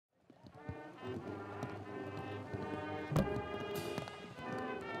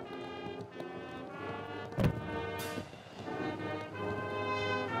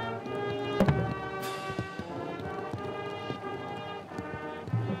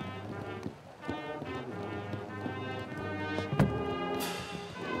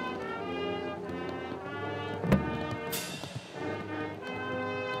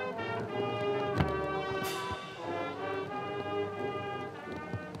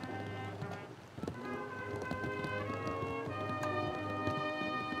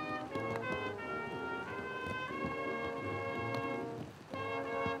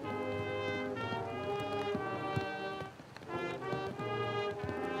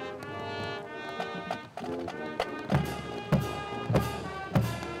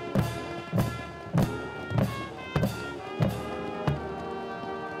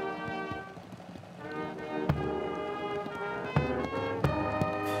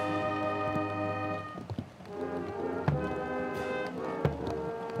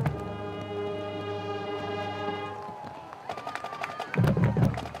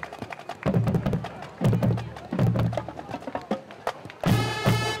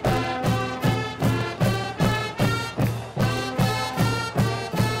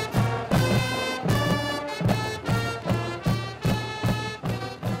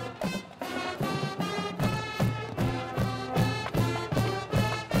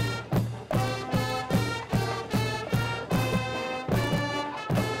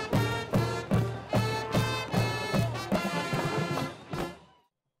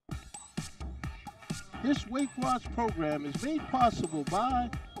This weight-loss program is made possible by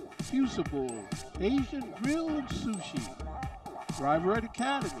Fusible, Asian Grill and Sushi, Driver Ed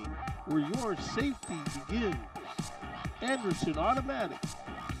Academy, where your safety begins, Anderson Automatic,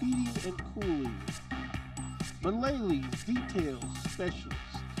 Heating and Cooling, Malaley's Details Specialist,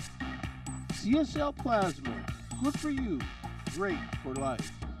 CSL Plasma, good for you, great for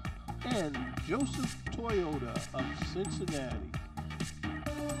life, and Joseph Toyota of Cincinnati.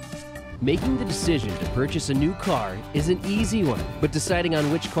 Making the decision to purchase a new car is an easy one, but deciding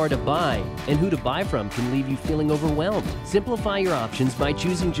on which car to buy and who to buy from can leave you feeling overwhelmed. Simplify your options by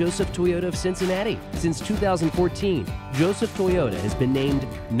choosing Joseph Toyota of Cincinnati. Since 2014, Joseph Toyota has been named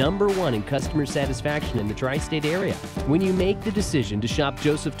 #1 in customer satisfaction in the tri-state area. When you make the decision to shop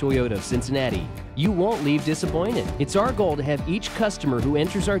Joseph Toyota of Cincinnati, you won't leave disappointed. It's our goal to have each customer who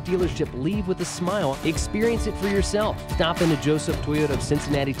enters our dealership leave with a smile. Experience it for yourself. Stop into Joseph Toyota of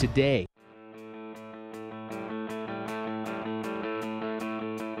Cincinnati today.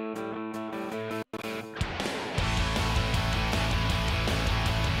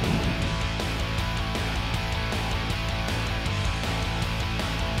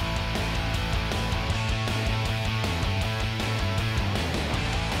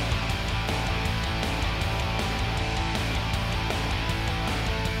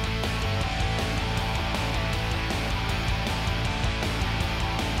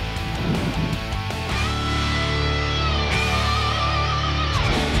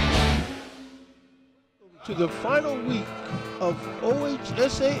 To the final week of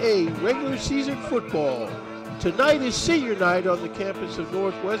OHSAA regular season football. Tonight is senior night on the campus of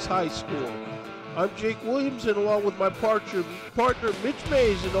Northwest High School. I'm Jake Williams, and along with my partner Mitch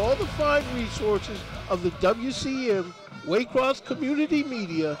Mays and all the fine resources of the WCM Waycross Community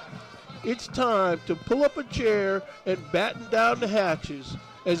Media, it's time to pull up a chair and batten down the hatches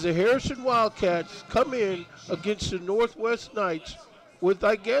as the Harrison Wildcats come in against the Northwest Knights with,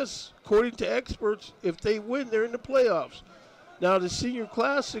 I guess, according to experts, if they win, they're in the playoffs. Now, the senior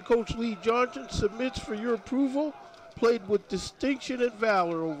class that Coach Lee Johnson submits for your approval played with distinction and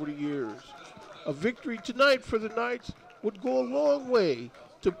valor over the years. A victory tonight for the Knights would go a long way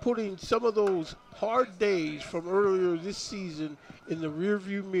to putting some of those hard days from earlier this season in the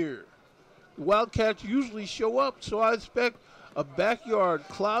rearview mirror. The Wildcats usually show up, so I expect a backyard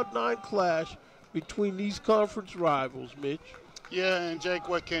Cloud9 clash between these conference rivals, Mitch. Yeah, and Jake,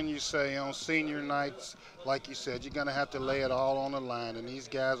 what can you say? On senior nights, like you said, you're going to have to lay it all on the line, and these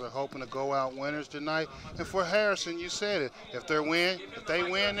guys are hoping to go out winners tonight. And for Harrison, you said it. If they win,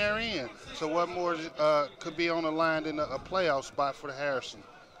 they're in. So what more could be on the line than a playoff spot for the Harrison?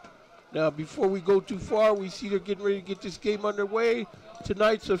 Now, before we go too far, we see they're getting ready to get this game underway.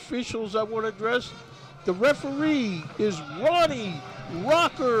 Tonight's officials I want to address. The referee is Ronnie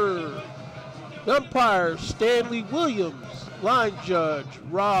Rocker. The umpire, Stanley Williams. Line judge,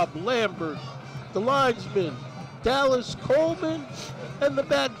 Rob Lambert. The linesman, Dallas Coleman. And the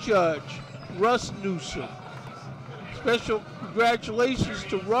back judge, Russ Newsom. Special congratulations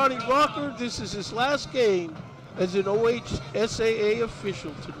to Ronnie Rocker. This is his last game as an OHSAA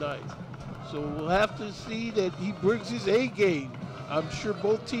official tonight. So we'll have to see that he brings his A game. I'm sure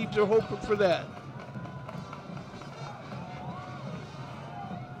both teams are hoping for that.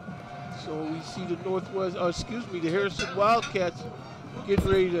 So we see the Harrison Wildcats getting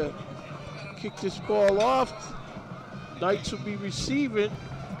ready to kick this ball off. Knights will be receiving.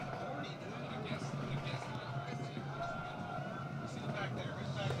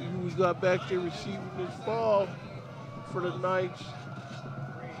 See who we got back there receiving this ball for the Knights.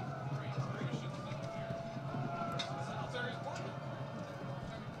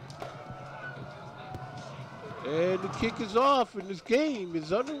 And the kick is off, and this game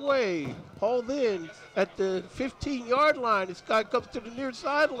is underway. Hauled in at the 15-yard line. This guy comes to the near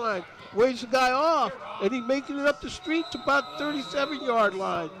sideline, waves the guy off, and he's making it up the street to about 37-yard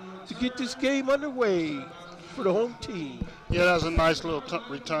line to get this game underway for the home team. Yeah, that was a nice little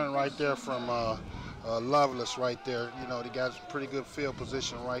return right there from Lovelace right there. You know, they got some pretty good field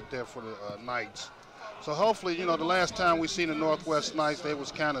position right there for the Knights. So hopefully, you know, the last time we seen the Northwest Knights, they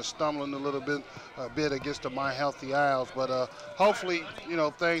was kind of stumbling a bit against the My Healthy Isles. But hopefully, you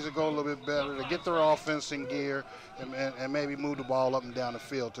know, things will go a little bit better to get their offense in gear and maybe move the ball up and down the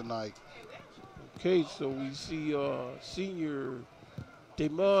field tonight. Okay, so we see senior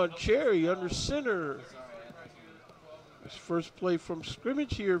Damon Cherry under center. His first play from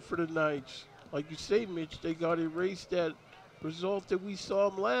scrimmage here for the Knights. Like you say, Mitch, they got to erase that result that we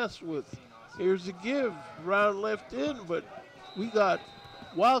saw them last with. Here's the give, round left in, but we got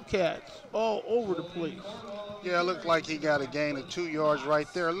Wildcats all over the place. Yeah, it looked like he got a gain of 2 yards right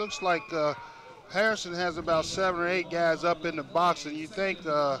there. It looks like Harrison has about 7 or 8 guys up in the box, and you think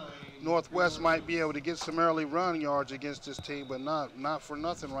Northwest might be able to get some early run yards against this team, but not for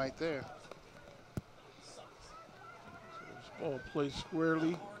nothing right there. So ball plays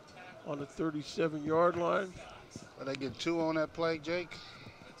squarely on the 37-yard line. But they get 2 on that play, Jake.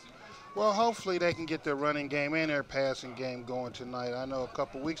 Well, hopefully they can get their running game and their passing game going tonight. I know a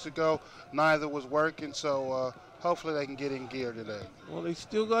couple weeks ago neither was working, so hopefully they can get in gear today. Well, they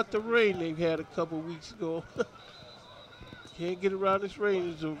still got the rain they've had a couple weeks ago. Can't get around this rain.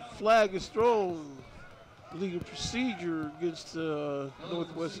 There's a flag is thrown, legal procedure against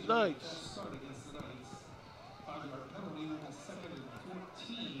Northwest Knights.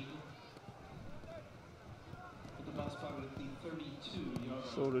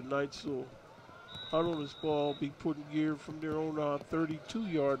 So the Knights will huddle this ball, be put in gear from their own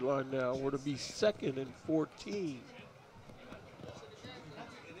 32-yard line now, or to be 2nd and 14.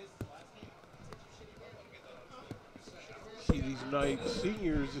 See these Knights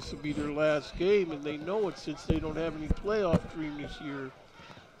seniors, this will be their last game, and they know it since they don't have any playoff dream this year.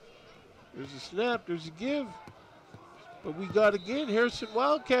 There's a snap, there's a give. But we got again Harrison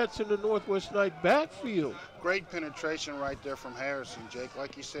Wildcats in the Northwest Knight backfield. Great penetration right there from Harrison, Jake.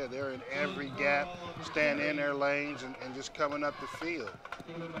 Like you said, they're in every gap, staying in their lanes and just coming up the field.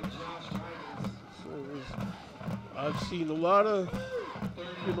 So I've seen a lot of,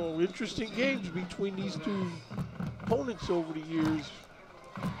 interesting games between these two opponents over the years.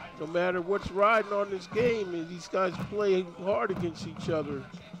 No matter what's riding on this game, and these guys play hard against each other.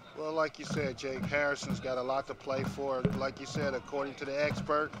 Well, like you said, Jake, Harrison's got a lot to play for. Like you said, according to the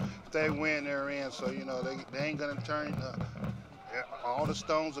expert, if they win, they're in. So, they ain't going to turn, all the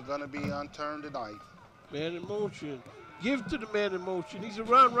stones are going to be unturned tonight. Man in motion. Give to the man in motion. He's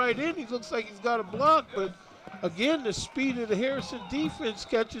around right in. He looks like he's got a block, but again, the speed of the Harrison defense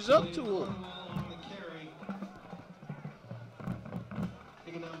catches up to him.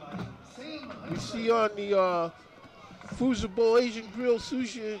 We see on the Fusible Asian Grill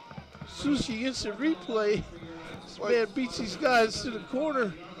Sushi instant replay. This man beats these guys to the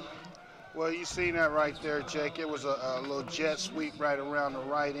corner. Well, you seen that right there, Jake. It was a little jet sweep right around the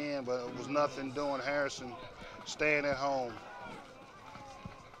right end, but it was nothing doing. Harrison staying at home.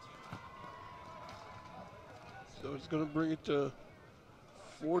 So it's going to bring it to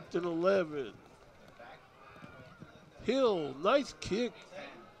 4th and 11. Hill, nice kick.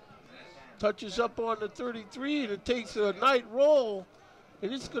 Touches up on the 33, and it takes a night roll,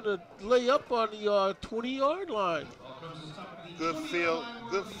 and it's going to lay up on the 20-yard line. Good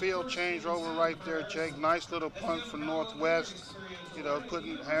field change over right there, Jake. Nice little punt for Northwest,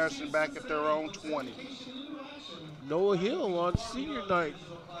 putting Harrison back at their own 20. Noah Hill on senior night,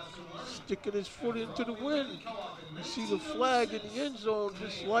 sticking his foot into the wind. You see the flag in the end zone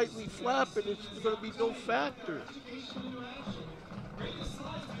just lightly flapping. It's going to be no factor.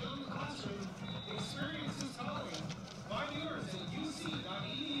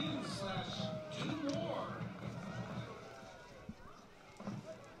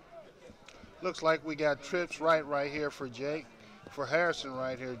 Looks like we got trips right here for Jake, for Harrison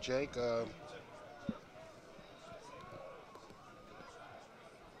right here, Jake.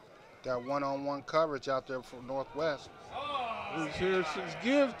 Got one-on-one coverage out there for Northwest. There's Harrison's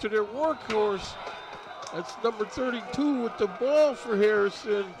give to their workhorse. That's number 32 with the ball for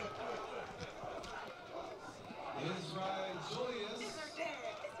Harrison.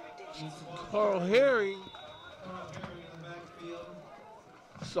 Carl Herring,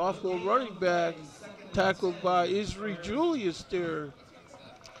 sophomore running back, tackled by Isri Julius there.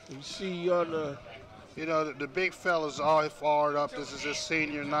 You see on the... the big fella's all fired up. This is his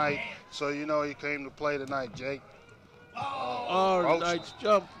senior night, so he came to play tonight, Jake. Our Knights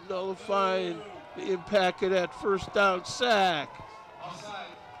jump, nullifying the impact of that first down sack.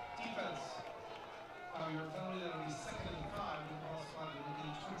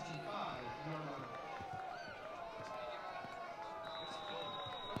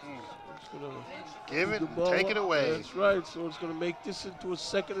 Give it, take it away. That's right, so it's going to make this into a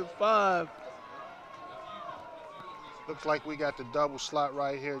 2nd and 5. Looks like we got the double slot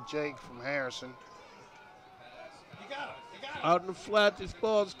right here, Jake, from Harrison. Out in the flat, this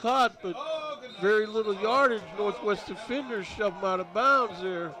ball's caught, but very little yardage. Northwest defenders shove him out of bounds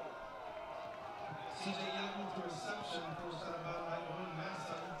there.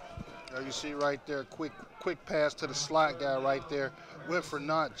 You see right there, quick pass to the slot guy right there. Went for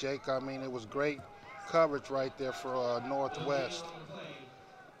naught, Jake. I mean, it was great coverage right there for Northwest.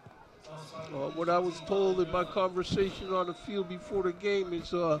 What I was told in my conversation on the field before the game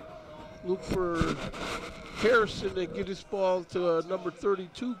is Look for Harrison to get his ball to number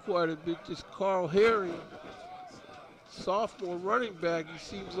 32 quite a bit. This Carl Herring, sophomore running back. He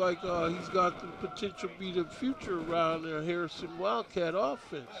seems like he's got the potential to be the future around the Harrison Wildcat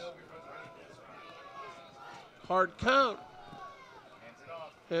offense. Hard count.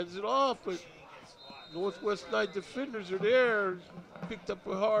 Hands it off, but Northwest Knight defenders are there. Picked up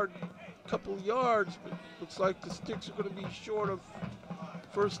a hard couple yards, but looks like the Sticks are going to be short of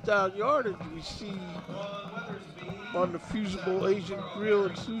first down yardage. We see on the Fusible Asian Grill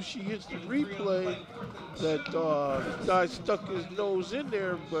and Sushi instant replay that guy stuck his nose in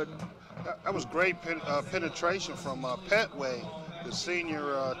there, but that was great penetration from Petway, the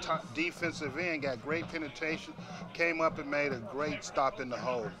senior defensive end. Got great penetration, came up and made a great stop in the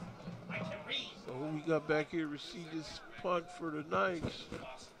hole. So who we got back here to receive this punt for the Knights?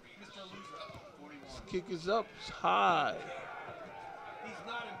 This kick is up, it's high.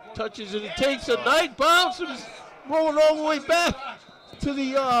 Touches and it takes a Knight bounce and is rolling all the way back to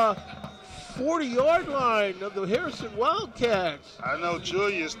the 40-yard line of the Harrison Wildcats. I know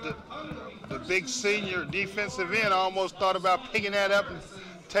Julius, the big senior defensive end, almost thought about picking that up and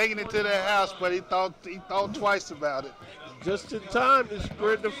taking it to their house, but he thought twice about it. Just in time to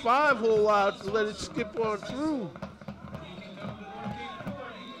spread the 5-hole out and let it skip on through.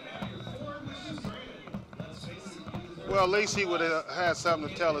 Well, at least he would have had something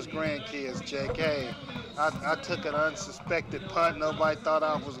to tell his grandkids, Jake. Hey, I took an unsuspected punt. Nobody thought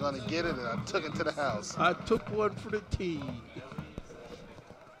I was going to get it, and I took it to the house. I took one for the team.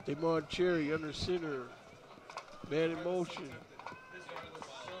 Damon Cherry under center. Man in motion.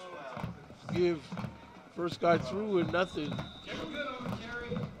 Give. First guy through and nothing.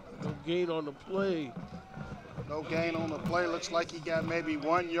 No gain on the play. No gain on the play. Looks like he got maybe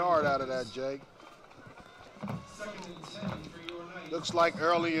 1 yard out of that, Jake. Looks like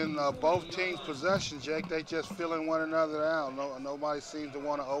early in both teams' possession, Jake, they just filling one another out. Nobody seems to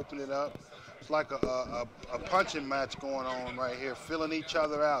want to open it up. It's like a punching match going on right here, filling each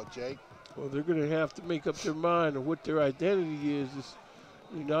other out, Jake. Well, they're going to have to make up their mind on what their identity is.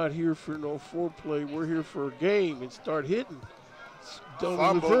 We're not here for no foreplay. We're here for a game and start hitting. It's done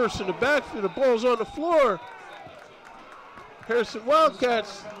in reverse in the backfield. The ball's on the floor. Harrison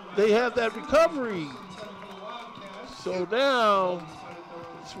Wildcats, they have that recovery. So now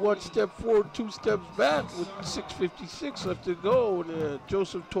it's 1 step forward, 2 steps back with 6:56 left to go in the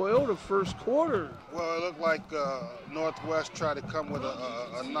Joseph Toyota first quarter. Well, it looked like Northwest tried to come with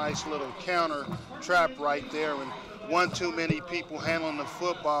a nice little counter trap right there, and one too many people handling the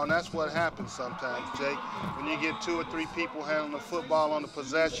football, and that's what happens sometimes, Jake. When you get 2 or 3 people handling the football on the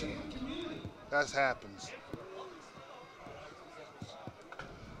possession, that happens.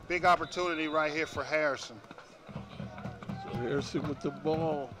 Big opportunity right here for Harrison. Harrison with the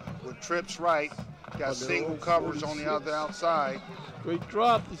ball. With trips right, got single coverage on the other outside. Great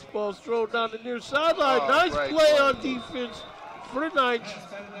drop. This ball's thrown down the near sideline. Nice play on defense for the Knights.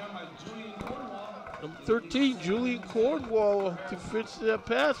 Number 13, Julian Cornwall, defense to that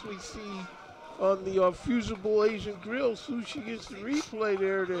pass we see on the Fusible Asian Grill. Sushi gets the replay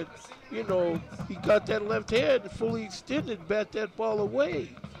there that, you know, he got that left hand fully extended, bat that ball away.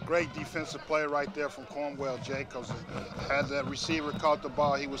 Great defensive play right there from Cornwell, Jake, because had that receiver caught the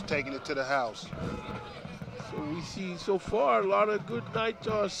ball, he was taking it to the house. So we see so far a lot of good Knight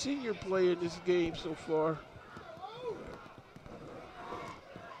senior play in this game so far.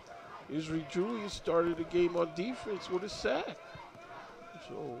 Israel Julius started the game on defense with a sack.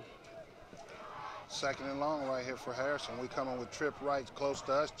 So 2nd and long right here for Harrison. We coming with trip right close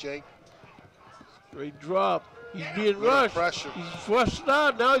to us, Jake. Great drop. He's being rushed. Pressure. He's flushed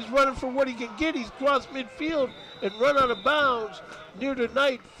out. Now he's running for what he can get. He's crossed midfield and run out of bounds near the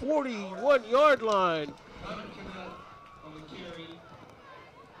Knight 41-yard line.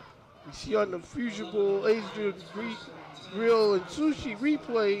 We see on the Fusible Asian Grill and Sushi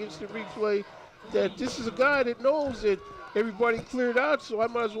replay, instant replay, that this is a guy that knows that everybody cleared out, so I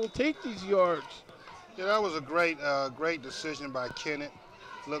might as well take these yards. Yeah, that was a great decision by Kennett.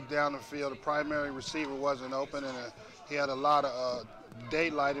 Looked down the field. The primary receiver wasn't open, and he had a lot of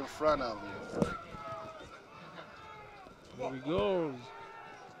daylight in front of him. There he goes.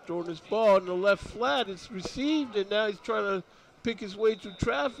 Throwing this ball in the left flat. It's received, and now he's trying to pick his way through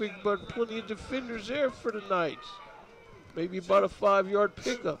traffic, but plenty of defenders there for the Knights. Maybe about a 5-yard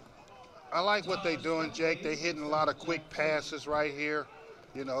pickup. I like what they're doing, Jake. They're hitting a lot of quick passes right here.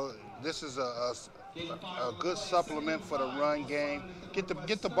 You know, this is a good supplement for the run game. Get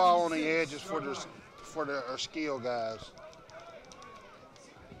the ball on the edges for the skill guys.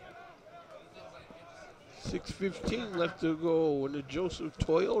 6:15 left to go in the Joseph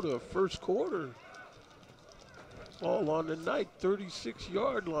Toyota first quarter. Ball on the Knight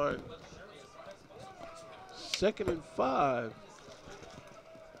 36-yard line. 2nd and 5.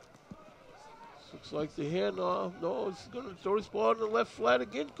 Looks like the handoff. No, it's going to throw this ball in the left flat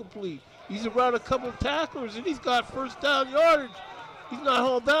again, complete. He's around a couple tacklers, and he's got first down yardage. He's not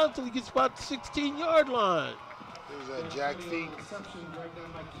hauled down until he gets about the 16-yard line. There's a Jack Feet.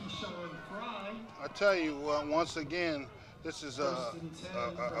 I tell you, once again, this is a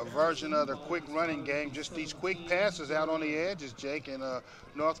version of the quick running game. Just these quick passes out on the edges, Jake, and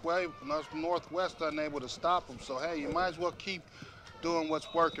Northwest unable to stop them. So, hey, you might as well keep doing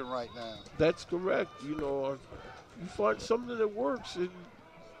what's working right now. That's correct. You know, you find something that works and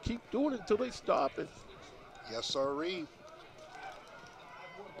keep doing it until they stop it. Yes, sirree.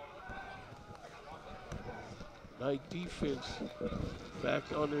 Knight defense back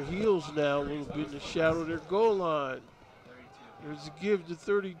on their heels now, a little bit in the shadow of their goal line. There's a give to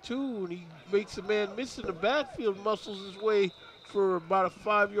 32, and he makes a man miss in the backfield, muscles his way for about a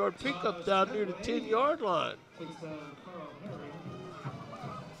 5-yard pickup down near the 10-yard line.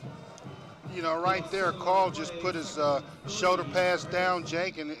 You know, right there, Carl just put his shoulder pass down,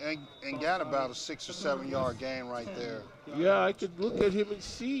 Jake, and got about a 6 or 7 yard gain right there. Yeah, I could look at him and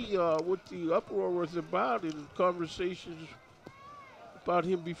see what the uproar was about in conversations about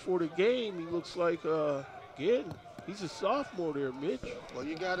him before the game. He looks like, again, he's a sophomore there, Mitch. Well,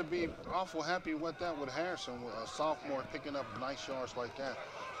 you got to be awful happy with that with Harrison, a sophomore picking up nice yards like that.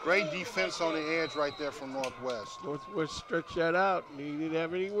 Great defense on the edge right there from Northwest. Northwest stretched that out, and he didn't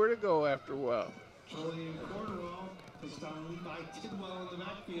have anywhere to go after a while. So it's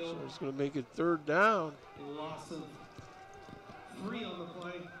going to make it 3rd down. Loss of 3 on the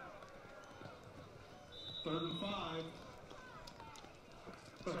play. 3rd and 5.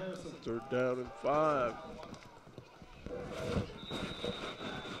 For Harrison. 3rd down and 5.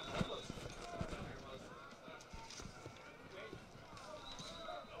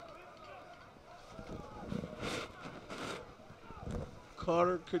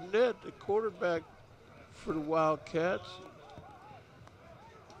 Connor Cadet, the quarterback for the Wildcats.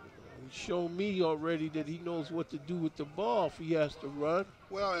 He's shown me already that he knows what to do with the ball if he has to run.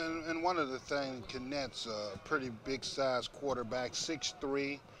 Well, and one of the things, Cadet's a pretty big-sized quarterback,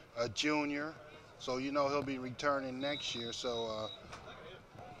 6'3", a junior. So, you know, he'll be returning next year. So,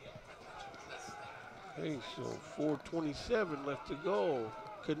 hey, so 4:27 left to go.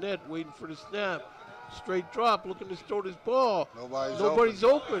 Cadet waiting for the snap. Straight drop, looking to throw this ball. Nobody's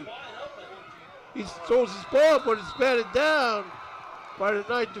open. He throws his ball, but it's batted down by the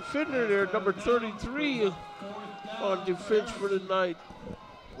Knight defender there, number 33 on defense for the Knight.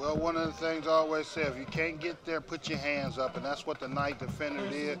 Well, one of the things I always say, if you can't get there, put your hands up, and that's what the Knight defender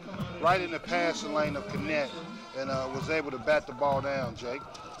did, right in the passing lane of Cadet, and was able to bat the ball down, Jake.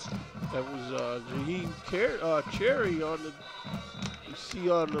 That was Raheem Cherry on the, you see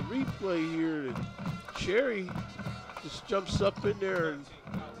on the replay here, that Cherry just jumps up in there, and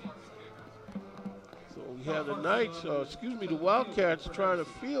so we have the Knights, the Wildcats trying a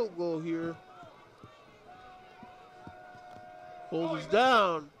field goal here. Hold is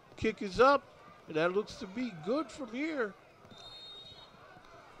down, kick is up, and that looks to be good from here.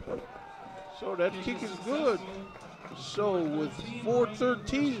 So that kick is good. So with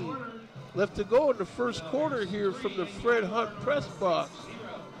 4:13 left to go in the first quarter here from the Fred Hunt press box,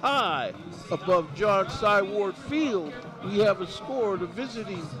 high above John Cyward Field, we have a score: the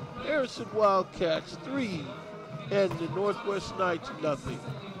visiting Harrison Wildcats 3 and the Northwest Knights 0.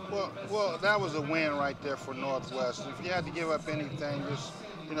 Well, that was a win right there for Northwest. If you had to give up anything, just,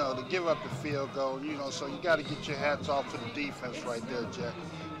 you know, to give up the field goal, you know, so you got to get your hats off to the defense right there, Jack.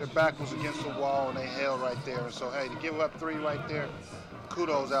 Their back was against the wall, and they held right there. And so, hey, to give up 3 right there,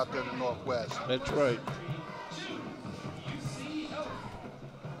 kudos out there to Northwest. That's right.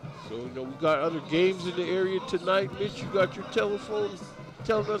 So, you know, we got other games in the area tonight. Mitch, you got your telephone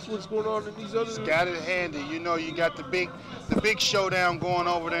telling us what's going on in these other. Got it handy. You know, you got the big showdown going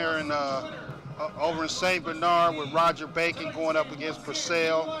over there in over in St. Bernard with Roger Bacon going up against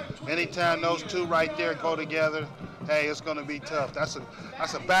Purcell. Anytime those two right there go together, hey, it's going to be tough. That's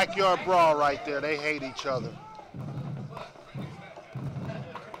a backyard brawl right there. They hate each other.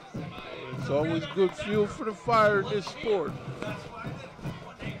 It's always good fuel for the fire in this sport.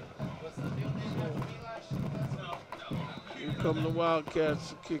 Here come the Wildcats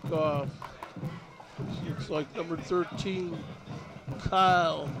to kick off. Looks like number 13,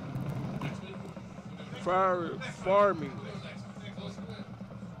 Kyle Farming.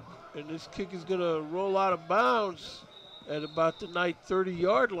 And this kick is going to roll out of bounds at about the Knight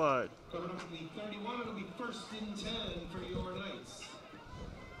 30-yard line. Coming up from the 31, it'll be 1st and 10 for your Knights.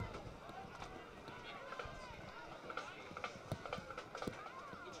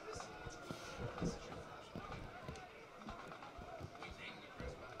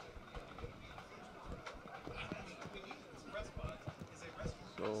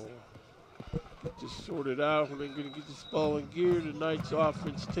 So just sorted out when they're going to get this ball in gear. The Knights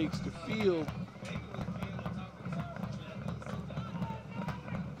offense takes the field.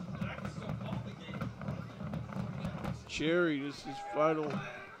 Cherry, this is his final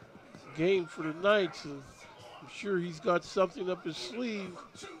game for the Knights, and I'm sure he's got something up his sleeve.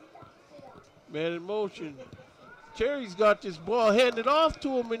 Man in motion. Cherry's got this ball handed off to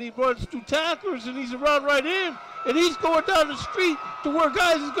him, and he runs through tacklers, and he's around right in, and he's going down the street to where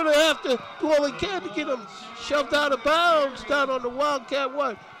guys is going to have to do all they can to get him shoved out of bounds down on the Wildcat,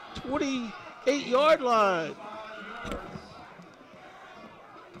 28-yard line.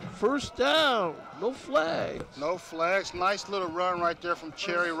 First down, no flags. No flags. Nice little run right there from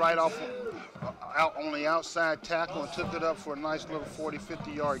Cherry right off out on the outside tackle and took it up for a nice little 40,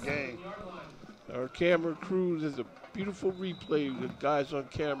 50-yard gain. Our camera crew has a beautiful replay with guys on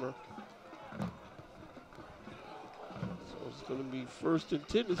camera. So it's going to be 1st and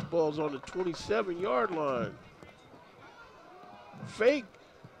 10. This ball's on the 27-yard line. Fake.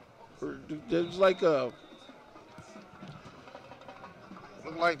 There's like a...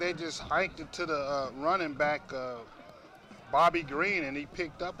 Looked like they just hiked it to the running back, Bobby Green, and he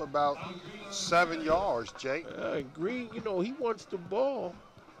picked up about 7 yards, Jake. Green, you know, he wants the ball.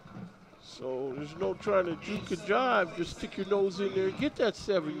 So there's no trying to juke and jive. Just stick your nose in there and get that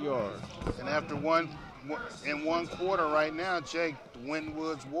 7 yards. And after one quarter right now, Jake,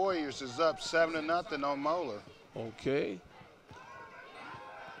 Wynwood's Warriors is up 7-0 on Moeller. Okay.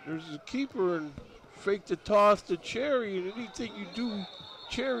 There's a keeper and fake the toss to Cherry, and anything you do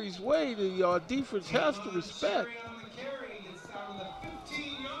Cherry's way, the defense has to respect.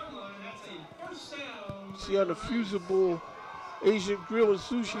 See on the fusible Asian Grill and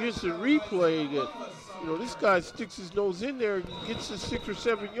Sushi Instant replay that, you know, this guy sticks his nose in there and gets to 6 or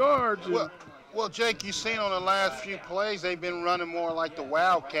 7 yards. Well, Jake, you've seen on the last few plays, they've been running more like the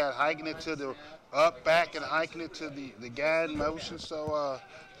Wildcat, hiking it to the up, back, and hiking it to the guide motion. So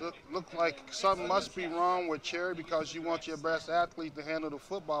look like something must be wrong with Cherry because you want your best athlete to handle the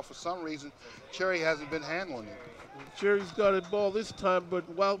football. For some reason, Cherry hasn't been handling it. Cherry's got a ball this time, but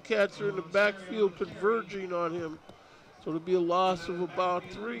Wildcats are in the backfield converging on him. So it'll be a loss of about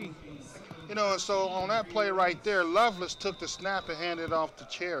 3. You know, so on that play right there, Lovelace took the snap and handed it off to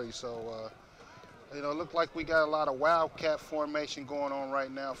Cherry. So, you know, it looked like we got a lot of Wildcat formation going on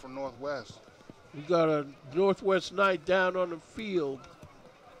right now for Northwest. We got a Northwest Knight down on the field.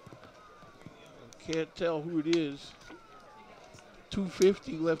 Can't tell who it is.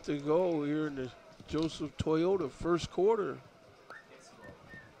 2:50 left to go here in the Joseph Toyota first quarter.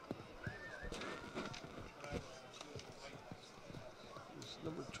 It's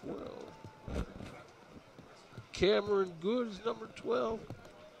number 12. Cameron Good is number 12.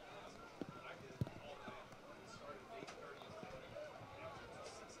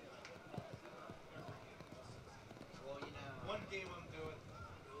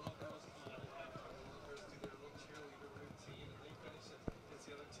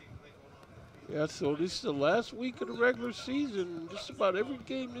 Yeah, so this is the last week of the regular season. Just about every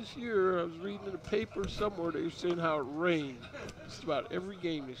game this year, I was reading in the paper somewhere, they were saying how it rained. Just about every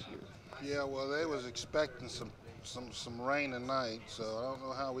game this year. Yeah, well, they was expecting some rain tonight, so I don't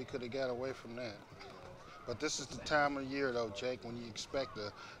know how we could have got away from that. But this is the time of year, though, Jake, when you expect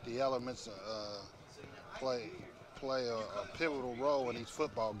the elements play a pivotal role in these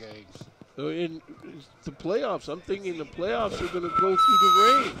football games. So in the playoffs, I'm thinking the playoffs are going to go through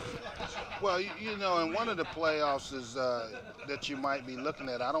the rain. Well, you know, and one of the playoffs is that you might be looking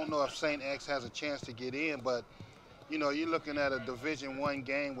at. I don't know if St. X has a chance to get in, but, you know, you're looking at a Division I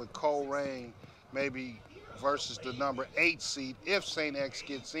game with Colerain maybe versus the number 8 seed if St. X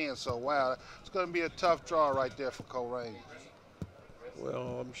gets in. So, wow, it's going to be a tough draw right there for Colerain.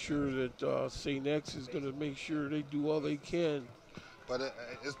 Well, I'm sure that St. X is going to make sure they do all they can. But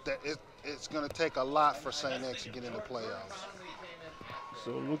it's going to take a lot for St. X to get in the playoffs.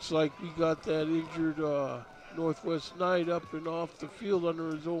 So it looks like we got that injured Northwest Knight up and off the field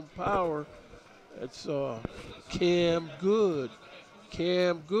under his own power. That's Cam Good.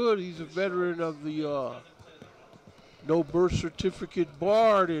 Cam Good, he's a veteran of the no birth certificate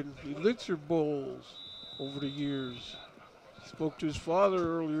Bard and Elixir Bowls over the years. Spoke to his father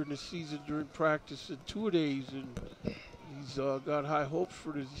earlier in the season during practice at two-a-days, and he's got high hopes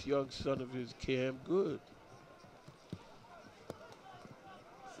for this young son of his, Cam Good.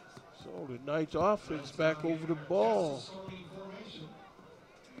 Oh, the Knights offense back over the ball.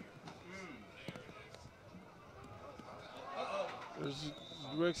 There's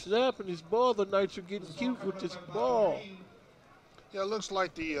a direct snap and this ball. The Knights are getting cute with this ball. Yeah, it looks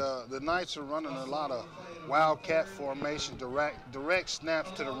like the Knights are running a lot of wildcat formation, direct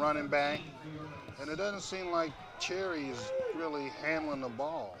snaps to the running back, and it doesn't seem like Cherry is really handling the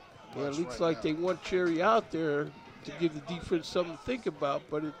ball. Yeah, it looks like they want Cherry out there to give the defense something to think about,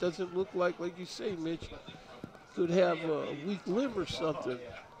 but it doesn't look like you say, Mitch, could have a weak limb or something.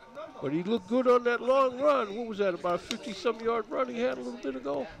 But he looked good on that long run. What was that, about a 50-some yard run he had a little bit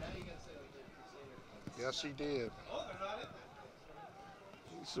ago? Yes, he did.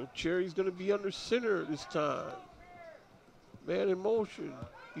 So Cherry's going to be under center this time. Man in motion.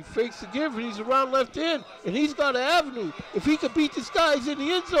 He fakes the give, and he's around left end, and he's got an avenue. If he could beat this guy, he's in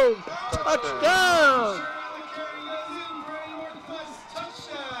the end zone. Touchdown!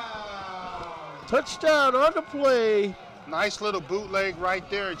 Touchdown on the play. Nice little bootleg right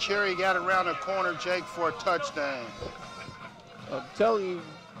there, and Cherry got around the corner, Jake, for a touchdown. I'm telling you,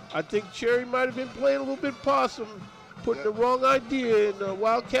 I think Cherry might have been playing a little bit possum, putting the wrong idea in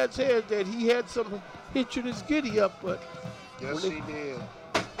Wildcat's head that he had some hitch in his giddy up, but yes, he did.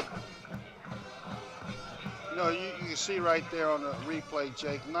 You know, you can see right there on the replay,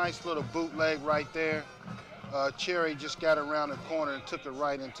 Jake, nice little bootleg right there. Cherry just got around the corner and took it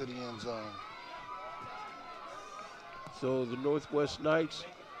right into the end zone. So the Northwest Knights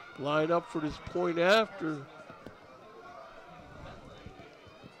line up for this point after.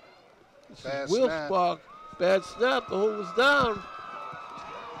 Bad Wilsbach, bad snap, the hole was down.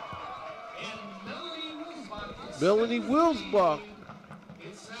 Melanie Wilsbach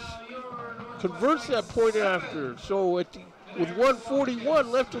converts that point after. So with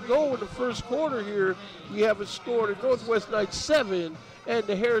 1:41 left to go in the first quarter here, we have a score to Northwest Knights 7 and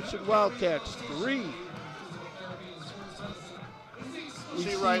the Harrison Wildcats 3.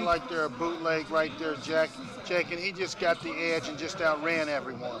 See right like there, a bootleg right there, Jake, and he just got the edge and just outran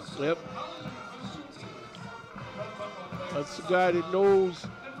everyone. Yep. That's the guy that knows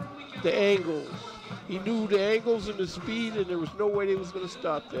the angles. He knew the angles and the speed, and there was no way they was going to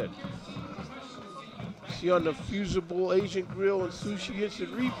stop that. See on the Fusible Asian Grill and Sushi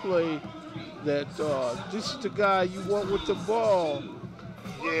Instant Replay that this is the guy you want with the ball.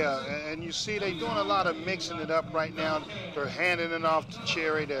 Yeah, and you see they're doing a lot of mixing it up right now. They're handing it off to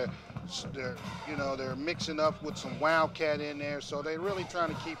Cherry. They're mixing up with some Wildcat in there. So they're really trying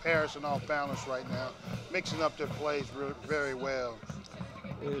to keep Harrison off balance right now, mixing up their plays very well.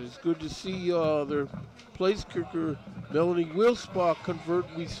 It's good to see their place kicker, Melanie Wilsbach, convert.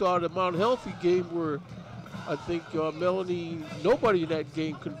 We saw the Mount Healthy game where I think nobody in that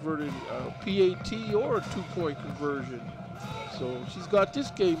game converted a PAT or a two-point conversion. So she's got this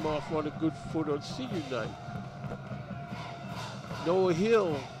game off on a good foot on senior night. Noah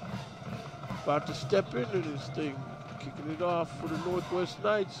Hill about to step into this thing, kicking it off for the Northwest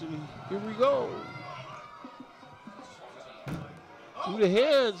Knights, and here we go. Through the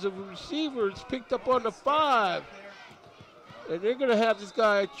hands of a receiver, it's picked up on the 5. And they're gonna have this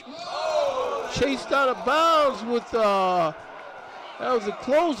guy chased out of bounds with, that was a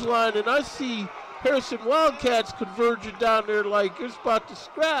clothesline, and I see Harrison Wildcats converging down there like it's about to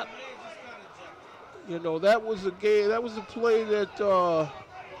scrap. You know, that was a play that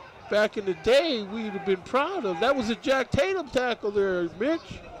back in the day we'd have been proud of. That was a Jack Tatum tackle there, Mitch.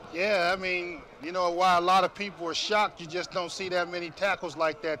 Yeah, I mean, you know, while a lot of people are shocked, you just don't see that many tackles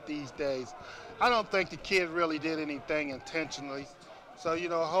like that these days. I don't think the kid really did anything intentionally. So, you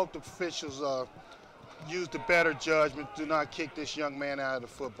know, I hope the officials use the better judgment, do not kick this young man out of the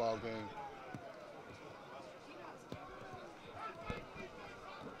football game.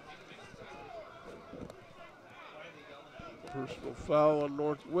 Personal foul on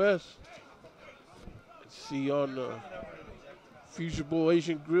Northwest. Let's see on the Fusible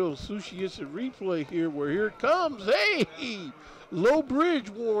Asian Grill Sushi Instant Replay here, where here it comes. Hey, low bridge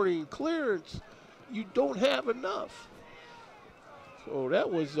warning, clearance. You don't have enough. So that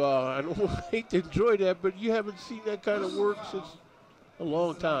was, I don't hate to enjoy that, but you haven't seen that kind of work since a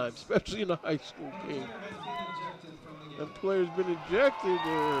long time, especially in a high school game. That player's been ejected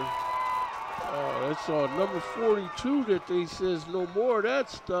there. That's number 42 that they says no more of that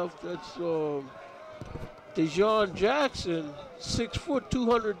stuff. That's Dejon Jackson, 6 foot,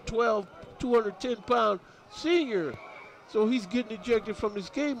 212, 210 pound senior. So he's getting ejected from this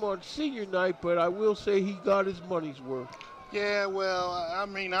game on senior night, but I will say he got his money's worth. Yeah, well, I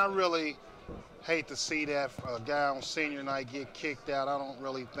mean, I really hate to see that a guy on senior night get kicked out. I don't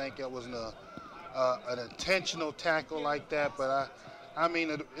really think it was an intentional tackle like that, but I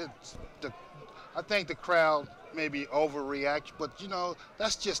mean, I think the crowd maybe overreacts, but you know,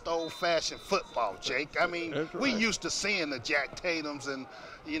 that's just old-fashioned football, Jake. I mean, we used to seeing the Jack Tatums and,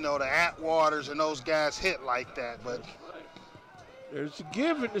 you know, the Atwaters and those guys hit like that, but. There's a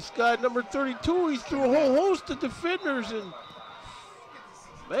give, and this guy, number 32, he's through a whole host of defenders, and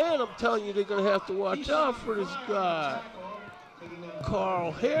man, I'm telling you, they're going to have to watch out for this guy,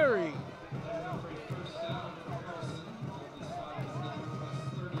 Carl Herring.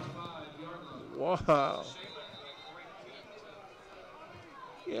 Wow.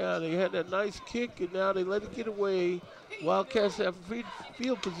 Yeah, they had that nice kick, and now they let it get away. Wildcats have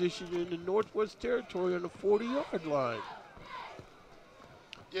field position in the Northwest Territory on the 40-yard line.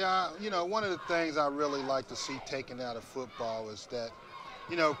 Yeah, you know, one of the things I really like to see taken out of football is that,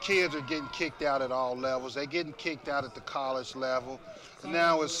 you know, kids are getting kicked out at all levels. They're getting kicked out at the college level. And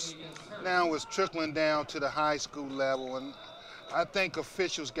now it's trickling down to the high school level. And I think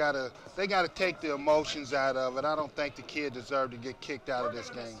officials gotta take the emotions out of it. I don't think the kid deserved to get kicked out of this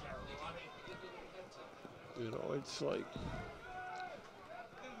game. You know, it's like,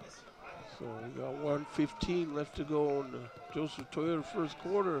 so we got 1:15 left to go on the Joseph Toyota first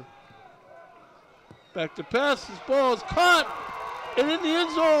quarter. Back to pass, this ball is caught, and in the end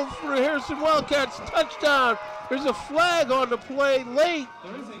zone for the Harrison Wildcats, touchdown. There's a flag on the play late.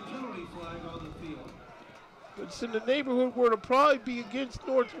 There is a penalty flag on the field. It's in the neighborhood where it'll probably be against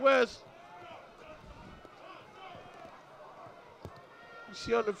Northwest. You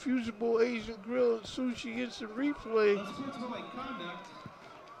see on the Fusible Asian Grill and Sushi instant replay. Unsportsmanlike conduct,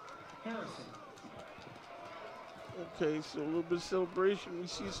 Harrison. Okay, so a little bit of celebration. We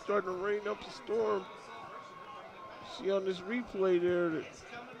see it starting to rain up a storm. See on this replay there that he's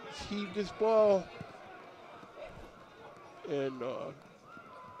heaved this ball. And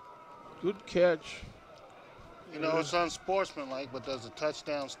good catch. You know, it's unsportsmanlike, but does the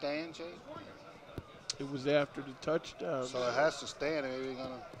touchdown stand, Jay? It was after the touchdown. So it has to stand. Maybe they're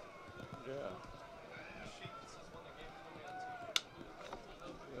gonna. Yeah.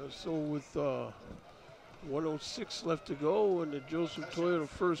 So with 1:06 left to go in the Joseph Toyota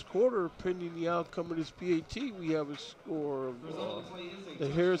first quarter, pending the outcome of this PAT, we have a score of the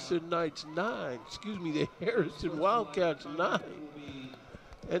Harrison Knights 9. Excuse me, the Harrison Wildcats 9,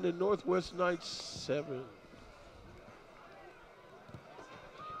 and the Northwest Knights 7.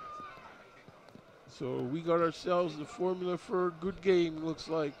 So we got ourselves the formula for a good game, looks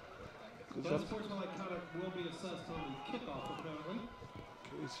like. Unsportsmanlike conduct will be assessed on the kickoff, apparently.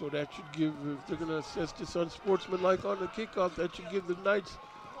 Okay, so that should give, if they're going to assess this unsportsmanlike on the kickoff, that should give the Knights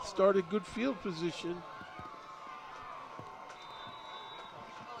started good field position.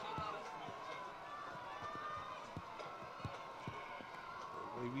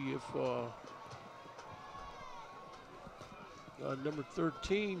 Maybe if number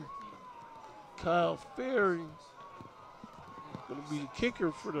 13, Kyle Faring, going to be the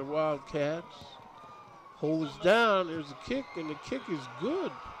kicker for the Wildcats. Holds down, there's a kick, and the kick is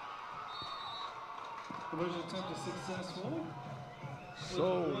good. Conversion attempt is successful.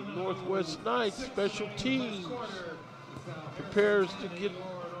 So Northwest Knights special teams prepares to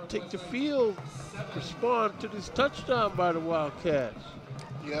take the field, respond to this touchdown by the Wildcats.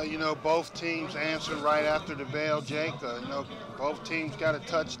 Yeah, you know, both teams answered right after the bell, Jake. You know, both teams got a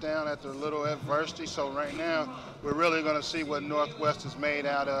touchdown after a little adversity. So right now, we're really going to see what Northwest is made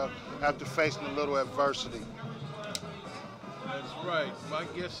out of after facing a little adversity. That's right. My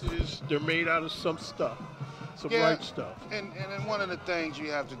guess is they're made out of some stuff, some right stuff. And one of the things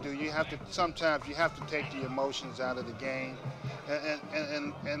you have to do, sometimes you have to take the emotions out of the game.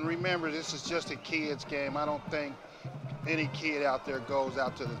 And remember, this is just a kid's game. I don't think any kid out there goes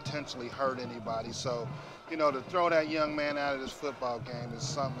out to intentionally hurt anybody. So, you know, to throw that young man out of this football game is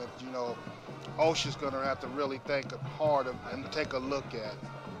something that, you know, OSHA's going to have to really think hard and take a look at.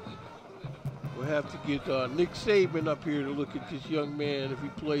 We'll have to get Nick Saban up here to look at this young man if he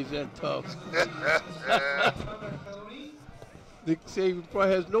plays that tough. Nick Saban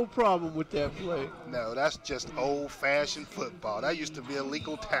probably has no problem with that play. No, that's just old-fashioned football. That used to be a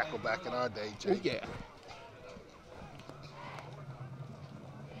legal tackle back in our day, Jake. Oh, yeah.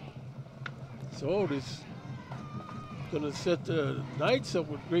 So this going to set the Knights up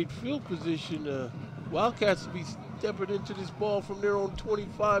with great field position. Wildcats will be stepping into this ball from their own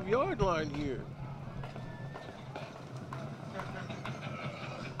 25-yard line here.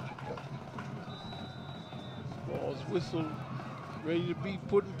 This ball's whistled, ready to be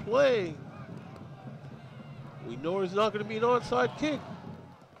put in play. We know it's not going to be an onside kick.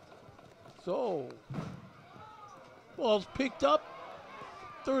 So, ball's picked up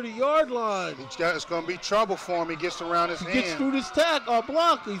 30-yard line. It's going to be trouble for him. He gets around his hand. Gets through this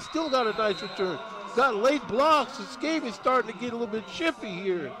block. He's still got a nice return. Got late blocks. This game is starting to get a little bit chippy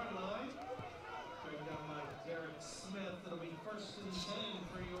here.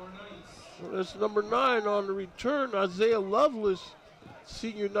 Well, that's number 9 on the return, Isaiah Lovelace.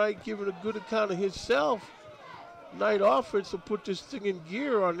 Senior Knight giving a good account of himself. Knight offense will put this thing in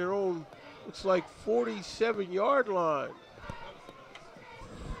gear on their own, looks like 47-yard line.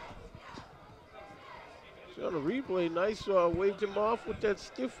 So on the replay, Nice waved him off with that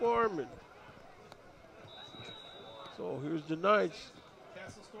stiff arm. And so here's the Knights.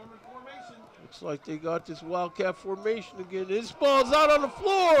 Looks like they got this Wildcat formation again. This ball's out on the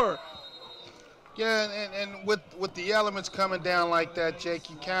floor. Yeah, and with the elements coming down like that, Jake,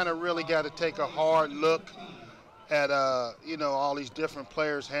 you kind of really got to take a hard look at, you know, all these different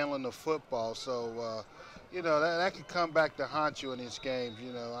players handling the football. So, you know, that could come back to haunt you in these games.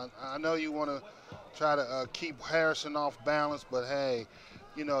 You know, I know you want to try to keep Harrison off balance, but, hey,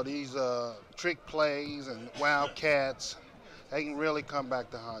 you know, these trick plays and Wildcats, they can really come back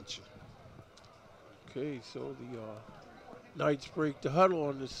to haunt you. Okay, so the Knights break the huddle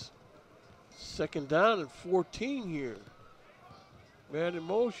on this second down and 14 here. Man in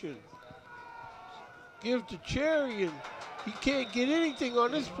motion. Give to Cherry, and he can't get anything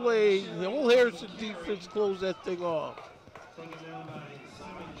on this play. The whole Harrison defense closed that thing off.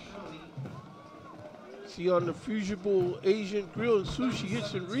 See on the Fusible Asian Grill and Sushi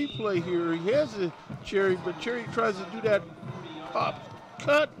hits and replay here. He has a Cherry, but Cherry tries to do that pop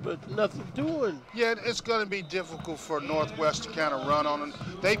cut, but nothing doing. Yeah, it's going to be difficult for Northwest to kind of run on them.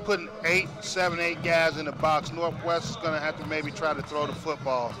 They put 7, 8 guys in the box. Northwest is going to have to maybe try to throw the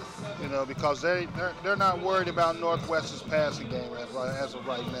football, you know, because they're not worried about Northwest's passing game as of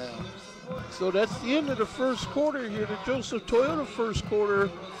right now. So that's the end of the first quarter here. The Joseph Toyota first quarter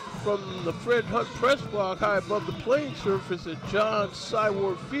from the Fred Hunt press block high above the playing surface at John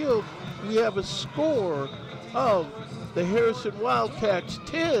Cyward Field. We have a score of the Harrison Wildcats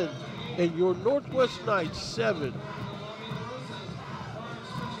 10 and your Northwest Knights 7.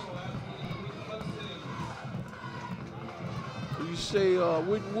 You say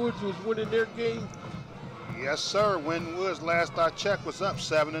Winton Woods was winning their game? Yes, sir. Winton Woods, last I checked, was up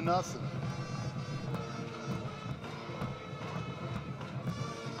 7-0.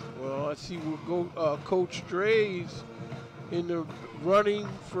 Well, I see we'll go Coach Dre's in the running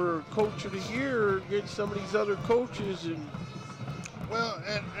for Coach of the Year against some of these other coaches. And well,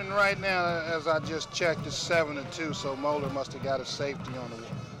 and right now, as I just checked, it's 7-2, so Moeller must have got a safety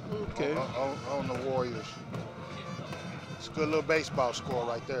on the Warriors. It's a good little baseball score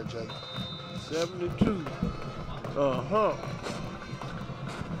right there, Jake. 7-2.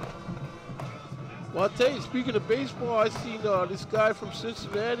 Well, I'll tell you, speaking of baseball, I seen this guy from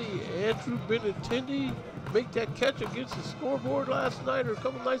Cincinnati, Andrew Benintendi, make that catch against the scoreboard last night or a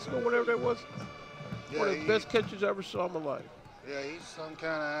couple nights ago, whatever that was. Yeah, one of the best catches I ever saw in my life. Yeah, he's some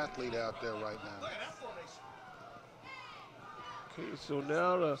kind of athlete out there right now. Okay, so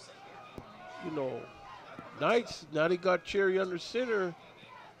now the, Knights, now they got Cherry under center.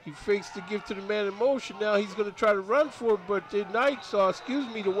 He fakes the give to the man in motion. Now he's going to try to run for it, but the Knights,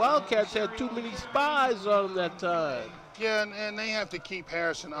 the Wildcats had too many spies on them that time. Yeah, and they have to keep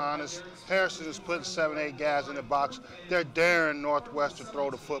Harrison honest. Harrison is putting 7, 8 guys in the box. They're daring Northwest to throw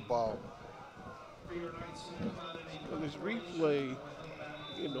the football. On this replay,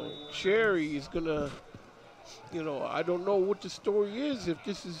 Cherry is going to, I don't know what the story is, if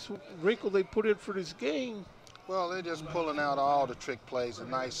this is wrinkle they put in for this game. Well, they're just pulling out all the trick plays. A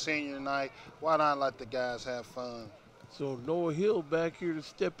nice senior night. Why not let the guys have fun? So Noah Hill back here to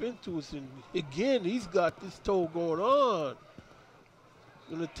step into us, and again, he's got this toe going on.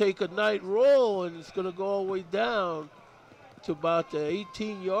 Gonna take a night roll, and it's gonna go all the way down to about the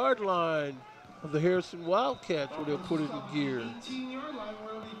 18-yard line of the Harrison Wildcats, where they'll put it in gear. 18-yard line,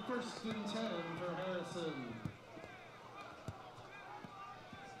 where it'll be 1st and 10 for Harrison.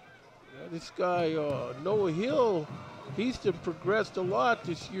 Yeah, this guy, Noah Hill, he's progressed a lot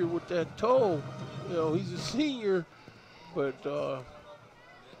this year with that toe. He's a senior. But,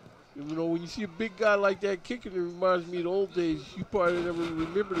 when you see a big guy like that kicking, it reminds me of the old days. You probably never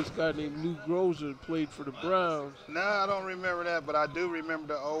remember this guy named Lou Groza that played for the Browns. No, I don't remember that, but I do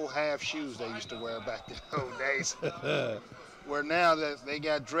remember the old half shoes they used to wear back in the old days. Where now they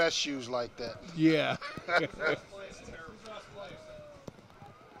got dress shoes like that. Yeah.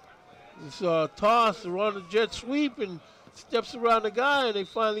 This toss around the jet sweep and steps around the guy, and they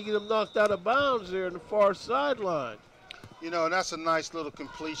finally get him knocked out of bounds there on the far sideline. You know, and that's a nice little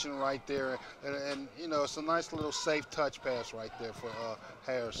completion right there. And you know, it's a nice little safe touch pass right there for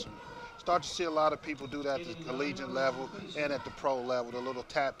Harrison. Start to see a lot of people do that at the collegiate level and at the pro level, the little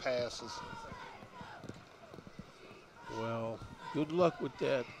tap passes. Well, good luck with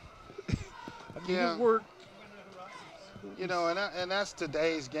that. I mean, Yeah. it worked. You know, and that's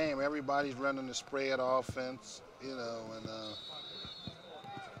today's game. Everybody's running the spread offense, you know, and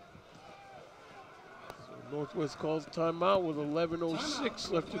Northwest calls timeout with 11:06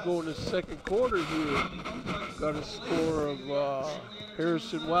 left to go in the second quarter here. Got a score of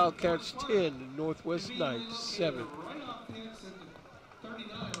Harrison Wildcats 10 and Northwest Knights 7. Right off the exit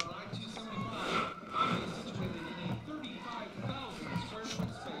 39 on I-275. Obviously situated in a 35,000 square foot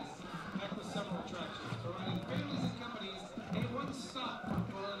space, packed with several attractions, providing families and companies a one-stop for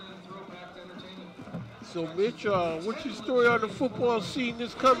fun and throwback entertainment. So, Mitch, what's your story on the football scene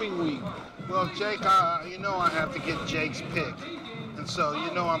this coming week? well, Jake, you know I have to get Jake's pick. And so,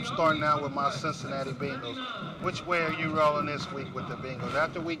 you know I'm starting out with my Cincinnati Bengals. Which way are you rolling this week with the Bengals?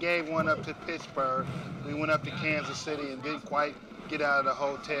 After we gave one up to Pittsburgh, we went up to Kansas City and didn't quite get out of the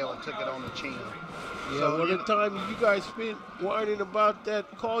hotel and took it on the chin. Yeah, So, well, you the time you guys spent whining about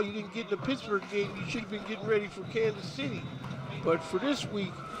that call you didn't get in the Pittsburgh game, you should have been getting ready for Kansas City. But for this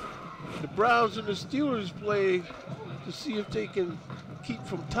week, the Browns and the Steelers play to see if they can keep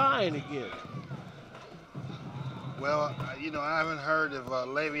from tying again. Well, you know, I haven't heard if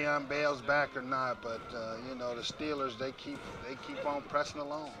Le'Veon Bell's back or not, but you know, the Steelers they keep on pressing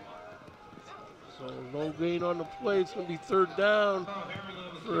along. So no gain on the play. It's going to be third down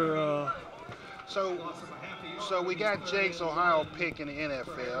for So we got Jake's Ohio pick in the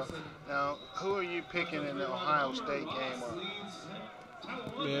NFL. Now, who are you picking in the Ohio State game?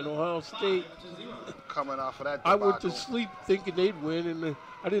 man, Ohio State. Coming off of that I debacle. went to sleep thinking they'd win, and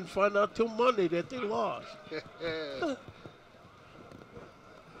I didn't find out till Monday that they lost.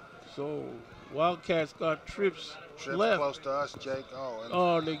 So Wildcats got trips Trips left. close to us, Jake. Oh, and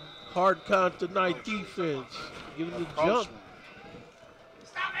Oh, and they hard count the night defense. Give them the jump.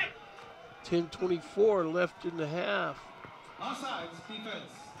 Postman. 10:24 left in the half. Offsides,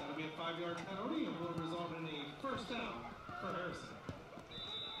 defense. That'll be a 5-yard penalty and will result in a first down for Harrison.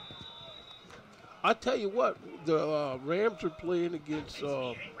 I tell you what, the Rams are playing against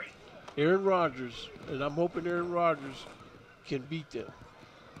Aaron Rodgers, and I'm hoping Aaron Rodgers can beat them.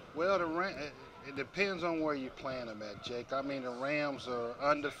 Well, it depends on where you're playing them at, Jake. I mean, the Rams are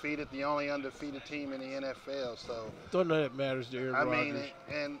undefeated, the only undefeated team in the NFL. So, Don't know that matters to Aaron I Rodgers. mean,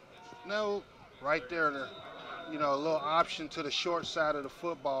 and no, right there, you know, a little option to the short side of the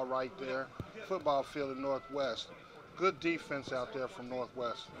football right there, football field in Northwest. Good defense out there from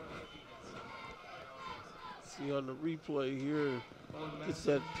Northwest. See on the replay here, gets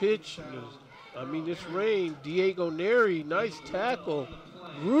that pitch. I mean, this rain, Diego Neri, nice tackle,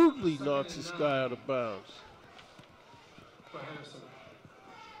 rudely knocks this guy out of bounds. For Harrison.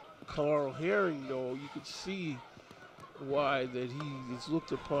 Carl Herring, though, you could see why that he is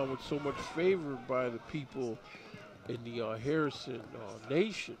looked upon with so much favor by the people in the Harrison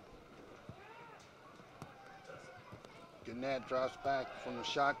nation. Gannett drops back from the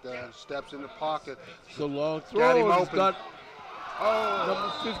shotgun, steps in the pocket. So long Got throw, him he's open. got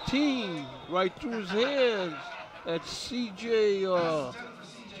Oh, number 15 right through his hands. That's C.J. Young.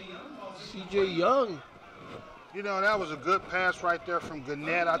 you know, that was a good pass right there from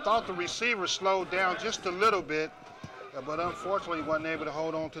Gannett. I thought the receiver slowed down just a little bit, but unfortunately wasn't able to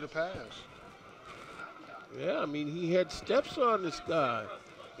hold on to the pass. Yeah, I mean, he had steps on this guy.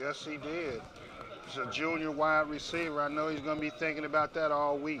 Yes, he did. He's a junior wide receiver. I know he's going to be thinking about that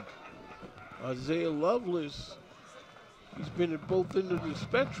all week. Isaiah Lovelace, he's been at both ends of the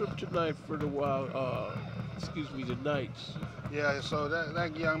spectrum tonight for the the Knights. Yeah, so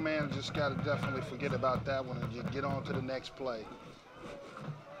that young man just got to definitely forget about that one and just get on to the next play.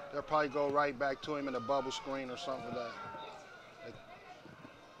 They'll probably go right back to him in a bubble screen or something like that.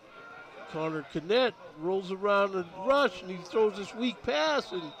 Connor Connett rolls around the rush and he throws this weak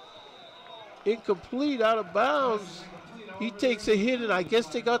pass and incomplete, out of bounds. He takes a hit and I guess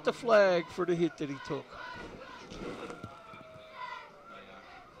they got the flag for the hit that he took.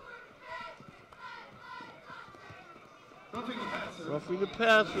 Roughing the passer. Roughing the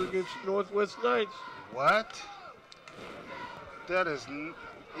passer against Northwest Knights. What? That is,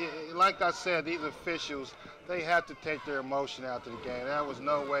 like I said, these officials, they have to take their emotion out of the game. There was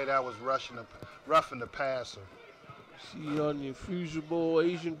no way that was roughing the passer. See on the Fusible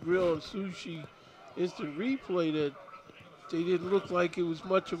Asian Grill and Sushi instant replay that they didn't look like it was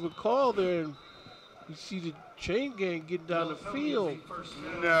much of a call there. And you see the chain gang getting down the field.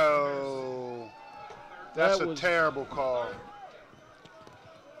 No. That's That a was terrible call.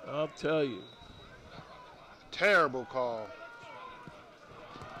 I'll tell you. Terrible call.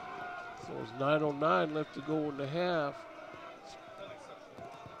 So it's 9:09 left to go in the half.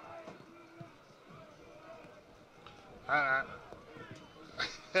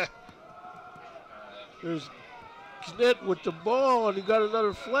 There's Knet with the ball, and he got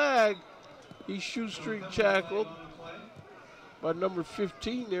another flag. He's shoestring tackled by number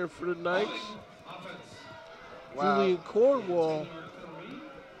 15 there for the Knights. Wow. Julian Cornwall.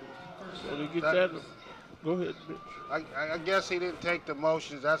 So they get that. Go ahead, Mitch. I guess he didn't take the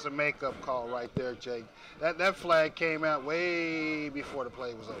motions. That's a makeup call right there, Jake. That flag came out way before the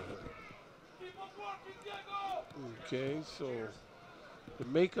play was over. Okay, so the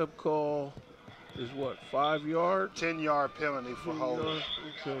makeup call is what, 5 yards? 10-yard penalty for 10 holding. yards?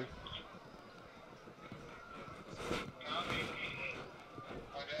 Okay.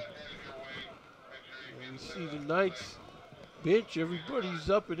 And we see the Knights bench. Everybody's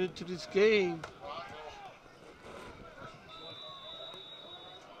up and into this game.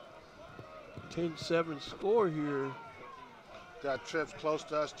 10-7 score here. Got trips close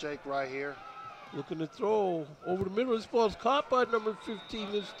to us, Jake, right here. Looking to throw over the middle. This ball's caught by number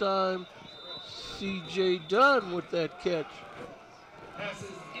 15 this time. C.J. Dunn with that catch. Passes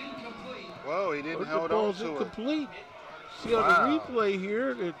incomplete. Whoa, he didn't But the hold on ball's to it. incomplete. See on Wow. the replay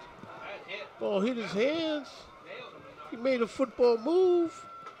here that ball hit his hands. He made a football move.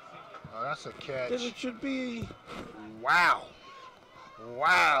 Oh, that's a Then catch. it should be. Wow.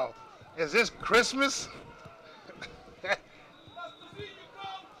 Wow. Is this Christmas?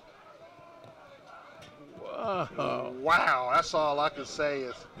 Wow. Wow. That's all I can say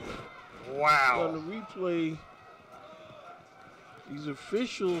is On wow. the replay, these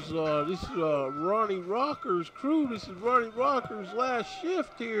officials, this is Ronnie Rocker's crew. This is Ronnie Rocker's last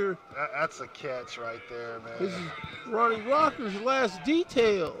shift here. That's a catch right there, This man. is Ronnie Rocker's last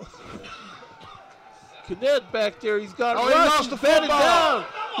detail. Knet back there, he's got Oh, he rushed, lost the he's batted football. down.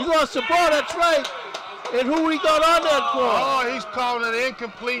 He lost the ball, that's right. And who he got on that ball? Oh, he's calling an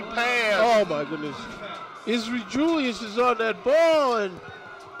incomplete pass. Oh my goodness. Isri Julius is on that ball, and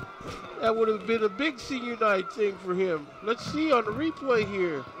that would have been a big senior night thing for him. Let's see on the replay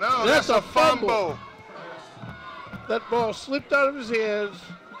here. No, that's a fumble. That ball slipped out of his hands,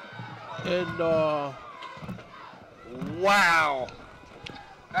 and Wow.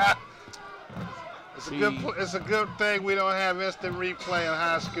 Ah. See. It's a good thing we don't have instant replay in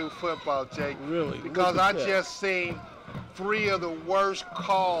high school football, Jake. really, Because look I at that. just seen 3 of the worst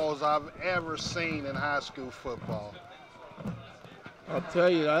calls I've ever seen in high school football. I'll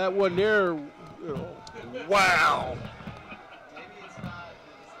tell you, that one there, you know, Wow.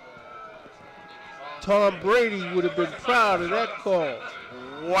 Tom Brady would have been proud of that call.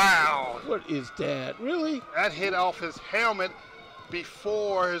 Wow. What is that? Really? That hit off his helmet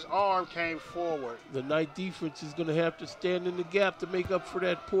before his arm came forward. The Knight defense is going to have to stand in the gap to make up for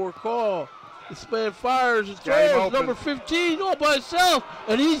that poor call. This man fires and Game throws, open. number 15 all by himself,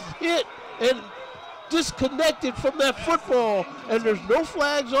 and he's hit and disconnected from that football, and there's no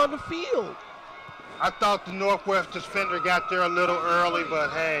flags on the field. I thought the Northwest defender got there a little early, but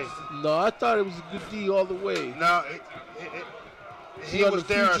hey, No, I thought it was a good D all the way. no, See he on was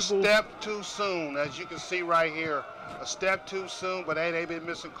the there a fusible? step too soon, as you can see right here. A step too soon, but hey, they've been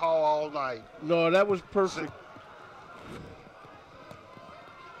missing call all night. No, that was perfect.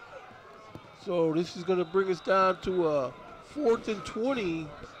 So this is going to bring us down to a 4th and 20,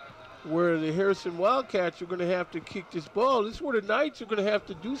 where the Harrison Wildcats are going to have to kick this ball. This is where the Knights are going to have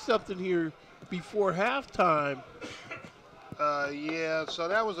to do something here before halftime. Yeah, so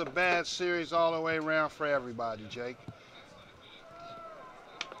that was a bad series all the way around for everybody, Jake.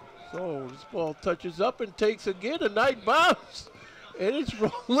 So this ball touches up and takes again a Knight bounce, and it's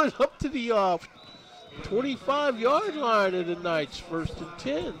rolling up to the 25-yard line of the Knights, 1st and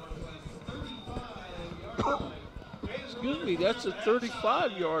 10. Excuse me, that's a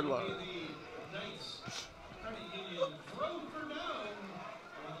 35-yard line.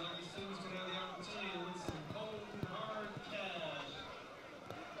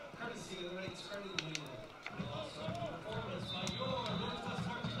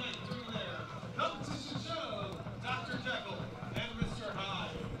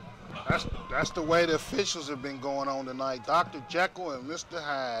 That's the way the officials have been going on tonight. Dr. Jekyll and Mr.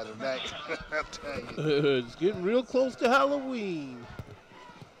 Hyde. And that, I tell you. It's getting real close to Halloween.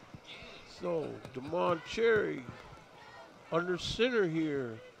 So, Damon Cherry under center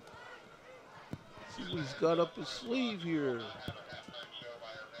here. See what he's got up his sleeve here.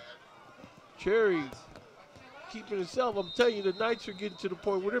 Cherry keeping itself. I'm telling you, the Knights are getting to the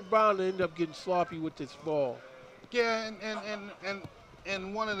point where they're bound to end up getting sloppy with this ball. Yeah,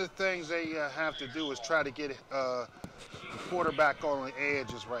 and one of the things they have to do is try to get quarterback on the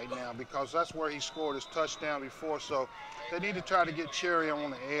edges right now, because that's where he scored his touchdown before. So they need to try to get Cherry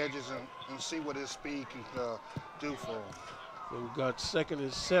on the edges and see what his speed can do for him. So we got 2nd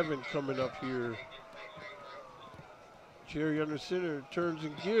and 7 coming up here. Cherry under center, turns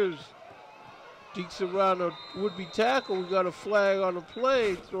and gears, dekes around a would-be tackle. We got a flag on the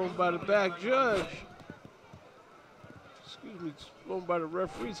play thrown by the back judge. Excuse me, thrown by the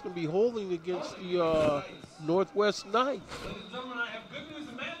referee. It's going to be holding against the Northwest Knights. Ladies and gentlemen, I have good news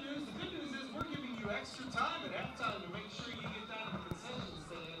and bad news. The good news is we're giving you extra time at halftime to make sure you get down to the concession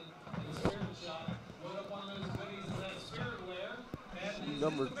stand and the spirit shop. Load up one of those goodies in that spirit wear.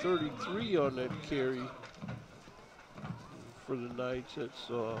 Number 33 on that carry for the Knights. That's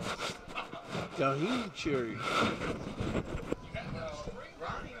Gaheem Cherry.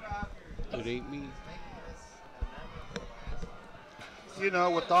 It ain't me. You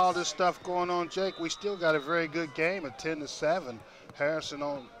know, with all this stuff going on, Jake, we still got a very good game at 10-7. Harrison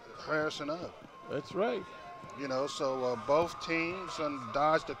up. That's right. You know, so both teams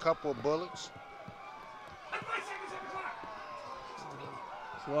dodged a couple of bullets.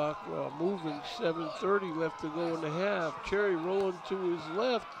 Clock moving, 7:30 left to go in the half. Cherry rolling to his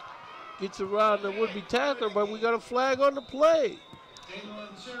left, gets around the would-be tackler, but we got a flag on the play. Daniel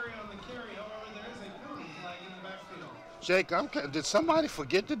and Cherry on the carry. However, there is a penalty flag in the backfield. Jake, did somebody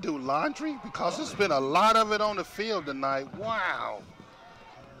forget to do laundry? Because there's been a lot of it on the field tonight. Wow.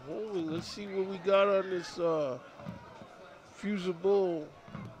 Holy, let's see what we got on this Fusible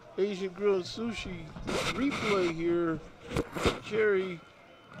Asian Grill and Sushi replay here. Cherry.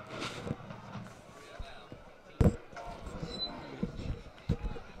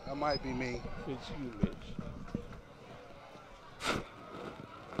 That might be me. It's you, Mitch.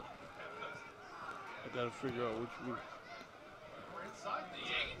 I gotta figure out which one. We're inside the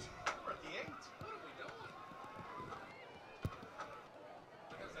 8. We're at the 8. What are we doing?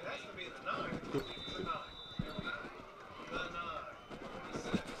 Because it has to be the 9. The 9. There we go. The 9.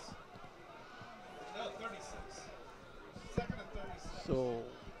 36. No, 36. 2nd and 36. So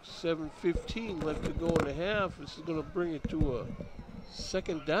 7:15 left to go in the half. This is gonna bring it to a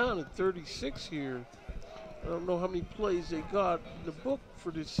 2nd down and 36 here. I don't know how many plays they got in the book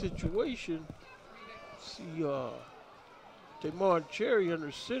for this situation. See, Damon Cherry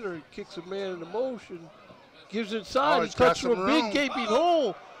under center, he kicks a man into motion, gives inside, he cuts through a big gaping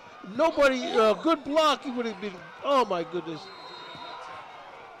hole. Nobody, good block, he would have been, oh my goodness.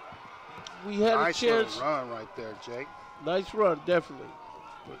 We had a chance. Nice run right there, Jake. Nice run, definitely.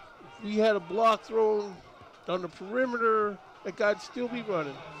 But if we had a block thrown on the perimeter, that guy'd still be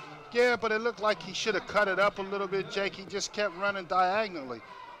running. Yeah, but it looked like he should have cut it up a little bit, Jake. He just kept running diagonally.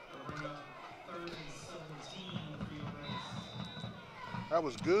 That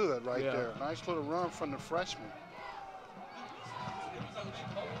was good right there. Nice little run from the freshman.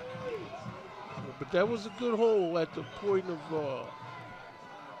 But that was a good hole at the point of.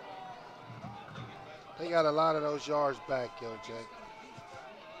 They got a lot of those yards back, yo, Jake.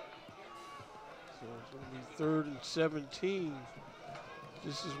 So it's going to be 3rd and 17.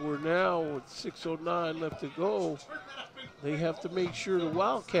 This is where now, with 6:09 left to go, they have to make sure the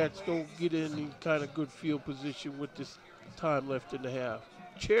Wildcats don't get in any kind of good field position with this time left in the half.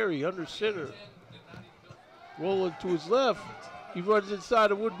 Cherry under center. Rolling to his left. He runs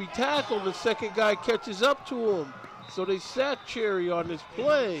inside a would-be tackle. The second guy catches up to him. So they sack Cherry on this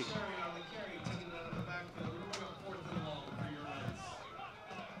play.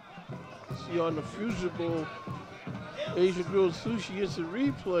 See on the Fusible Asian Grilled Sushi instant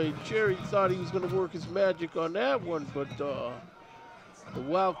replay, Cherry thought he was going to work his magic on that one, but the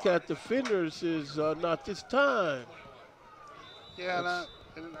Wildcat defender says not this time. Yeah,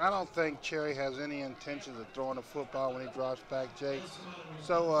 and I don't think Cherry has any intentions of throwing the football when he drops back, Jake.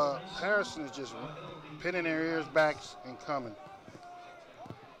 So Harrison is just pinning their ears back and coming.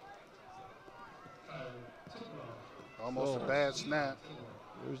 Almost a bad snap.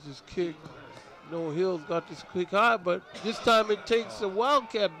 There's this kick. Noah Hill's got this quick high, but this time it takes a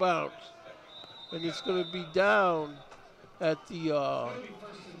Wildcat bounce. And it's going to be down at the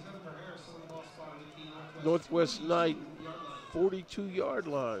Northwest Knight 42-yard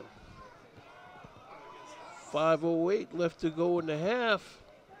line. 5:08 left to go in the half.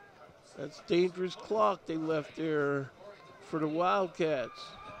 That's dangerous clock they left there for the Wildcats.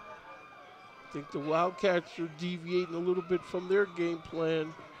 I think the Wildcats are deviating a little bit from their game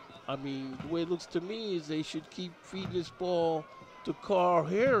plan. I mean, the way it looks to me is they should keep feeding this ball to Carl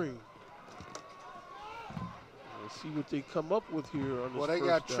Herring. Let's see what they come up with here on this Well, they first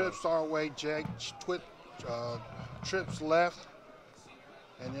got down. trips our way, Jake. Trips left.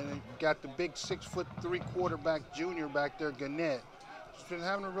 And then you got the big 6'3" quarterback junior back there, Gannett. He's been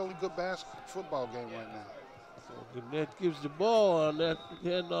having a really good football game right now. So Gannett gives the ball on that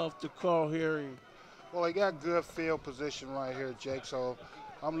handoff to Carl Herring. Well, he got good field position right here, Jake. So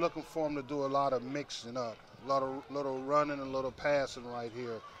I'm looking for him to do a lot of mixing up, a lot of little running and a little passing right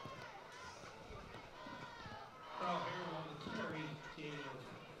here.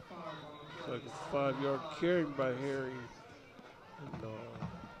 It's like a 5-yard carry by Herring. And,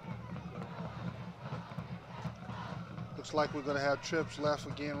 looks like we're going to have trips left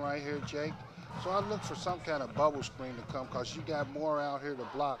again right here, Jake. So I look for some kind of bubble screen to come because you got more out here to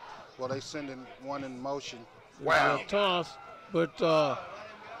block. Well, they sending one in motion. wow. Toss, but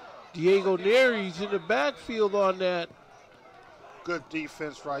Diego Neri's in the backfield on that. Good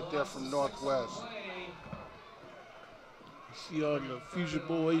defense right there from Northwest. You see on the Fusion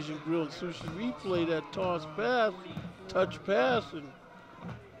Bowl Asian Grill and Sushi replay that toss pass, touch pass, and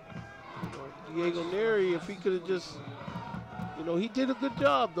Diego Neri, if he could have just, he did a good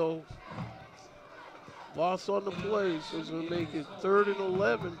job though. Loss on the play, so it's going to make it 3rd and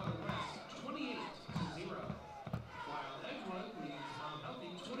 11.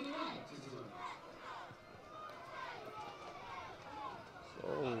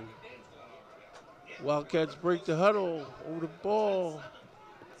 So, Wildcats break the huddle over the ball.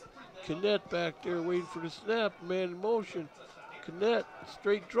 Cannett back there waiting for the snap, man in motion. Cannett,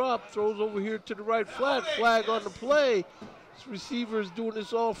 straight drop, throws over here to the right flat, flag on the play. This receiver is doing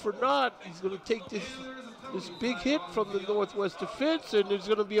this all for naught. He's going to take this big hit from the Northwest defense, and there's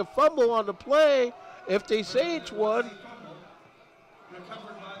going to be a fumble on the play if they say it's one.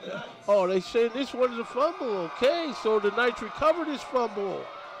 Oh, they say this one is a fumble. Okay, so the Knights recover this fumble.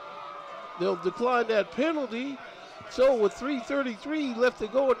 They'll decline that penalty. So with 3:33 left to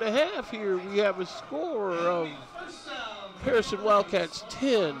go in the half here, we have a score of Harrison Wildcats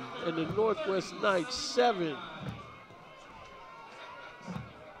 10 and the Northwest Knights 7.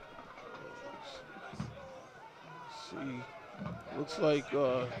 Looks like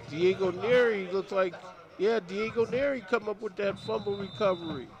Diego Neri, Diego Neri come up with that fumble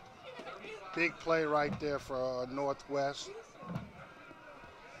recovery. Big play right there for Northwest.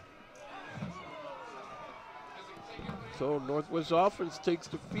 So Northwest offense takes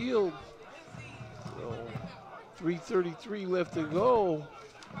the field. 3:33 left to go.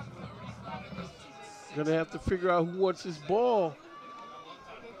 Gonna have to figure out who wants this ball.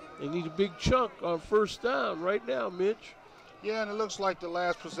 They need a big chunk on first down right now, Mitch. Yeah, and it looks like the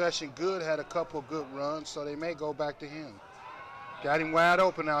last possession, Good had a couple of good runs, so they may go back to him. Got him wide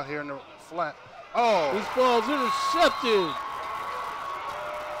open out here in the flat. Oh! This ball's intercepted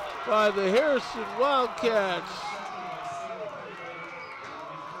by the Harrison Wildcats.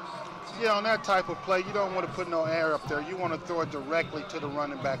 Yeah, on that type of play, you don't want to put no air up there. You want to throw it directly to the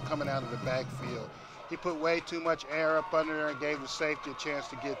running back coming out of the backfield. He put way too much air up under there and gave the safety a chance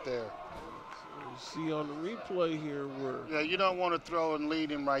to get there. So you see on the replay here where... Yeah, you don't want to throw and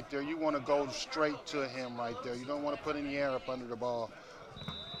lead him right there. You want to go straight to him right there. You don't want to put any air up under the ball.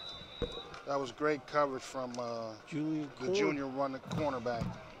 That was great coverage from the junior running cornerback.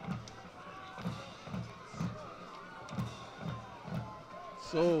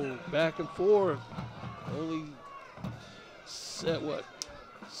 So back and forth, only 7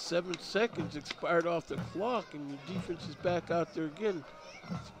 seconds expired off the clock, and your defense is back out there again.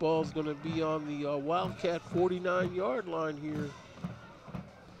 This ball's going to be on the Wildcat 49-yard line here.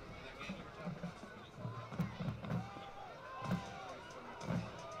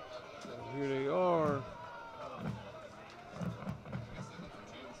 So here they are.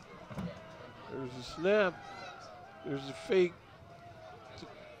 There's a snap. There's a fake.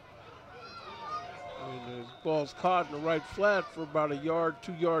 And the ball's caught in the right flat for about a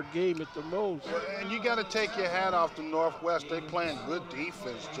 2-yard game at the most. And you got to take your hat off to Northwest. They playing good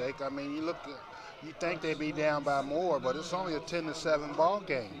defense, Jake. I mean, you think they'd be down by more, but it's only a 10-7 ball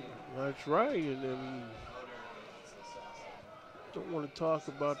game. That's right. And then don't want to talk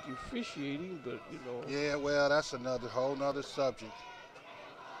about the officiating, but Yeah, well, that's another whole nother subject.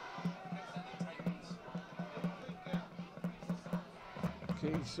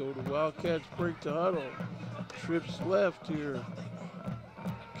 Okay, so the Wildcats break the huddle. Trips left here.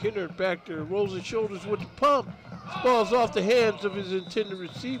 Kennard back there, rolls his shoulders with the pump. This ball's off the hands of his intended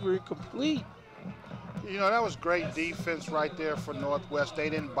receiver, incomplete. That was great defense right there for Northwest.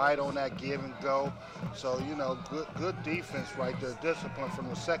 They didn't bite on that give and go. So, good defense right there. Discipline from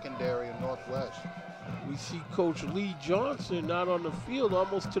the secondary in Northwest. We see Coach Lee Johnson out on the field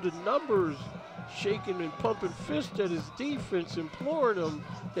almost to the numbers. shaking and pumping fists at his defense, imploring him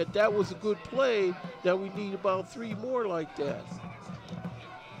that that was a good play, that we need about 3 more like that.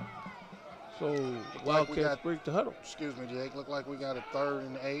 So Wildcats break the huddle. Excuse me, Jake. Look like we got a 3rd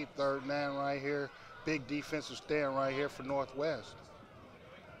and 8, 3rd and 9 right here. Big defensive stand right here for Northwest.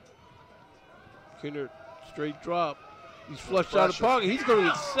 Kennard, straight drop. He's flushed out of the pocket. He's going to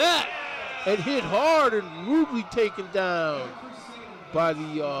get sacked and hit hard and rudely taken down by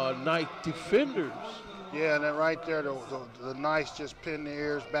the Knight defenders. Yeah, and then right there, the Knights just pinned their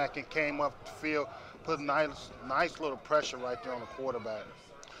ears back and came up the field, put nice little pressure right there on the quarterback.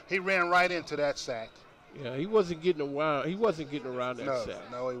 He ran right into that sack. Yeah, he wasn't getting around. He wasn't getting around that sack.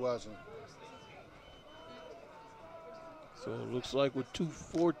 No, he wasn't. So it looks like with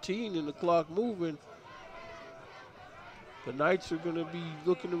 2:14 and the clock moving, the Knights are going to be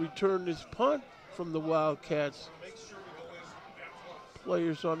looking to return this punt from the Wildcats.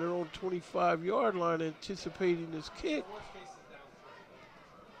 Players on their own 25-yard line anticipating this kick.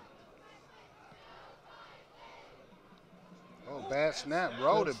 Oh, bad snap,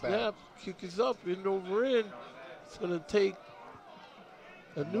 rolled it back. Snap, kick is up, end over end. It's going to take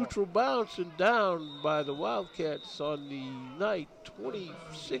a neutral bounce and down by the Wildcats on the Knight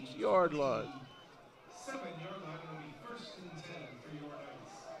 26-yard line. 7-yard line will be 1st and 10 for your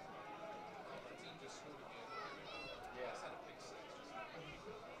Knights.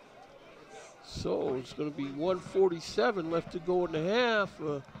 So it's going to be 1:47 left to go in the half.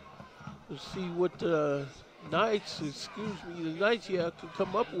 Let's see what the Knights, the Knights, can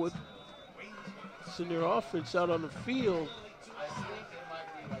come up with. Send their offense out on the field.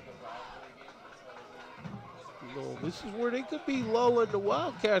 No, this is where they could be lulling the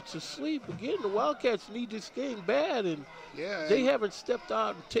Wildcats to sleep. Again, the Wildcats need this game bad, and they haven't stepped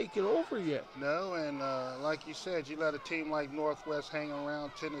out and taken over yet. No, and like you said, you let a team like Northwest hang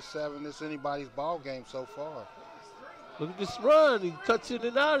around 10-7. This is anybody's ball game so far. Look at this run. He cuts in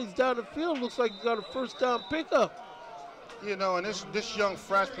and out. He's down the field. Looks like he got a 1st down pickup. You know, and this young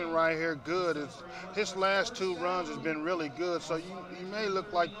freshman right here, good. His last 2 runs has been really good. So you may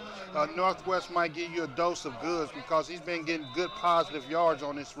look like Northwest might give you a dose of goods because he's been getting good positive yards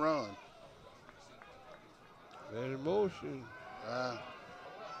on this run. Man in motion.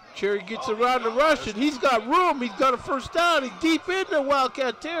 Cherry gets around the rush, and he's got room. He's got a 1st down. He's deep into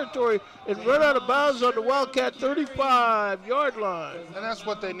Wildcat territory and run out of bounds on the Wildcat 35-yard line. And that's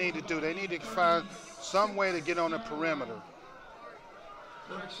what they need to do. They need to find some way to get on the perimeter.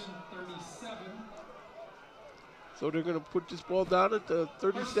 Correction 37. So they're going to put this ball down at the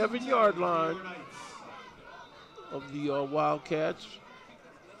 37-yard line of the Wildcats.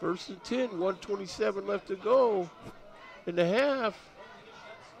 1st and 10, 1:27 left to go in the half.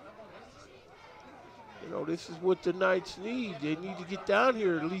 You know, this is what the Knights need. They need to get down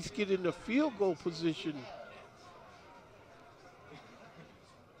here, at least get in the field goal position.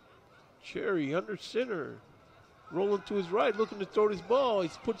 Cherry under center, rolling to his right, looking to throw this ball. He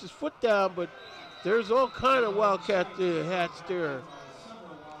puts his foot down, but there's all kind of Wildcat hats there.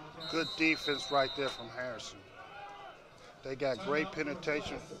 Good defense right there from Harrison. They got great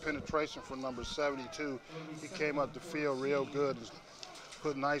penetration from number 72. He came up the field real good and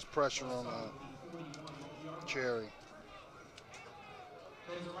put nice pressure on Cherry.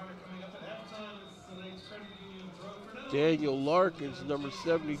 Daniel Larkins, number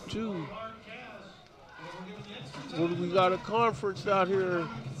 72. What do we got a conference out here?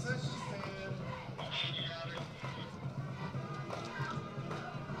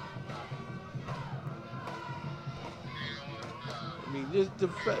 I mean,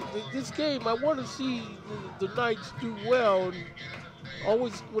 this game, I want to see the Knights do well. And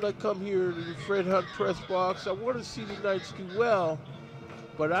always when I come here to the Fred Hunt press box, I want to see the Knights do well.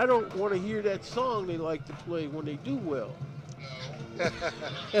 But I don't want to hear that song they like to play when they do well.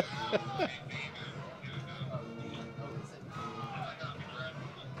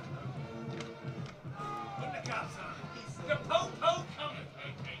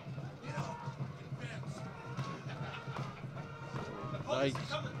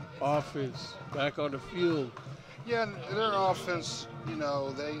 Knights offense back on the field. Yeah, their offense, you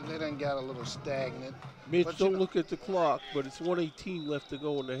know, they done got a little stagnant. Mitch, don't look at the clock, but it's 1:18 left to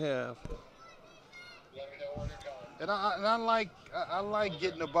go in the half. And I like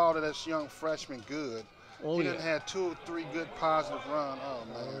getting the ball to this young freshman good. Oh, he done had 2 or 3 good positive runs. Oh,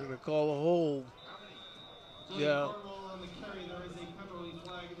 man. They're going to call a hold. Yeah. On the carry, there is a penalty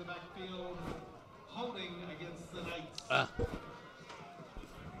flag in the backfield, holding against the Knights.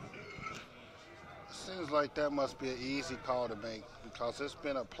 Seems like that must be an easy call to make because there's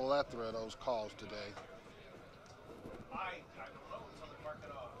been a plethora of those calls today.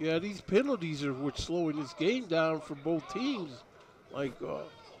 Yeah, these penalties are what's slowing this game down for both teams. Like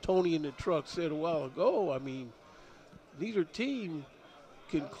Tony in the truck said a while ago, I mean, neither team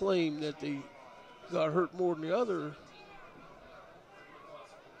can claim that they got hurt more than the other.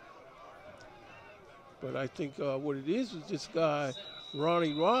 But I think what it is this guy,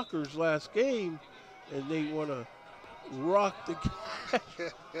 Ronnie Rocker's last game, and they want to rock the catch.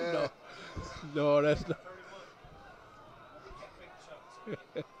 No, that's not.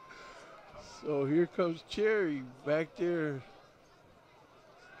 So here comes Cherry back there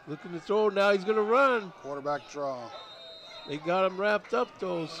looking to throw. Now he's going to run. Quarterback draw. They got him wrapped up,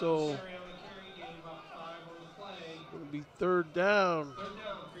 though, so it'll be third down.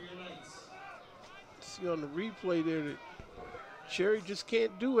 See on the replay there that Cherry just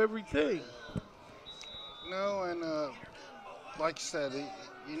can't do everything. No, and like you said,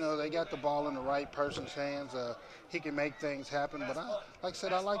 they got the ball in the right person's hands. He can make things happen, but like I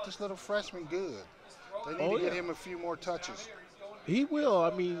said, I like this little freshman good. They need to get him a few more touches. He will.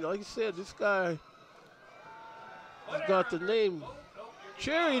 I mean, like I said, this guy has got the name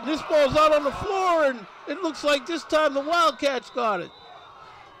Cherry, and this ball's out on the floor, and it looks like this time the Wildcats got it.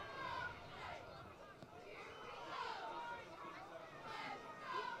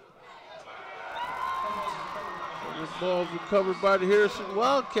 This ball's recovered by the Harrison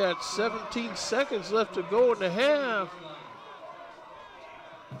Wildcats. 17 seconds left to go in the half.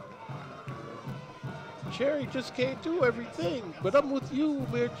 Cherry just can't do everything. But I'm with you,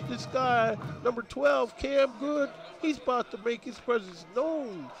 Mitch. This guy, number 12, Cam Good, he's about to make his presence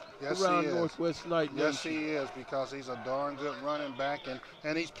known around Northwest Night Nation. Yes, he is, because he's a darn good running back,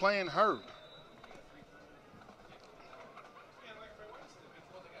 and he's playing hurt.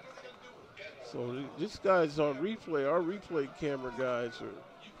 So this guy's on replay. Our replay camera guys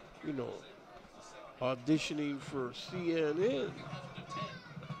are, auditioning for CNN.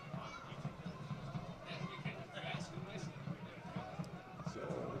 So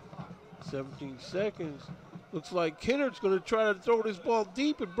 17 seconds. Looks like Kennert's going to try to throw this ball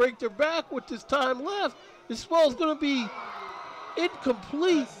deep and break their back with this time left. This ball's going to be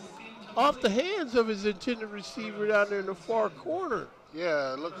incomplete off the hands of his intended receiver down there in the far corner.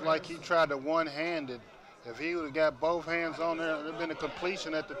 Yeah, it looked like he tried to one-handed. If he would have got both hands on there, it would have been a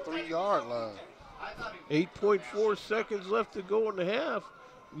completion at the 3-yard line. 8.4 seconds left to go in the half.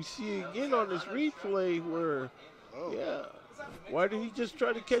 We see again on this replay where, why did he just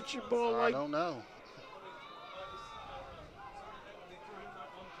try to catch your ball like? I don't know.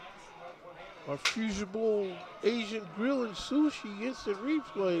 Our Fusible Asian Grill and Sushi instant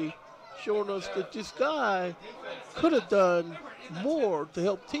replay showing us that this guy could have done more to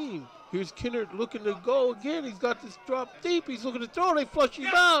help team. Here's Kennard looking to go again. He's got this drop deep. He's looking to throw. They flush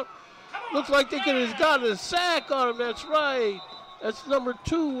him out. Looks like they could have gotten a sack on him. That's right. That's number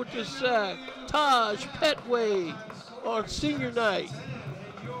 2 with the sack. Taj Petway on senior night.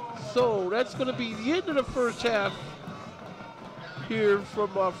 So that's going to be the end of the first half here from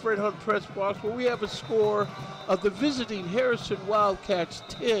Fred Hunt Press Box, where we have a score of the visiting Harrison Wildcats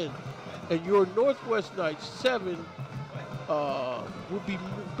 10 and your Northwest Knights 7. We'll be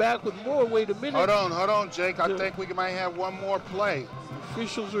back with more. Wait a minute. Hold on, Jake. I think we might have one more play.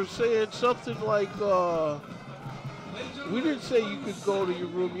 Officials are saying something like, we didn't say you could go to your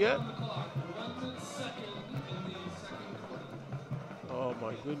room yet. Oh,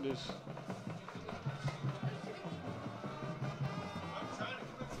 my goodness.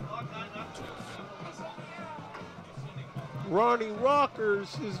 Ronnie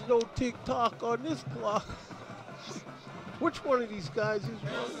Rockers is no tick-tock on this clock. Which one of these guys is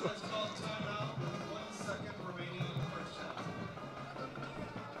wrong?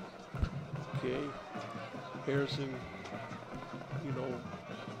 Okay. Harrison,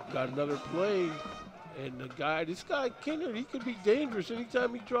 got another play. And this guy, Kennard, he could be dangerous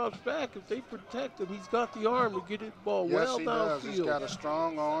anytime he drops back. If they protect him, he's got the arm to get it ball well downfield. Yes, he does. He's got a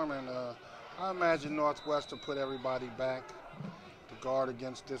strong arm, and I imagine Northwestern put everybody back to guard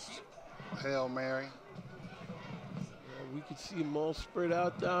against this Hail Mary. We could see them all spread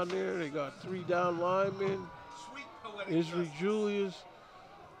out down there. They got 3 down linemen. Israel Julius,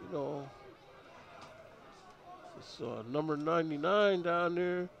 it's number 99 down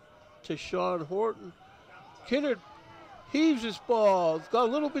there, Tashawn Horton. Kennard heaves this ball. It's got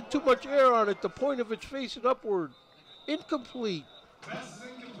a little bit too much air on it. The point of it's facing upward. Incomplete.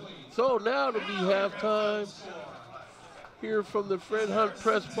 So now it'll be halftime here from the Fred Hunt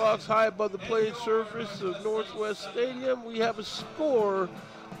Press Box, high above the playing surface of Northwest Stadium. We have a score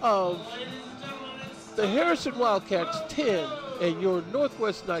of the Harrison Wildcats 10 and your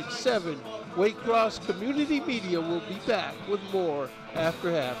Northwest Knights 7. Waycross Community Media will be back with more after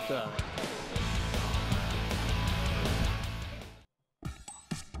halftime.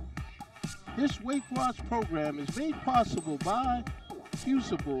 This Waycross program is made possible by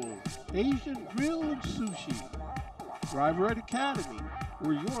Fusible, Asian Grill and Sushi, Driver Ed Academy,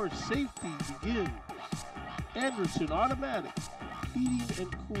 where your safety begins, Anderson Automatic, Heating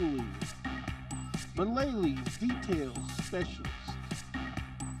and Cooling, Malaley's Details Specialist,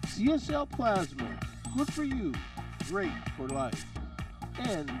 CSL Plasma, good for you, great for life,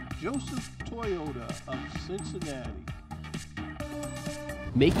 and Joseph Toyota of Cincinnati.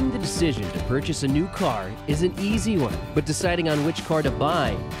 Making the decision to purchase a new car is an easy one, but deciding on which car to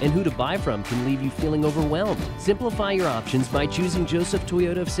buy and who to buy from can leave you feeling overwhelmed. Simplify your options by choosing Joseph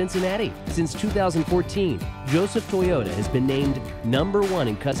Toyota of Cincinnati. Since 2014, Joseph Toyota has been named #1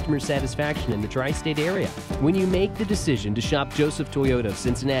 in customer satisfaction in the tri-state area. When you make the decision to shop Joseph Toyota of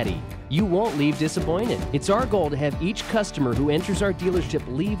Cincinnati, you won't leave disappointed. It's our goal to have each customer who enters our dealership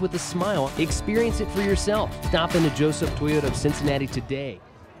leave with a smile. Experience it for yourself. Stop into Joseph Toyota of Cincinnati today.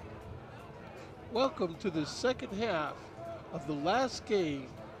 Welcome to the second half of the last game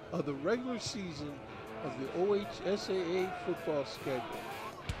of the regular season of the OHSAA football schedule.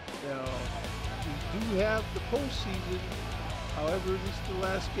 Now, we do have the postseason. However, this is the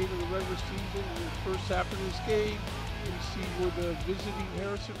last game of the regular season. In the first half of this game, we see where the visiting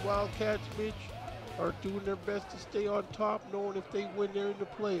Harrison Wildcats, Mitch, are doing their best to stay on top, knowing if they win, they're in the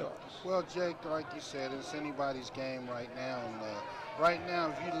playoffs. Well, Jake, like you said, it's anybody's game right now. And, right now,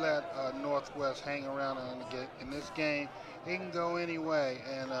 if you let Northwest hang around in this game, it can go any way.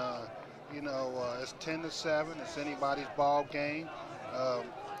 And, it's 10-7. It's anybody's ball game.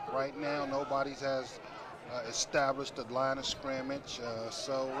 Right now, nobody has established a line of scrimmage.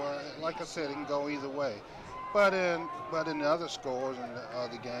 Like I said, it can go either way. But in the other scores and the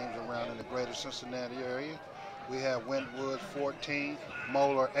other games around in the greater Cincinnati area, we have Wentwood 14,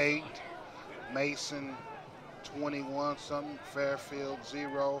 Moeller 8, Mason 21-something, Fairfield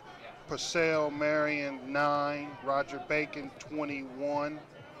 0, Purcell Marion 9, Roger Bacon 21,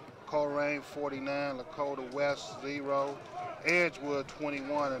 Coleraine 49, Lakota West 0, Edgewood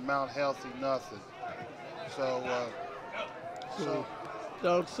 21, and Mount Healthy nothing. So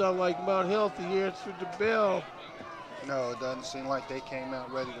don't sound like Mount Healthy answered the bell. No, it doesn't seem like they came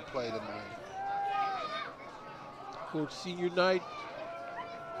out ready to play tonight. Coach, senior night,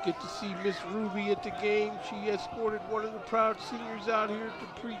 get to see Miss Ruby at the game. She escorted one of the proud seniors out here at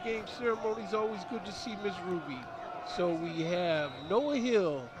the pregame ceremony. It's always good to see Miss Ruby. So we have Noah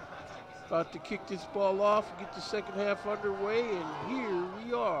Hill about to kick this ball off and get the second half underway. And here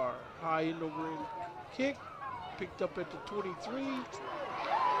we are. High end over in kick. Picked up at the 23.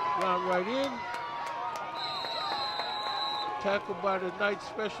 Round right in. Tackled by the Knights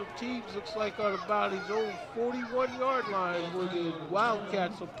special teams. Looks like on about his own 41-yard line where the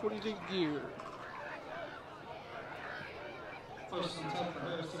Wildcats will put it in gear.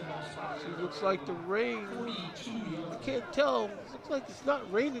 See, looks like the rain, I can't tell. Looks like it's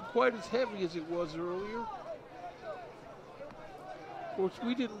not raining quite as heavy as it was earlier. Of course,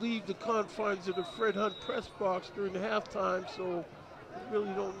 we didn't leave the confines of the Fred Hunt press box during the halftime, so we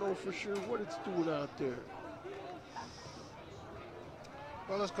really don't know for sure what it's doing out there.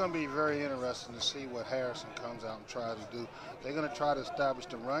 Well, it's going to be very interesting to see what Harrison comes out and tries to do. They're going to try to establish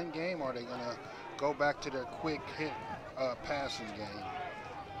the run game, or are they going to go back to their quick hit passing game?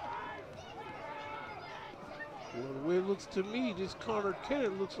 Well, the way it looks to me, this Connor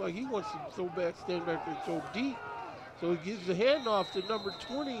Kennett looks like he wants to stand back there and throw deep. So he gives the handoff to number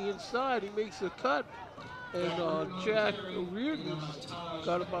 20 inside. He makes a cut. And Jack Reardon's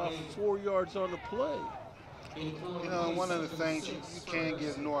got about 4 yards on the play. You know, one of the things you can't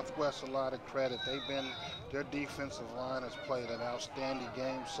give Northwest a lot of credit. Their defensive line has played an outstanding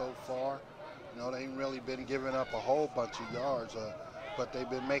game so far. You know, they ain't really been giving up a whole bunch of yards, but they've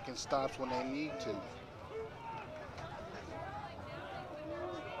been making stops when they need to.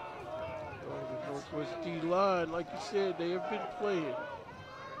 The Northwest D-line, like you said, they have been playing.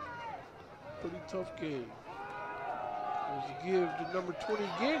 Pretty tough game. There's a give to number 20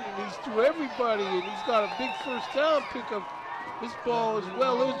 again, and he's through everybody, and he's got a big first down pickup. This ball is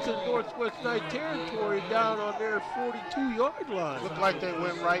well into Northwest Knight territory down on their 42-yard line. Looked like they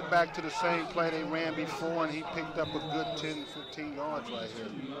went right back to the same play they ran before, and he picked up a good 10, 15 yards right here.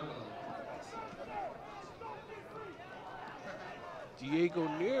 Diego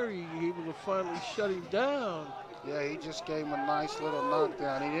Neri able to finally shut him down. Yeah, he just gave him a nice little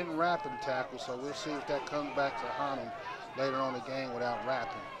knockdown. He didn't wrap him tackle, so we'll see if that comes back to haunt him later on in the game without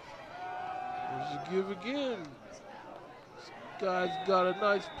wrapping. There's a give again. guy's got a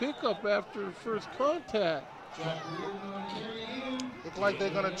nice pickup after the first contact. Looks like they're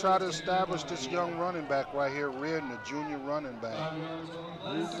going to try to establish this young running back right here, Reardon, the junior running back.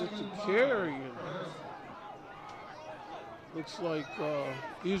 Here's with the carry. Looks like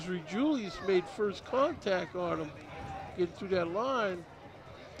Isri Julius made first contact on him. Getting through that line,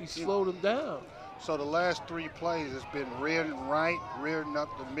 he slowed him down. So the last 3 plays, it's been Reardon right, Reardon up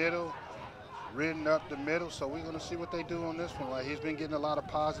the middle, Reardon up the middle. So we're going to see what they do on this one. Right, he's been getting a lot of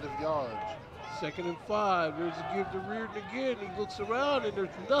positive yards. 2nd and 5. There's a give to Reardon again. He looks around and there's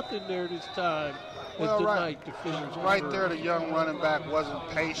nothing there this time. Well, right there, the young running back wasn't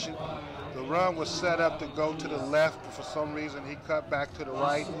patient. The run was set up to go to the left, but for some reason he cut back to the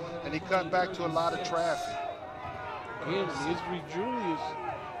right, and he cut back to a lot of traffic. Again, Isri Julius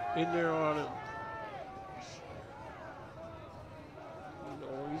in there on him. You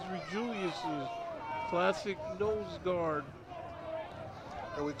know, Isri Julius is classic nose guard.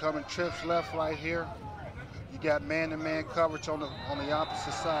 Here we come in trips left right here. You got man-to-man coverage on the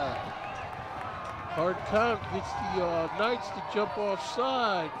opposite side. Hard count gets the Knights to jump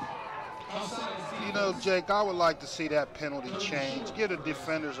offside. You know, Jake, I would like to see that penalty change. Give the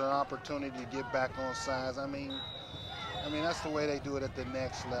defenders an opportunity to get back on sides. I mean, that's the way they do it at the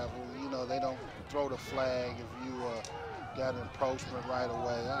next level. You know, they don't throw the flag if you got an approachment right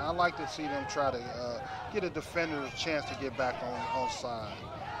away. I like to see them try to get a defender a chance to get back on side.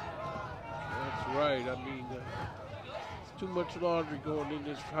 That's right. I mean, it's too much laundry going in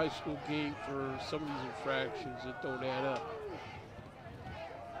this high school game for some of these infractions that don't add up.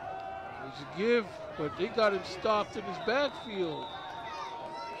 There's a give, but they got him stopped in his backfield.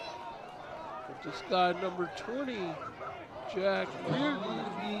 But this guy, number 20, Jack Reardon,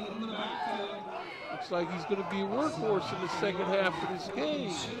 looks like he's going to be a workhorse in the second half of this game.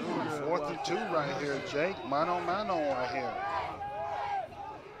 4th and 2 right here, Jake. Mano right here.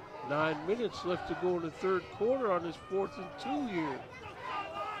 9 minutes left to go in the 3rd quarter on this 4th and 2 here.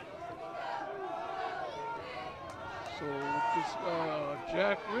 So with this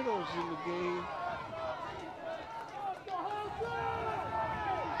Jack Reynolds in the game.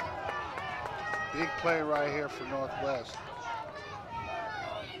 Big play right here for Northwest.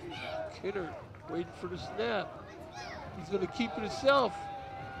 Kidder waiting for the snap. He's going to keep it himself.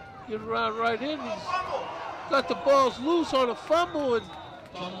 Get around right in. He's got the balls loose on a fumble, and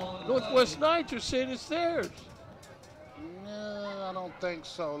Northwest Knights are saying it's theirs. No, I don't think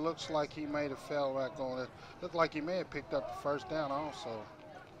so. Looks like he may have fell back on it. Looked like he may have picked up the first down also.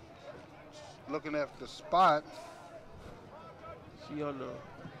 Looking at the spot. See on the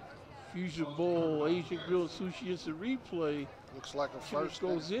Fusion Bowl, Asian Grill and Sushi Instant Replay. Looks like a first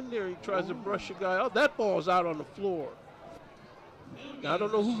goes down. in there, he tries to brush a guy out. That ball's out on the floor. Now, I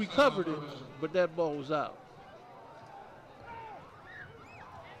don't know who recovered it, but that ball was out.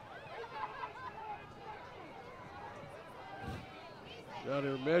 Now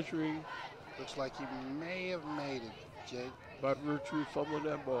they're measuring. Looks like he may have made it, Jake. By virtue of fumbling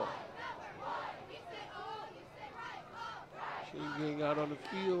that ball. Chain gang out on the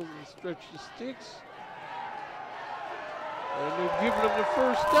field and stretch the sticks. And they're giving him the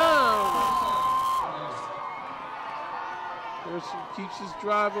first down. Harrison keeps his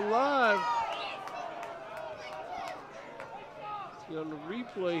drive alive. See on the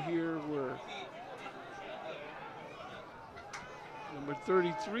replay here where number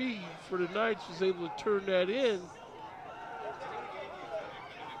 33 for the Knights was able to turn that in.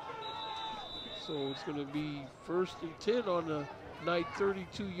 So it's going to be 1st and 10 on the Knight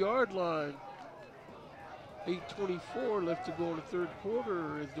 32-yard line. 8:24 left to go in the 3rd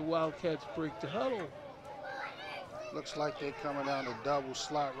quarter as the Wildcats break the huddle. Looks like they're coming down the double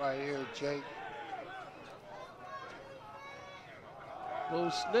slot right here, Jake. Low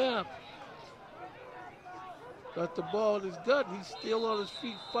snap. Got the ball in his gut. He's still on his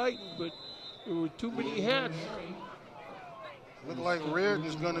feet fighting, but there were too many hats. Look like Reardon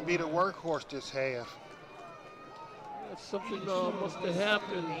is going to be the workhorse this half. That's something must have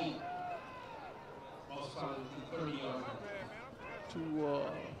happened to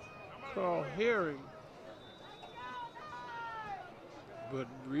Carl Herring. But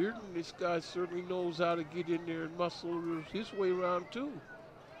Reardon, this guy certainly knows how to get in there and muscle his way around too.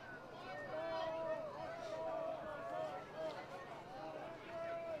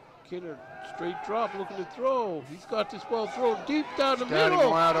 Kennard, straight drop, looking to throw. He's got this ball thrown deep down the middle. Got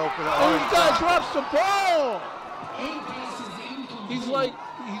him wide open. Oh, this guy drops the ball. He's like,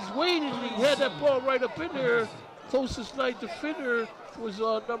 he's waiting. He had that ball right up in there. Closest Knight defender was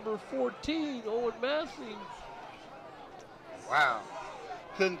number 14, Owen Massey. Wow.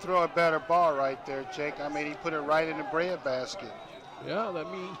 couldn't throw a better ball right there, Jake. I mean, he put it right in the bread basket. Yeah, I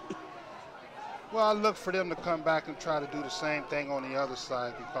mean, Well, I look for them to come back and try to do the same thing on the other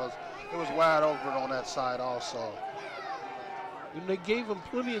side because it was wide open on that side also. and they gave him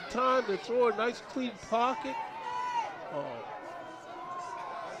plenty of time to throw a nice clean pocket.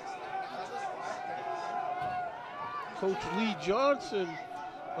 Coach Lee Johnson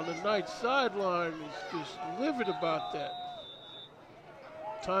on the Knights sideline is just livid about that.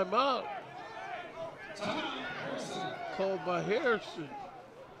 Timeout called by Harrison.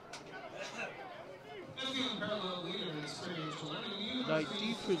 Knight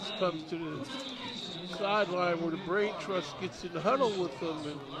defense comes to the sideline where the Brain Trust gets in the huddle with them,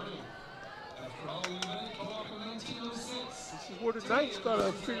 and this is where the Knights got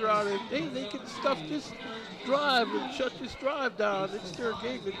to figure out if they can stuff this drive and shut this drive down. It's their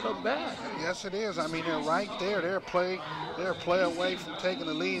game to come back. Yes, it is. I mean, they're right there. They're a play away from taking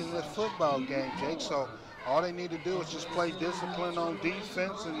the lead in this football game, Jake. So all they need to do is just play discipline on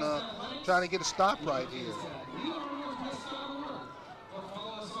defense and trying to get a stop right here.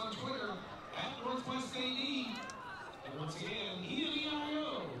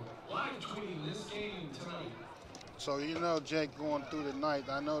 So, you know, Jake, going through the night,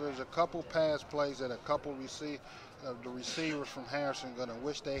 I know there's a couple pass plays that a couple the receivers from Harrison going to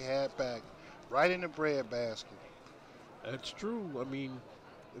wish they had back right in the bread basket. That's true. I mean,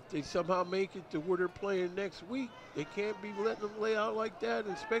 if they somehow make it to where they're playing next week, they can't be letting them lay out like that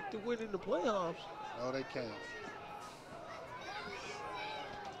and expect to win in the playoffs. No, they can't.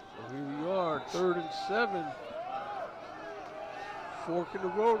 So here we are, 3rd and 7. Fork in the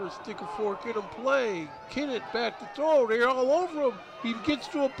road, or stick a fork in him play. Kennett back to throw. They're all over him. He gets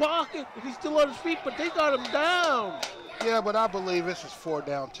to a pocket, and he's still on his feet, but they got him down. Yeah, but I believe this is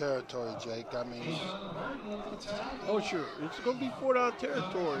 4-down territory, Jake. I mean, oh, sure. It's going to be 4-down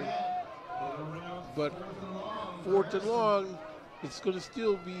territory. But 4th and long, it's going to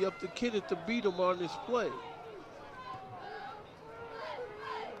still be up to Kennett to beat him on this play.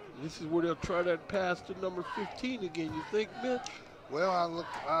 This is where they'll try that pass to number 15 again, you think, Mitch? well,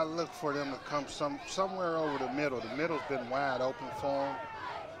 I look for them to come somewhere over the middle. The middle's been wide open for them.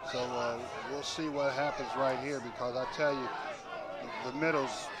 So we'll see what happens right here because I tell you, the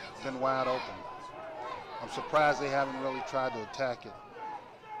middle's been wide open. I'm surprised they haven't really tried to attack it.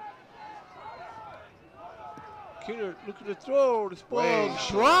 Kennett looking to throw. This ball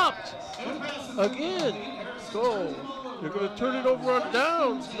dropped again. So they're going to turn it over on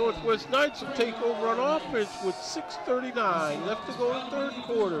downs. Northwest Knights will take over on offense with 6:39 left to go in third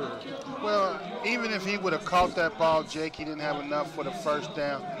quarter. Well, even if he would have caught that ball, Jake, he didn't have enough for the first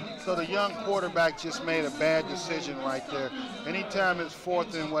down. So the young quarterback just made a bad decision right there. Anytime it's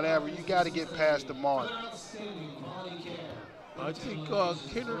 4th and whatever, you got to get past the mark. I think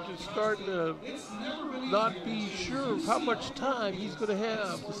Kennett is starting to not be sure of how much time he's going to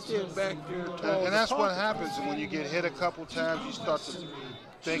have to stand back there tall. And that's what happens when you get hit a couple times. You start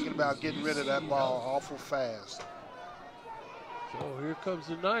thinking about getting rid of that ball awful fast. So here comes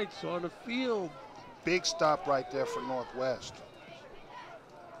the Knights on the field. Big stop right there for Northwest.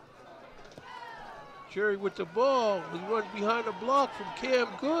 Cherry with the ball. He runs behind a block from Cam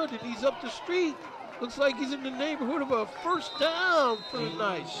Good, and he's up the street. Looks like he's in the neighborhood of a first down for the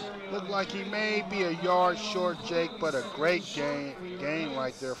Knights. Looked like he may be a yard short, Jake, but a great gain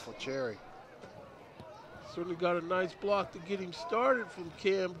right there for Cherry. Certainly got a nice block to get him started from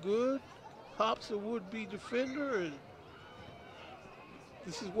Cam Good. Hops a would-be defender, and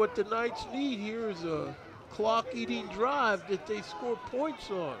this is what the Knights need here is a clock-eating drive that they score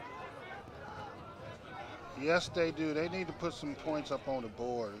points on. Yes, they do. They need to put some points up on the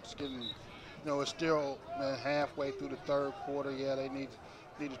board. It's getting, it's still halfway through the third quarter. Yeah, they need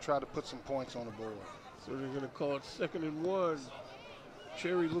to try to put some points on the board. So they're going to call it 2nd and 1.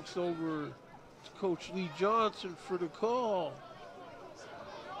 Cherry looks over to Coach Lee Johnson for the call.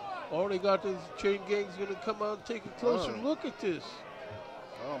 All they got is chain gang's going to come out and take a closer look at this.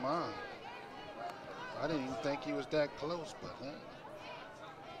 Oh, my. I didn't even think he was that close, but man.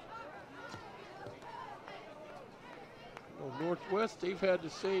 Well, Northwest, they've had the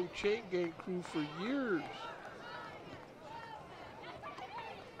same chain gang crew for years.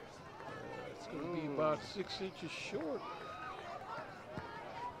 It's going to be about 6 inches short.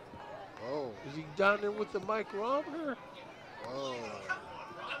 Oh. Is he down there with the micrometer? Oh.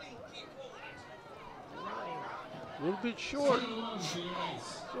 A little bit short.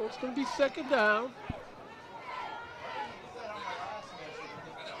 So it's going to be 2nd down.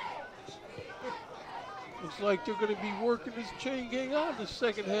 Looks like they're going to be working this chain gang out in the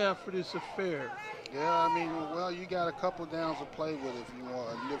second half for this affair. Yeah, I mean, well, you got a couple downs to play with if you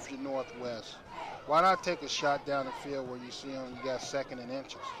want, if you're Northwest. Why not take a shot down the field where you see them, you got second and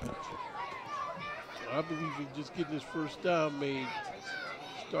inches? I believe in just getting this first down made,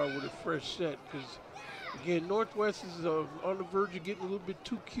 start with a fresh set, because, again, Northwest is on the verge of getting a little bit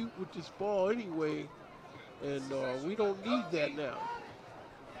too cute with this ball anyway, and we don't need that now.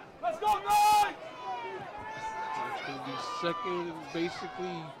 Let's go, guys! It's going to be second and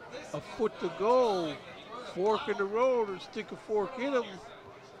basically a foot to go. Fork in the road or stick a fork in them.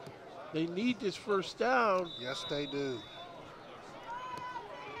 They need this first down. Yes, they do.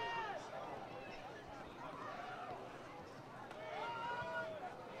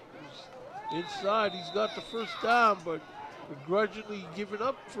 Inside, he's got the first down, but begrudgingly given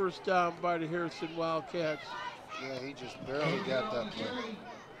up first down by the Harrison Wildcats. Yeah, he just barely got that play.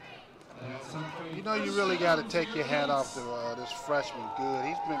 You know, you really got to take your hat off to this freshman good.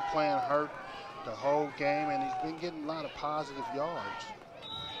 He's been playing hurt the whole game, and he's been getting a lot of positive yards.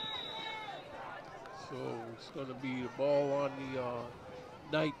 So it's going to be the ball on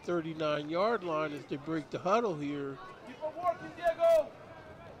the Knight 39-yard line as they break the huddle here. Keep on working, Diego!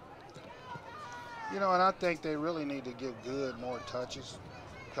 You know, and I think they really need to give Good more touches,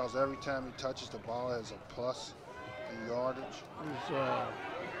 because every time he touches the ball, has a plus in yardage. There's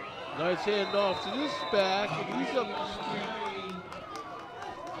nice handoff to this back, and he's up the street.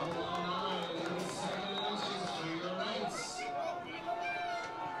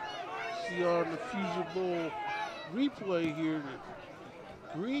 See on the Fusion Bowl replay here that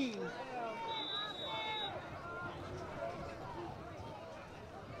Green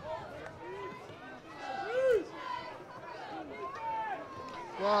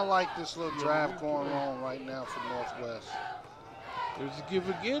Well, I like this little drive going on right now for Northwest. There's a give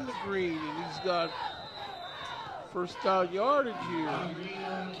again to Green, and he's got first down yardage here.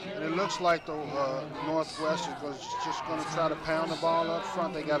 And it looks like the Northwest is just going to try to pound the ball up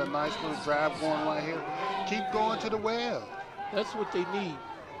front. They got a nice little drive going right here. Keep going to the well. That's what they need.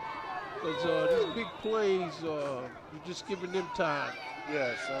 Because these big plays, you're just giving them time.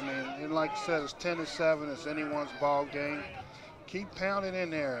 Yes, I mean, and like I said, it's 10-7. It's anyone's ball game. Keep pounding in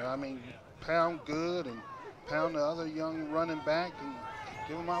there. I mean, pound Good and pound the other young running back and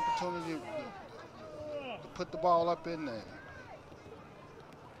give them opportunity to put the ball up in there.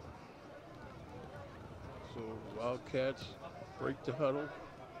 So Wildcats break the huddle.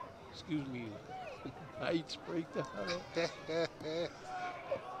 Excuse me, Knights break the huddle.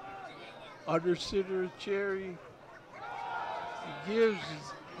 Under center, Cherry. He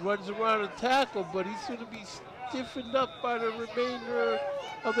runs around a tackle, but he's going to be stiffened up by the remainder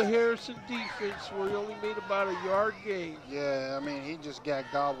of the Harrison defense, where he only made about a yard gain. Yeah, I mean, he just got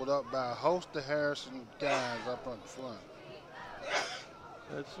gobbled up by a host of Harrison guys up on the front.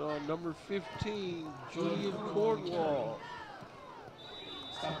 That's number 15, Julian Cornwall.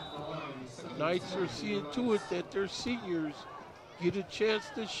 The Knights are seeing to it that their seniors get a chance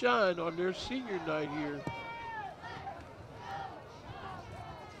to shine on their senior night here.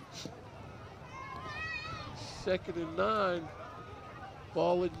 Second and 9,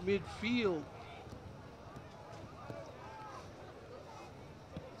 ball in midfield.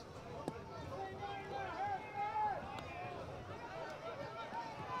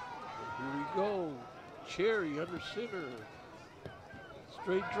 Here we go. Cherry under center.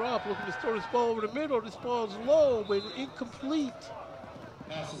 Straight drop, looking to throw this ball over the middle. This ball's low, but incomplete.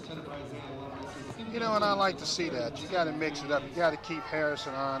 You know, and I like to see that. You got to mix it up. You got to keep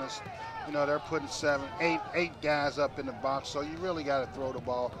Harrison honest. You know, they're putting eight guys up in the box, so you really got to throw the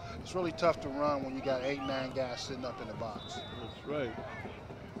ball. It's really tough to run when you got 8, 9 guys sitting up in the box. That's right.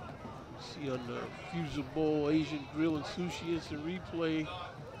 You see on the Fusion Bowl Asian Grill and Sushi Instant Replay,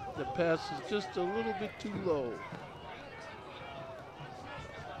 the pass is just a little bit too low.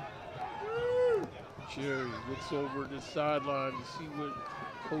 Cherry looks over the sideline to see what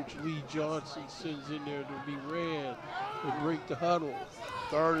Coach Lee Johnson sends in there to be ran and break the huddle.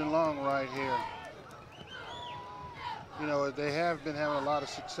 3rd and long right here. You know, they have been having a lot of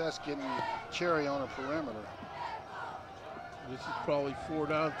success getting Cherry on the perimeter. This is probably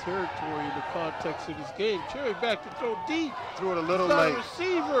 4-down territory in the context of this game. Cherry back to throw deep. Threw it a little Got late. a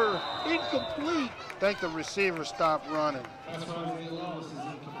receiver, incomplete. I think the receiver stopped running. That's why the loss is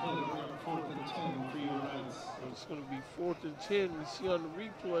incomplete. We're at 4th and 10 for your Knights. It's going to be 4th and 10. We see on the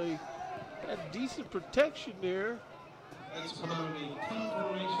replay, had decent protection there. That's part of a team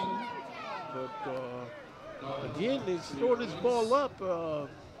formation. But again, they throw this ball up.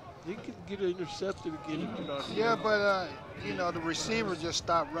 They could get intercepted again if you're not here. Yeah, but, you know, the receiver just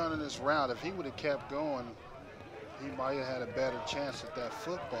stopped running his route. If he would have kept going, he might have had a better chance at that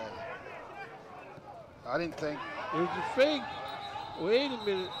football. I didn't think. There's a fake. Wait a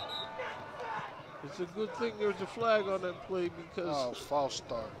minute. It's a good thing there's a flag on that play because. Oh, false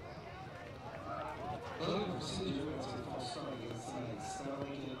start.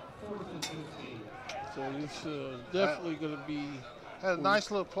 So it's definitely going to be. Had a nice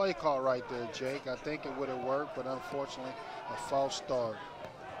little play call right there, Jake. I think it would have worked, but unfortunately, a false start.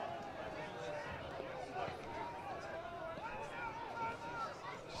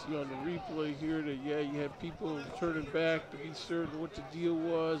 See on the replay here that, yeah, you had people turning back to be certain what the deal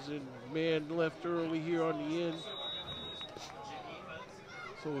was, and man left early here on the end.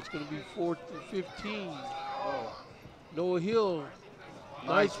 So it's going to be 4th and 15. Oh, Noah Hill,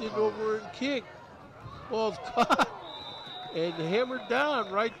 nice in over and kick. Ball's caught and hammered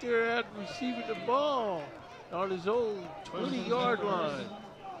down right there at receiving the ball on his own 20-yard line.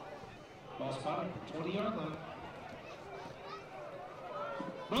 Ball spotted, 20-yard line.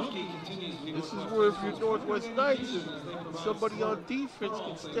 This is where if you're Northwest Knights, if somebody on defense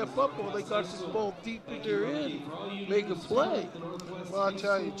can step up, or they got this ball deep in their end, make a play. well, I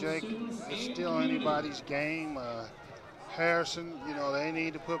tell you, Jake, it's still anybody's game. Harrison, you know, they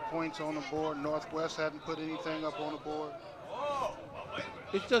need to put points on the board. Northwest hadn't put anything up on the board.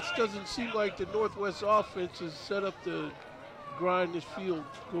 It just doesn't seem like the Northwest offense is set up to grind this field,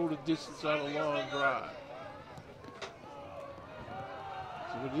 go the distance on a long drive.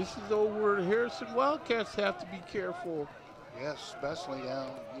 So this is over. Harrison Wildcats have to be careful. Yes, especially down,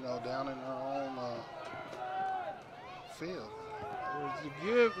 you know, down in their own field. There's the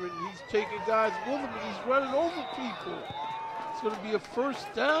give, and he's taking guys with him, and he's running over people. It's going to be a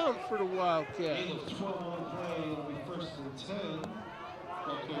first down for the Wildcats. 12-on play, it'll be 1st and 10.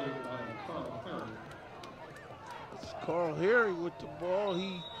 Ball carried by Carl Herring. It's Carl Herring with the ball.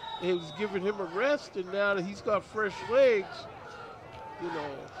 He was giving him a rest, and now that he's got fresh legs, you know.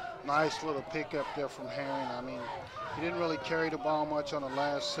 Nice little pickup there from Herring. I mean, he didn't really carry the ball much on the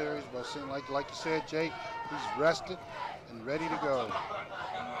last series, but it seemed like you said, Jake, he's rested and ready to go.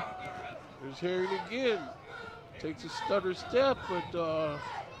 There's Herring again. Takes a stutter step, but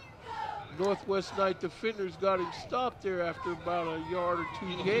Northwest Knight defenders got him stopped there after about a yard or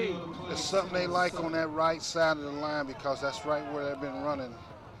two gain. It's something they like on that right side of the line because that's right where they've been running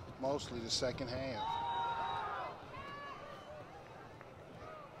mostly the second half.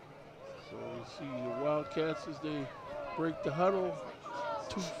 So you see the Wildcats as they break the huddle.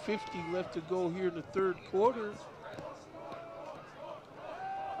 2:50 left to go here in the third quarter.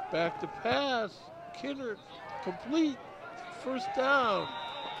 Back to pass. Kinner complete. First down.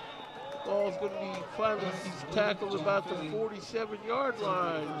 Ball's going to be finally tackled about the 47-yard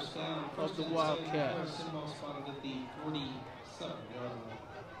line of the Wildcats.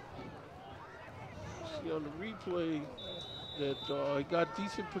 See on the replay that he got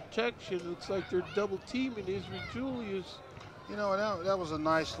decent protection. Looks like they're double teaming Israel Julius. You know, that was a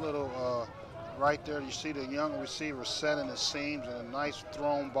nice little right there. You see the young receiver setting the seams and a nice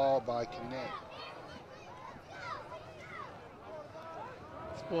thrown ball by Connect.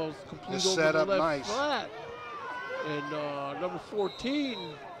 This ball's complete Just over set the up left nice. flat. And number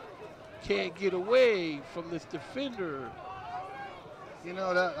 14 can't get away from this defender. You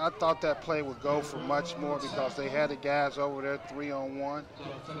know, I thought that play would go for much more because they had the guys over there 3-on-1.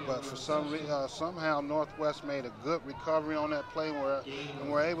 But for some reason, somehow Northwest made a good recovery on that play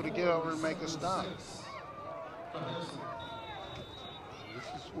and were able to get over and make a stop. This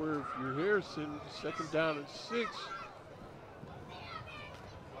is where if you're Harrison, 2nd down and 6.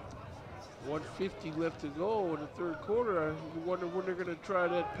 1:50 left to go in the third quarter. I wonder when they're going to try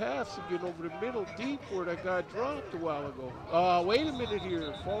that pass again over the middle deep where that guy dropped a while ago. Wait a minute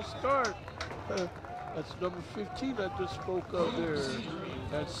here. False start. That's number 15 I just spoke of there.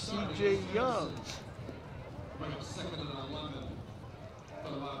 That's C.J. Young. Second and 11 for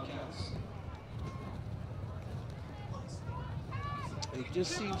the Wildcats. It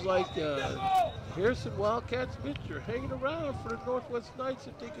just seems like Harrison Wildcats bench are hanging around for the Northwest Knights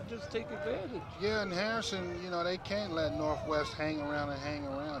if they could just take advantage. Yeah, and Harrison, you know, they can't let Northwest hang around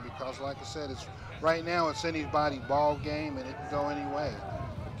because, like I said, it's right now it's anybody's ball game and it can go any way.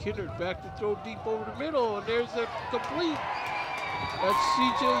 Kinnard back to throw deep over the middle, and there's a complete. That's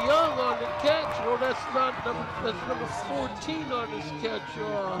C.J. Young on the catch. Well, that's number 14 on this catch,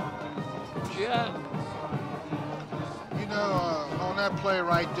 Jack. You know, on that play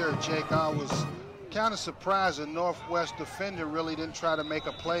right there, Jake, I was kind of surprised the Northwest defender really didn't try to make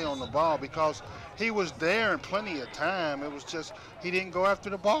a play on the ball because he was there in plenty of time. It was just he didn't go after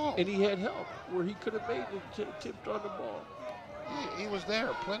the ball. And he had help where he could have made the tipped on the ball. He was there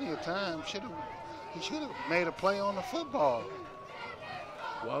plenty of time. He should have made a play on the football.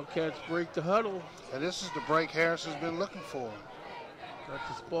 Wildcats break the huddle. And this is the break Harris has been looking for. Got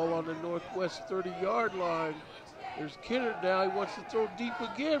this ball on the Northwest 30-yard line. There's Kidder now. He wants to throw deep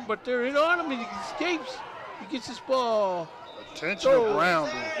again, but they're in on him and he escapes. He gets this ball. Intentional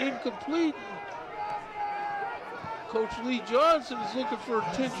grounding. Incomplete. Coach Lee Johnson is looking for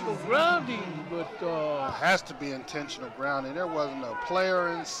intentional grounding, but It has to be intentional grounding. There wasn't a player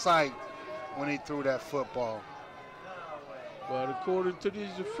in sight when he threw that football. But according to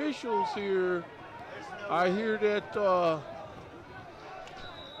these officials here, I hear that Well,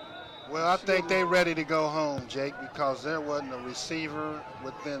 I think they're ready to go home, Jake, because there wasn't a receiver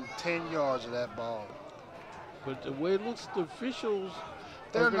within 10 yards of that ball. but the way it looks, the officials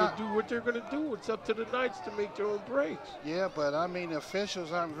They're are going not- to do what they're going to do. It's up to the Knights to make their own breaks. Yeah, but I mean, the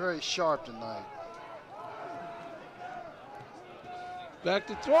officials aren't very sharp tonight. Back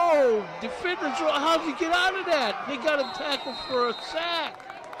to throw. Defenders, how'd he get out of that? They got him tackled for a sack.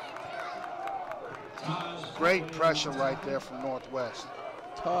 Great pressure right there from Northwest.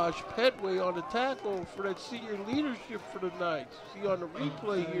 Taj Petway on the tackle for that senior leadership for the Knights. See on the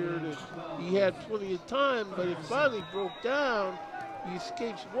replay here that he had plenty of time, but it finally broke down. He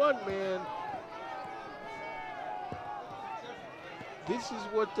escapes one man. This is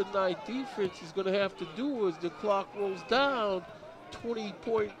what the Knight defense is going to have to do as the clock rolls down.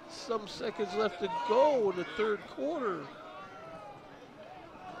 20-point-some seconds left to go in the third quarter.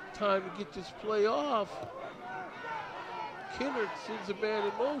 Time to get this play off. Kennard sends a man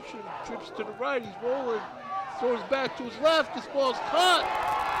in motion, trips to the right, he's rolling, throws back to his left, this ball's caught.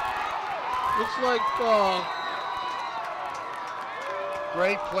 Looks like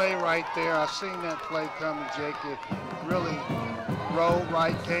Great play right there. I seen that play coming, Jake. It really rolled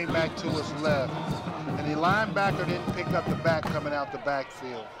right, came back to his left. And the linebacker didn't pick up the back coming out the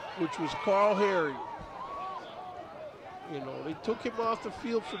backfield. which was Carl Harry. You know, they took him off the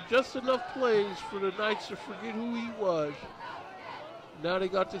field for just enough plays for the Knights to forget who he was. Now they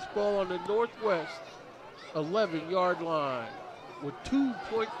got this ball on the Northwest 11-yard line with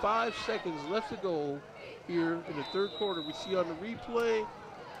 2.5 seconds left to go here in the third quarter. We see on the replay,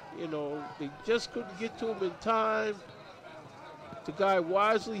 you know, they just couldn't get to him in time. The guy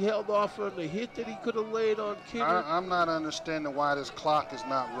wisely held off on the hit that he could have laid on Kidder. I'm not understanding why this clock is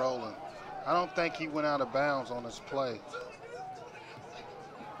not rolling. I don't think he went out of bounds on this play.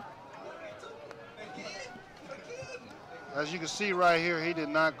 As you can see right here, he did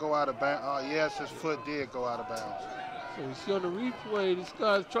not go out of bounds. Oh, yes, his foot did go out of bounds. So we see on the replay, this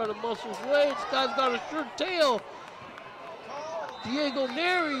guy's trying to muscle his way. This guy's got a short tail. Diego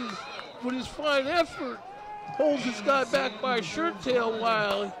Neri, with his fine effort, holds this guy back by a shirt tail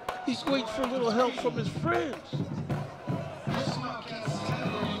while he waits for a little help from his friends.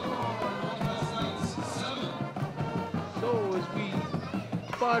 So as we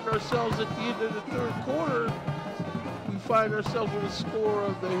find ourselves at the end of the third quarter, we find ourselves with a score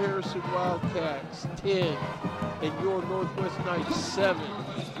of the Harrison Wildcats 10 and your Northwest Knights 7.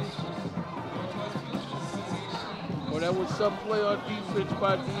 Well, that was some play on defense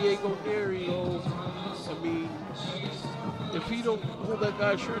by Diego Neri. I mean, if he don't hold that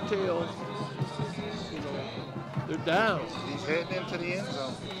guy's shirt tail, you know, they're down. He's heading into the end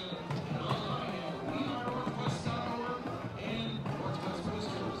zone.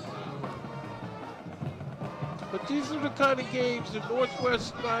 But these are the kind of games the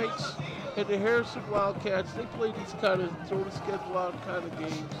Northwest Knights and the Harrison Wildcats, they play these kind of throw the schedule out kind of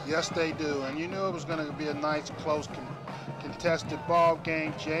games. Yes, they do. And you knew it was going to be a nice, close, contested ball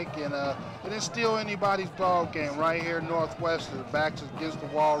game, Jake. And it is still anybody's ball game right here. Northwest, the backs against the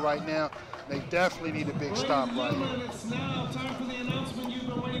wall right now. They definitely need a big stop right here. It's now time for the announcement you've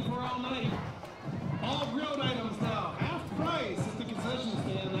been waiting for all night. All grilled items now, half price at the concession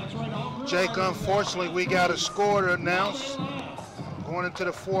stand. That's right, all grilled Jake, items. unfortunately, we got a score to announce. Going into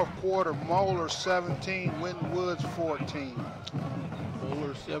the fourth quarter, Moeller 17, Winton Woods 14.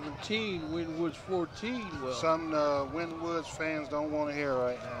 Moeller 17, Winwoods 14. Well, Something Winton Woods fans don't want to hear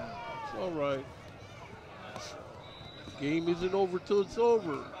right now. it's all right. Game isn't over till it's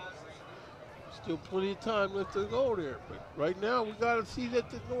over. Still plenty of time left to go there. But right now, we got to see that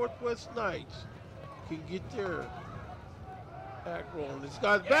the Northwest Knights can get their act rolling. This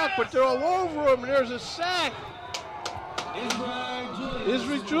guy's back, but they're all over him, and there's a sack.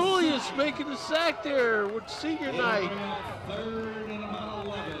 Israel Julius making the sack there with senior night. Third and about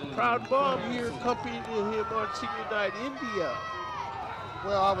 11. Proud mom here accompanying him on senior night, India.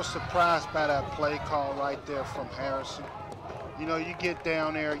 Well, I was surprised by that play call right there from Harrison. You know, you get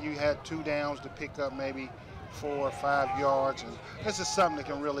down there, you had 2 downs to pick up maybe 4 or 5 yards, and this is something that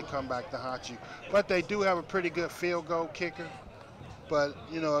can really come back to haunt you. But they do have a pretty good field goal kicker. But,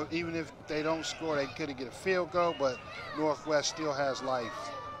 you know, even if they don't score, they couldn't get a field goal, but Northwest still has life.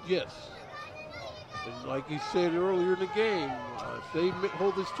 Yes. And like you said earlier in the game, if they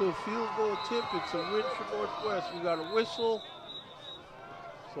hold this to a field goal attempt, it's a win for Northwest. We got a whistle.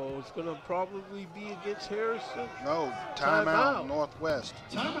 So it's going to probably be against Harrison. No, timeout, Northwest.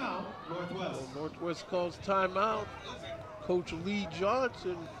 Timeout, Northwest. So Northwest calls timeout. Coach Lee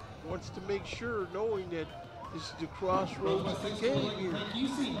Johnson wants to make sure, knowing that this is the crossroads of the game here.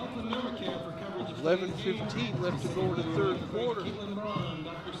 11:15 left to go in the third quarter. Caitlin Braun,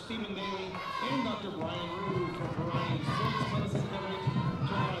 Dr. Stephen Daly, and Dr. Brian Rue from providing sports medicine coverage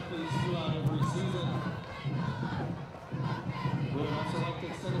to our athletes throughout every season. We would also like to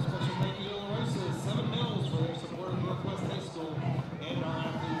extend a special thank you to LaRosa's 7 Hills for their support of Northwest High School and our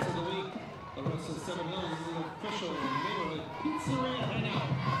athletes of the week. LaRosa's 7 Hills is an official neighborhood pizzeria hangout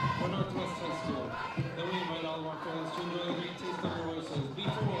for Northwest High School. And we invite all of our fans to enjoy a great taste of LaRosa's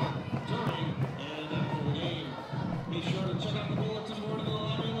before, during, and after the game. Be sure to check out the bulletin board in the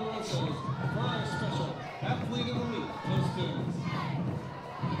lobby of LaRosa's for our special Athlete of the Week postings.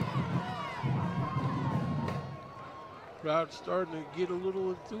 Crowd starting to get a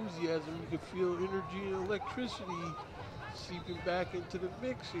little enthusiasm. You can feel energy and electricity seeping back into the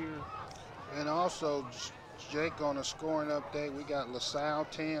mix here. And also, Jake, on the scoring update, we got LaSalle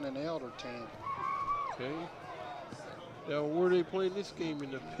 10 and Elder 10. Okay. Now, where are they playing this game? In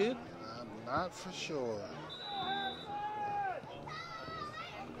the pit? I'm not for sure.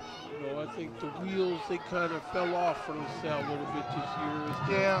 You know, I think the wheels, they kind of fell off for LaSalle a little bit this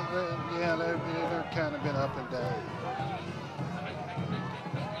year. Yeah, they're kind of been up and down.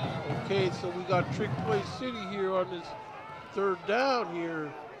 Okay, so we got Trick Play City here on this third down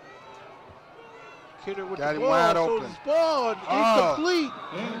here. Kidder with Got the him ball, wide throws open. his ball, incomplete.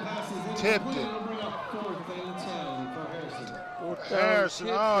 And passes Tipped incomplete. it. It'll bring up 4th and 10 for Harrison. Fourth down, Harrison,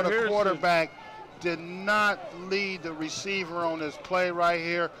 hit oh, for the Harrison. quarterback did not lead the receiver on this play right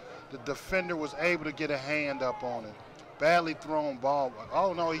here. The defender was able to get a hand up on it. Badly thrown ball.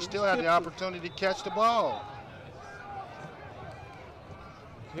 Oh, no, he still had the opportunity to catch the ball.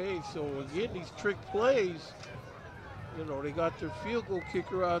 Okay, so again, these trick plays, you know, they got their field goal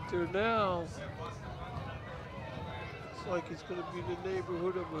kicker out there now. It's like it's going to be in the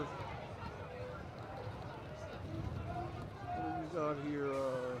neighborhood of a, what do we got here,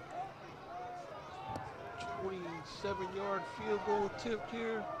 27-yard field goal attempt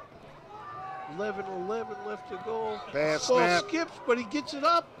here. 11-11 left to go. Bad Ball snap. skips, but he gets it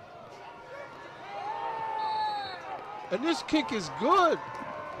up. And this kick is good.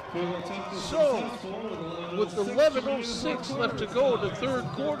 So, with 11:06 left to go in the third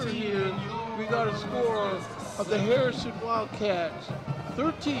quarter here, we got a score of the Harrison Wildcats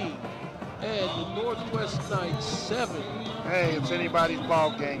 13 and the Northwest Knights 7. Hey, it's anybody's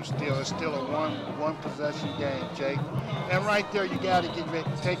ball game still. It's still a one possession game, Jake. And right there, you got to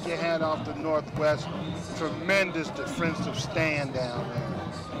take your hat off the Northwest. Tremendous defensive stand down there.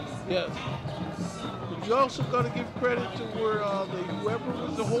 Yes. But you also got to give credit to where whoever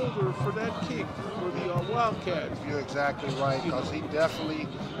was the holder for that kick for the Wildcats. You're exactly right, because he definitely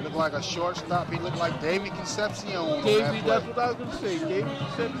looked like a shortstop. He looked like Davey Concepcion. on Davey, that that's play. what I was going to say. Davey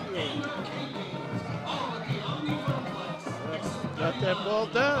Concepcion. Got that ball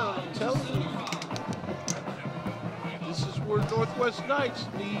down, I'm telling you. This is where Northwest Knights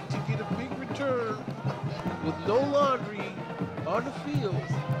need to get a big return with no laundry on the field.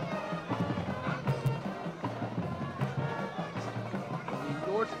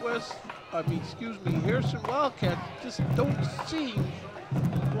 Harrison Wildcats just don't seem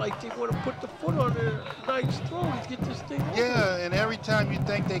like they want to put the foot on their Knights' throat and get this thing over. Yeah, and every time you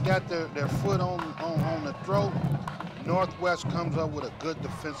think they got their foot on the throat, Northwest comes up with a good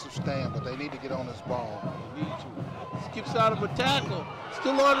defensive stand, but they need to get on this ball. They need to. Skips out of a tackle.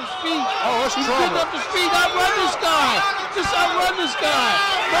 Still on his feet. Oh, it's He's trouble. getting up his feet. Outrun this guy. Just outrun this guy.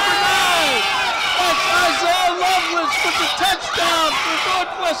 Number 9. That's Isaiah Lovelace with the touchdown for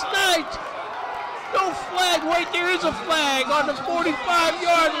Northwest Knights. No flag. Wait, there is a flag on the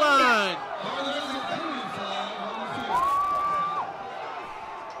 45-yard line.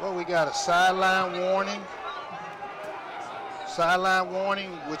 Well, we got a sideline warning. Sideline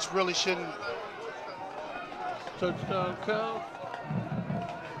warning, which really shouldn't. Touchdown count.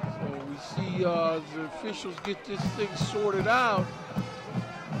 So we see the officials get this thing sorted out.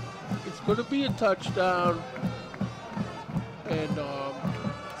 It's going to be a touchdown. And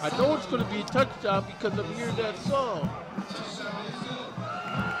I know it's going to be a touchdown because I'm hearing that song.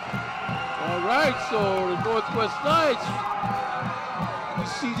 All right, so the Northwest Knights, you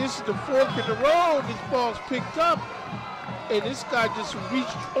see this is the fork in the road. This ball's picked up, and this guy just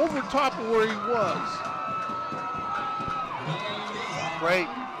reached over top of where he was.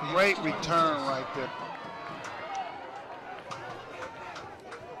 Great return right there.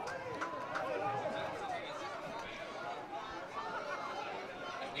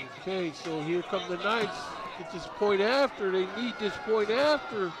 Okay, so here come the Knights. Get this point after. They need this point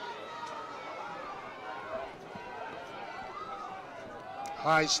after.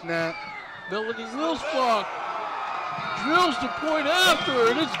 High snap. Melanie Wilsbach drills the point after,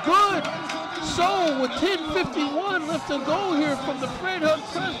 and it's good. So with 10:51 left to go here from the Fred Hunt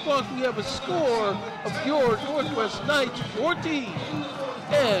press box, we have a score of your Northwest Knights 14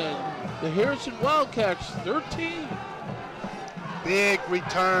 and the Harrison Wildcats 13. Big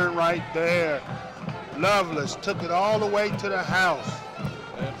return right there. Lovelace took it all the way to the house.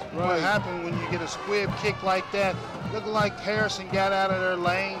 That's What right. happened when you get a squib kick like that? Looking like Harrison got out of their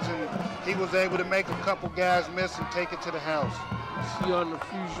lanes and he was able to make a couple guys miss and take it to the house. See on the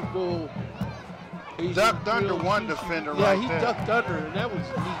Fusion Bowl. Ducked under one defender yeah, right he there. ducked under, and that was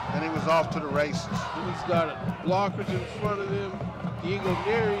neat. And he was off to the races. And he's got blockers in front of him. Diego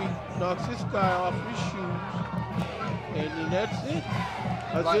Neri knocks this guy off his shoes. And then that's it.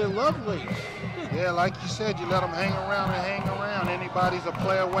 Isaiah Lovelace. Yeah, like you said, you let them hang around and hang around. Anybody's a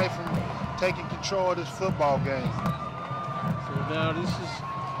play away from taking control of this football game. So now this has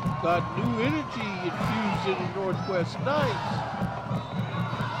got new energy infused in the Northwest Knights.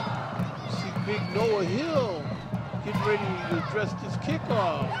 You see big Noah Hill getting ready to address this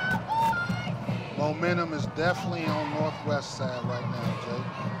kickoff. Momentum is definitely on Northwest side right now, Jay.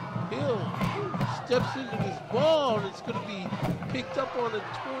 Hill steps into this ball, and it's going to be picked up on the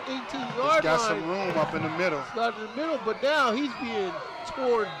 18-yard line. Got some room up in the middle. It's not in the middle, but now he's being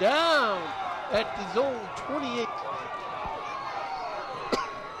torn down at the zone 28.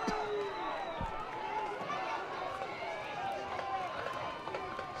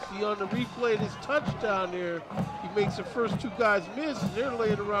 See on the replay this touchdown there, he makes the first two guys miss, and they're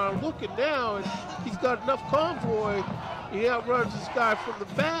laying around looking now, and he's got enough convoy. He outruns this guy from the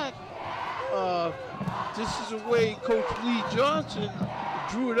back. This is the way Coach Lee Johnson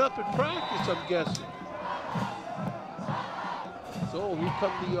drew it up in practice, I'm guessing. So here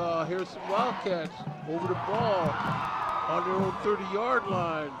come the Harrison Wildcats over the ball on their own 30-yard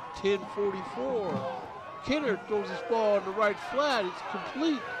line, 10:44. Kinner throws his ball on the right flat. It's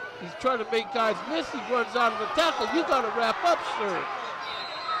complete. He's trying to make guys miss. He runs out of the tackle. You got to wrap up, sir.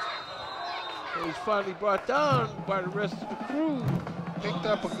 So he's finally brought down by the rest of the crew. Picked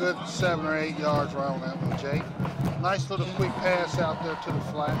up a good 7 or 8 yards right on that one, Jay. Nice little quick pass out there to the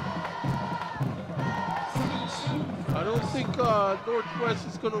flat. I don't think Northwest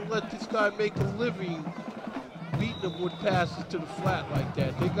is going to let this guy make a living beating them with passes to the flat like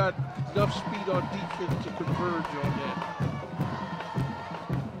that. They got enough speed on defense to converge on that.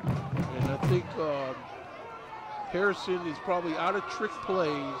 And I think Harrison is probably out of trick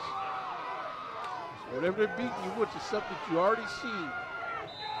plays. So whatever they're beating you with is something that you already seen.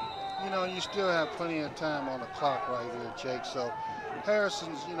 You know, you still have plenty of time on the clock right here, Jake. So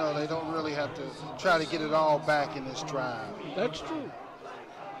Harrison's, you know, they don't really have to try to get it all back in this drive. That's true.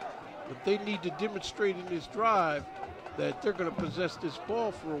 But they need to demonstrate in this drive that they're going to possess this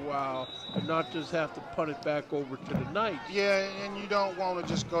ball for a while and not just have to punt it back over to the Knights. Yeah, and you don't want to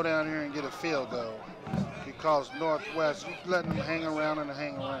just go down here and get a field goal because Northwest, you're letting them hang around and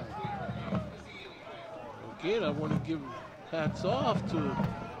hang around. Again, I want to give hats off to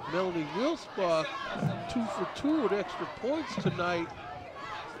Melanie Wilsbach, 2 for 2 with extra points tonight.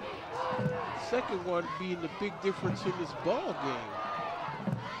 Second one being the big difference in this ball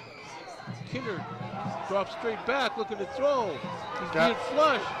game. Kinner drops straight back, looking to throw. He's being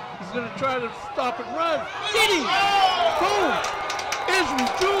flush. He's going to try to stop and run. Did he? Boom! Israel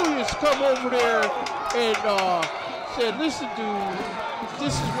Julius come over there and said, listen, dude,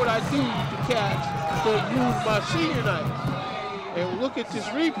 this is what I do to cats that ruined my senior night. And look at this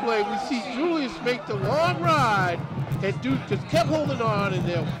replay. We see Julius make the long ride, and dude just kept holding on, and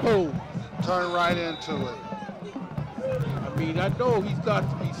then boom. Turn right into it. I mean, I know he's got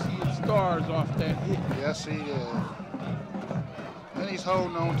to be seeing stars off that hit. Yes, he is. And he's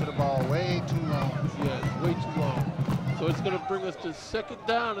holding on to the ball way too long. Yeah, it's way too long. So it's going to bring us to 2nd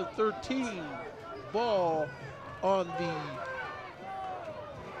down and 13. Ball on the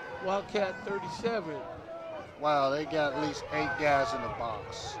Wildcat 37. Wow, they got at least 8 guys in the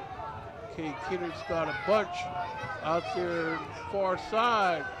box. Okay, Kennard's got a bunch out there far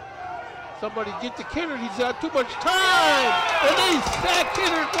side. Somebody get to Kennard, he's got too much time! And they sack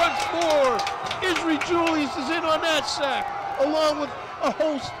Kennard once more! Isri Julius is in on that sack, along with a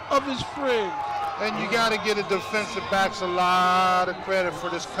host of his friends. And you got to get the defensive backs a lot of credit for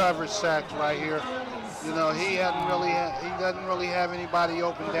this coverage sacks right here. You know, he doesn't really have anybody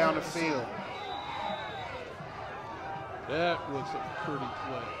open down the field. That was a pretty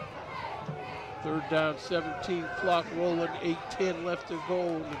play. 3rd down, 17, clock rolling, 8:10 left to go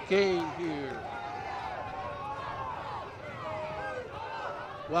in the game here.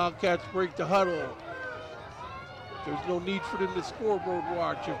 Wildcats break the huddle. There's no need for them to scoreboard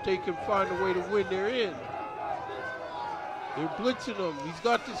watch. If they can find a way to win, they're in. They're blitzing him. He's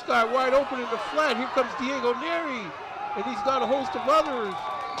got this guy wide open in the flat. Here comes Diego Neri, and he's got a host of others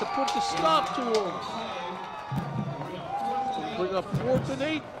to put the stop to him. Bring up 4th and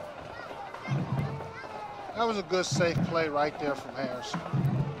 8. That was a good, safe play right there from Harrison.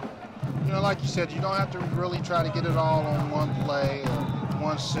 You know, like you said, you don't have to really try to get it all on one play or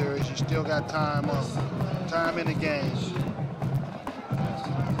one series. You still got time in the game.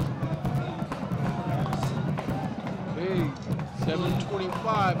 Okay,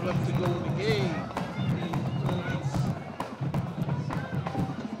 7:25 left to go in the game.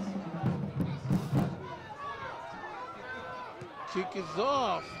 Kick is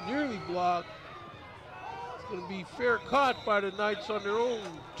off, nearly blocked. It's going to be fair caught by the Knights on their own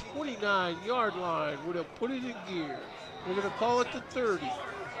 29-yard line, where they'll put it in gear. We're going to call it the 30.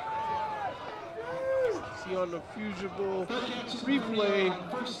 See on the fusible replay,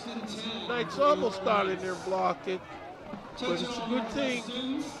 Knights almost got in there, blocked it. But it's a good thing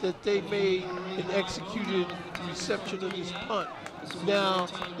that they made and executed the reception of this punt. Now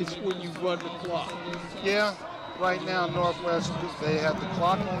it's when you run the clock. Yeah, right now Northwest, they have the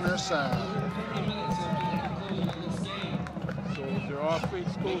clock on their side. So as their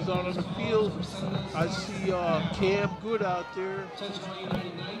offense goes out on the field, I see Cam Good out there.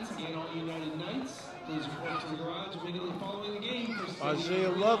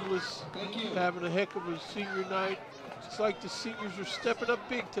 Isaiah Lovelace having a heck of a senior night. It's like the seniors are stepping up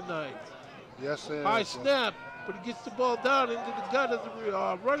big tonight. Yes, they are. High snap, but he gets the ball down into the gut of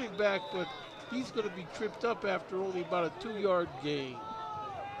the running back, but he's going to be tripped up after only about a 2-yard gain.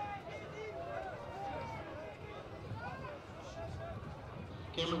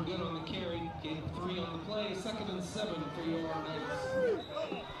 Cameron Good on the carry, gained 3 on the play, 2nd and 7 for your Knights.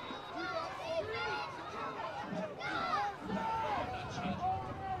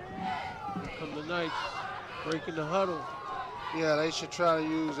 Here come the Knights, breaking the huddle. Yeah, they should try to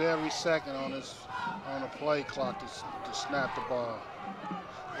use every second on a play clock to snap the ball.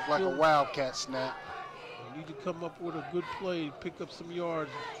 It's like a Wildcat snap. You need to come up with a good play, pick up some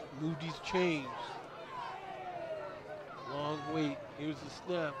yards, move these chains. Long wait. Here's the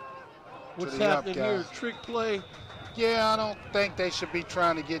snap. What's happening here? Trick play. Yeah, I don't think they should be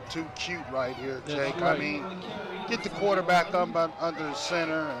trying to get too cute right here, Jake. Right. I mean, get the quarterback up under the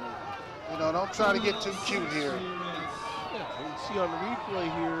center, and you know, don't try to get too cute here. Yeah, you can see on the replay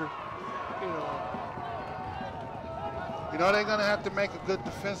here, you know they're gonna have to make a good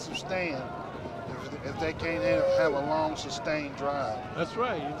defensive stand if they can't have a long sustained drive. That's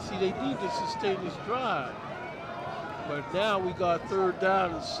right. And see, they need to sustain this drive. But now we got 3rd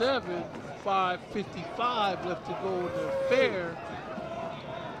down and 7, 5:55 left to go in the affair.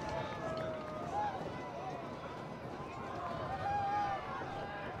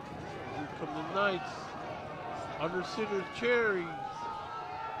 Here come the Knights. Under center, Cherry.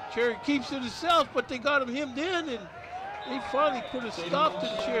 Cherry keeps it himself, but they got him hemmed in, and they finally put a stop to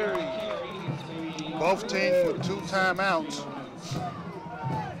Cherry. Both teams with 2 timeouts. See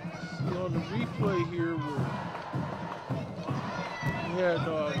on the replay here, we had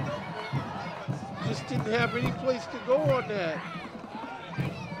just didn't have any place to go on that.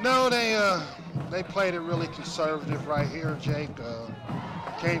 No, they played it really conservative right here, Jake.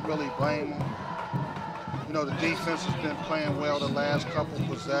 Can't really blame them. You know, the defense has been playing well the last couple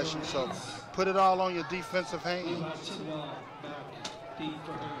possessions, so put it all on your defensive hand.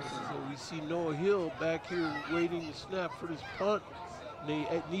 So we see Noah Hill back here waiting to snap for this punt. They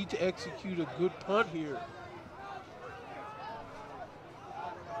need to execute a good punt here.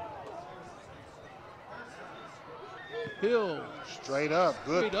 Hill. Straight up,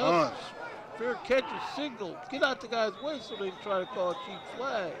 good punt. Fair catch or signal. Get out the guy's way so they can try to call a cheap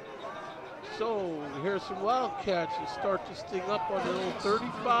flag. So Harrison Wildcats will start this thing up on their own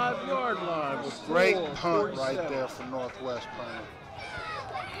 35-yard line. With Great punt right there for Northwest playing.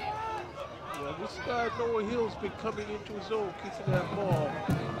 Yeah, we'll this guy Noah Hill's been coming into his own, kicking that ball,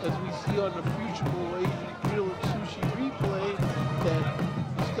 as we see on the Future Asian Grill and Sushi replay, that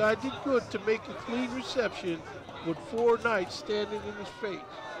this guy did good to make a clean reception with 4 Knights standing in his face.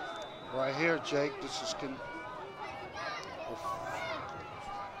 Right here, Jake, this is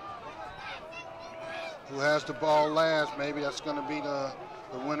who has the ball last. Maybe that's going to be the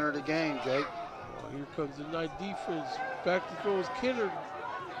winner of the game, Jake. Well, here comes the Knight defense. Back to throw is Kenner.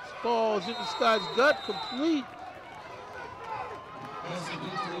 Ball is in this guy's gut, complete.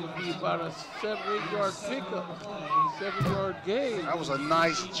 It'll be about a 7 or 8 yard pickup, 7-yard gain. That was a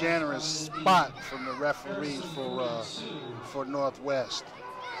nice, generous spot from the referees for Northwest.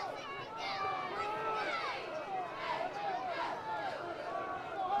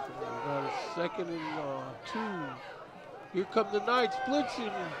 About a 2nd and 2. Here come the Knights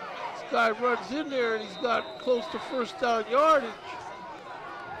blitzing. This guy runs in there and he's got close to first down yardage.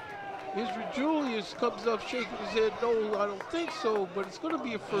 Israel Julius comes up shaking his head, no, I don't think so, but it's going to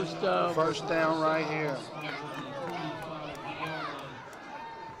be a first down. First down right here.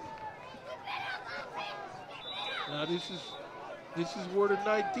 Now this is where the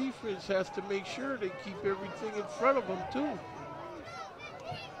Knight defense has to make sure they keep everything in front of them too.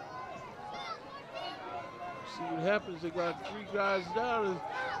 See what happens, they got 3 guys down and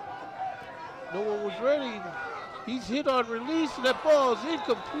no one was ready. He's hit on release and that ball is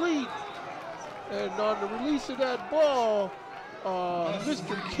incomplete. And on the release of that ball,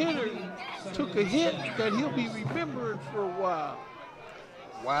 Mr. Kenner took a hit that he'll be remembering for a while.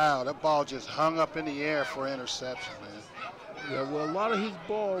 Wow, that ball just hung up in the air for interception, man. Yeah, well, a lot of his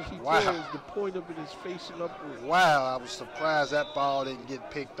balls he Wow. throws, the point of it is facing upward. Wow, I was surprised that ball didn't get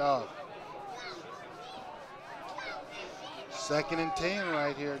picked off. 2nd and 10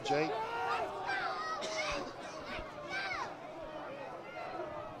 right here, Jake.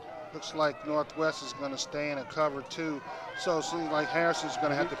 Looks like Northwest is going to stay in a cover 2. So it seems like Harrison's going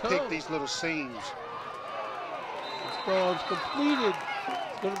to have to pick these little seams. This ball is completed.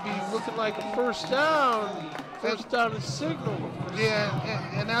 It's going to be looking like a first down. First down is signal. Yeah,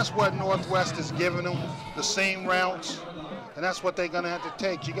 and that's what Northwest is giving them, the seam routes. And that's what they're going to have to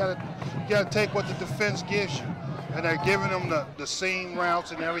take. You got to take what the defense gives you. And they're giving them the seam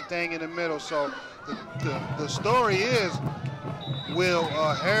routes and everything in the middle. So the story is, will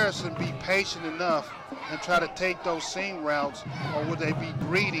Harrison be patient enough and try to take those seam routes, or will they be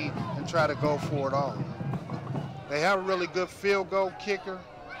greedy and try to go for it all? They have a really good field goal kicker.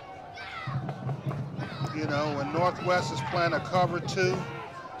 You know, and Northwest is playing a cover 2.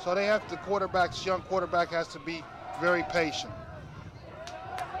 So they have young quarterback has to be very patient.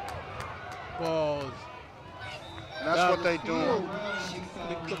 Balls. And that's what they're doing.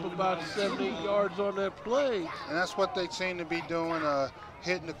 Picked up about 7, 8 yards on that play. And that's what they seem to be doing,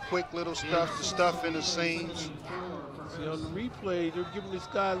 hitting the quick little stuff, the stuff in the seams. See, on the replay, they're giving this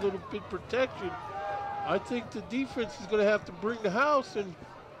guy a little bit protection. I think the defense is going to have to bring the house and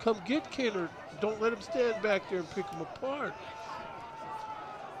come get Kenner. Don't let him stand back there and pick him apart.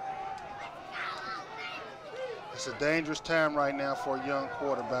 It's a dangerous time right now for a young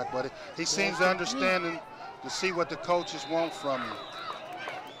quarterback, but he seems to understand and to see what the coaches want from him.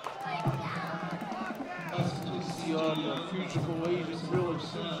 See on the Future Asian Grill and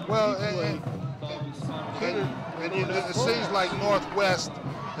Sushi Well, replay. and it seems like Northwest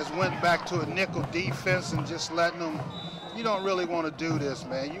has went back to a nickel defense and just letting them. You don't really want to do this,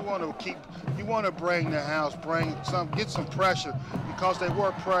 man. You want to bring the house, get some pressure, because they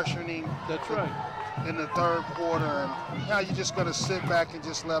were pressuring him. That's right. In the 3rd quarter, and now you're just going to sit back and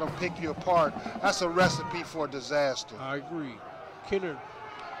just let them pick you apart. That's a recipe for disaster. I agree. Kenner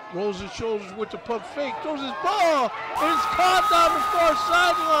rolls his shoulders with the pump fake, throws his ball, and it's caught down the far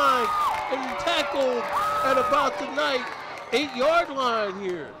sideline and tackled at about the Knight 8-yard line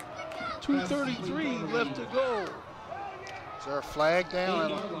here. 2:33 left to go. Is there a flag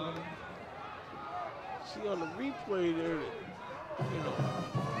down? See on the replay there, you know,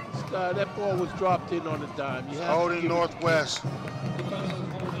 this guy, that ball was dropped in on a dime. You have Holding Northwest.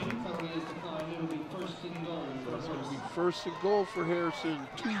 It's going to be 1st and goal for Harrison.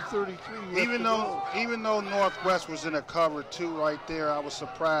 2:33 left Even though Northwest was in a cover 2 right there, I was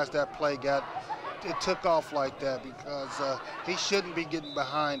surprised that play took off like that, because he shouldn't be getting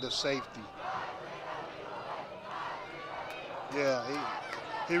behind the safety. Yeah,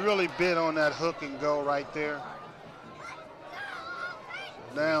 he really bit on that hook and go right there.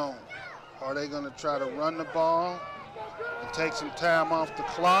 Now, are they going to try to run the ball and take some time off the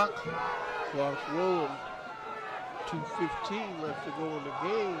clock? Clock's rolling. 2:15 left to go in the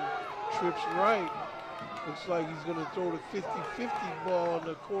game. Trips right. Looks like he's going to throw the 50-50 ball in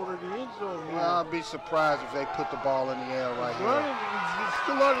the corner of the end zone here. Well, I'd be surprised if they put the ball in the air right He's running. here. He's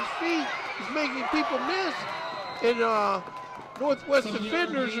still on his feet. He's making people miss. And Northwest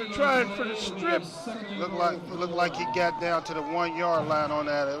defenders are trying for the strip. Looked like he got down to the 1 yard line on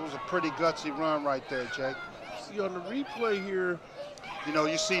that. It was a pretty gutsy run right there, Jake. See on the replay here. You know,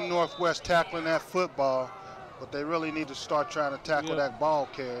 you see Northwest tackling that football, but they really need to start trying to tackle that ball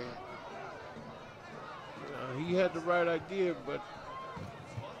carrier. He had the right idea, but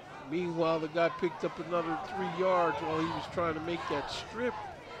meanwhile, the guy picked up another 3 yards while he was trying to make that strip.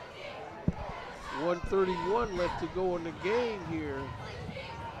 1:31 left to go in the game here.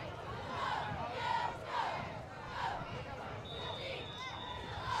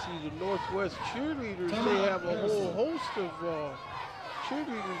 See the Northwest cheerleaders, they have a whole host of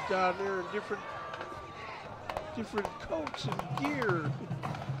cheerleaders down there in different coats and gear.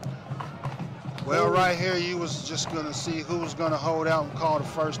 Well, right here, you was just going to see who was going to hold out and call the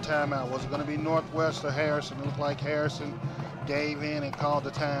first timeout. Was it going to be Northwest or Harrison? It looked like Harrison gave in and called the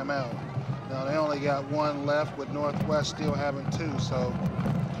timeout. Now, they only got one left, with Northwest still having two. So,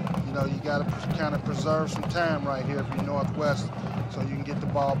 you know, you got to kind of preserve some time right here if you're Northwest, so you can get the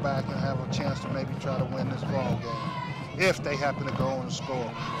ball back and have a chance to maybe try to win this ball game, if they happen to go on and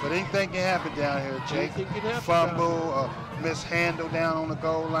score. But anything can happen down here, Jake. Fumble, mishandle down on the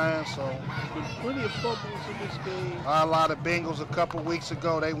goal line. So there's been plenty of fumbles in this game. A lot of Bengals a couple weeks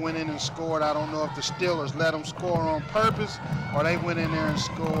ago, they went in and scored. I don't know if the Steelers let them score on purpose or they went in there and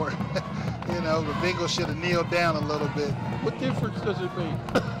scored. You know, the Bengals should have kneeled down a little bit. What difference does it make?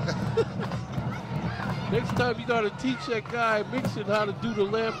 Next time you got to teach that guy Mixon how to do the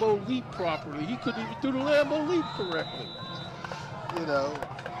Lambeau leap properly. He couldn't even do the Lambeau leap correctly. You know.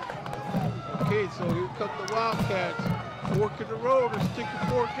 Okay, so here come the Wildcats. Fork in the road, or stick a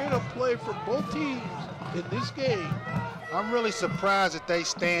fork in a play for both teams in this game. I'm really surprised that they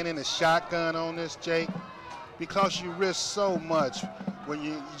stand in a shotgun on this, Jake, because you risk so much when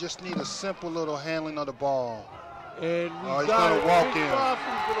you just need a simple little handling of the ball. And he's going to walk in.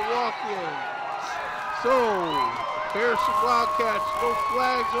 He's going to walk in. So, Harrison Wildcats, no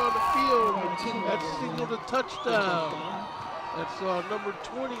flags on the field. That's signaled a touchdown. That's number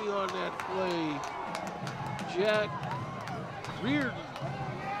 20 on that play. Jack Reardon.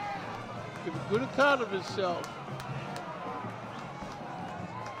 Give a good account of himself.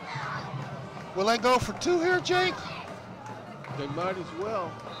 Will they go for two here, Jake? They might as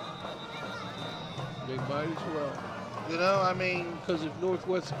well. They might as well. You know, I mean, because if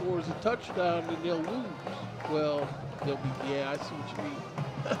Northwest scores a touchdown, then they'll lose. Well, they'll be, yeah, I see what you mean.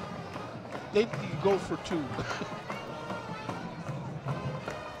 They can go for two.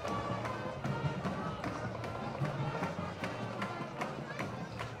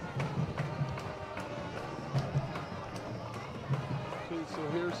 Okay, so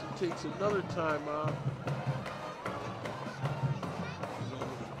Harrison takes another timeout.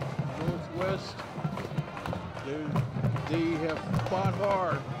 Northwest, they have fought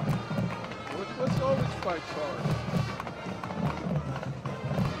hard. Northwest always fights hard.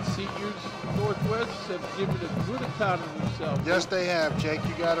 Seniors, Northwest have given a good account of themselves. Yes, they have, Jake.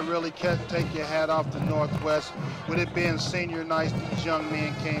 You got to really take your hat off to Northwest. With it being senior night, these young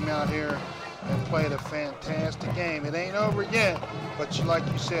men came out here and played a fantastic game. It ain't over yet, but like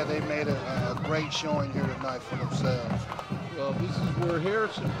you said, they made a great showing here tonight for themselves. Well, this is where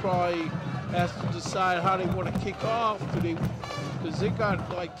Harrison probably has to decide how they want to kick off today, because they got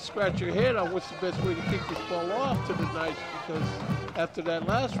like scratch your head on what's the best way to kick this ball off to the Knights, because after that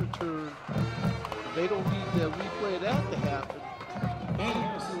last return, they don't need the replay of that to happen. And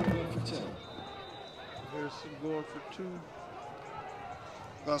Harrison will go for 2. Harrison going for 2.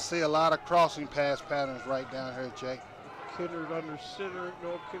 Gonna see a lot of crossing pass patterns right down here, Jake. Kennard under center,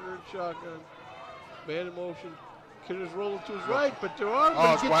 no Kennard shotgun. Man in motion. Kenner's rolling to his right, but there are,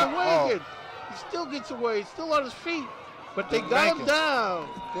 but he gets away again. He still gets away, he's still on his feet, but they got him down.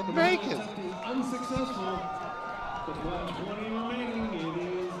 Didn't make it. Unsuccessful. With 1:20 remaining, it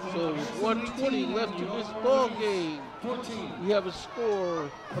is so with 1:20 left in this ball game, 14. we have a score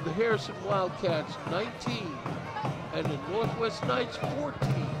of the Harrison Wildcats 19 and the Northwest Knights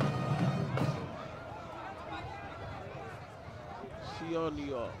 14. See on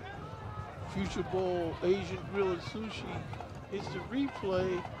the Future Bowl Asian Grill and Sushi. It's the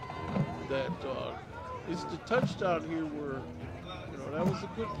replay that it's the touchdown here where, you know, that was a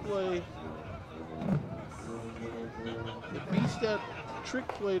good play. It beats that trick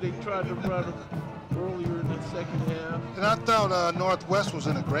play they tried to run earlier in the second half. And I thought Northwest was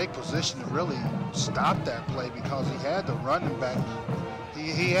in a great position to really stop that play, because he had the running back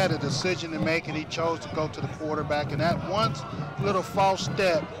He had a decision to make, and he chose to go to the quarterback. And that one little false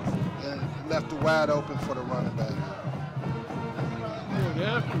step and left it wide open for the running back. And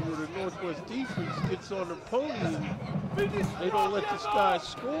afterward, the Northwest defense gets on the pony and they don't let this guy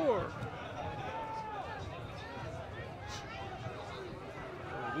score.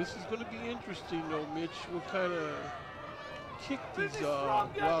 This is going to be interesting, though, Mitch. What kind of kick these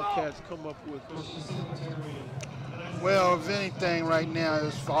Wildcats come up with? Well, if anything right now,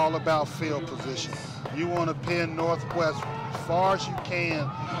 it's all about field position. You want to pin Northwest as far as you can.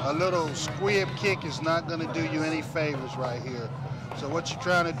 A little squib kick is not going to do you any favors right here. So what you're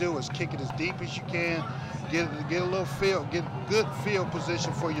trying to do is kick it as deep as you can, get a little field, get good field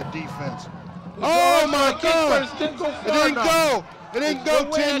position for your defense. Oh my God! It didn't go. It didn't go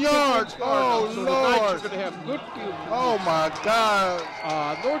 10 yards. Oh Lord! You're going to have good field position. Oh my God!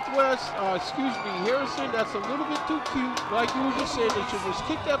 Northwest, Harrison. That's a little bit too cute. Like you were just saying, they should just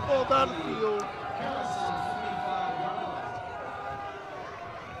kick that ball down the field.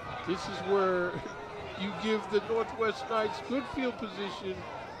 This is where you give the Northwest Knights good field position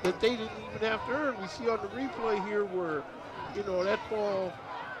that they didn't even have to earn. We see on the replay here where, that ball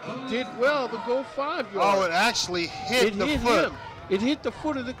did well to go 5 yards. Oh, it actually hit the foot. Him. It hit the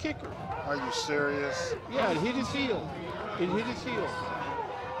foot of the kicker. Are you serious? Yeah, it hit his heel. It hit his heel.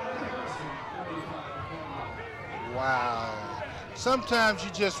 Wow. Sometimes you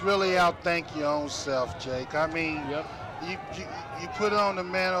just really outthink your own self, Jake. I mean, yep. You put on the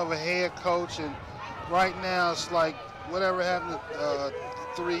man of a head coach, and right now it's like whatever happened to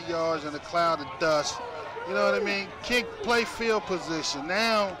 3 yards in a cloud of dust. You know what I mean? Play field position.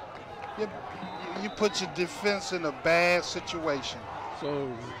 Now you put your defense in a bad situation.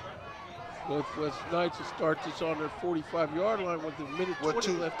 So Northwest Knights will start this on their 45-yard line with a minute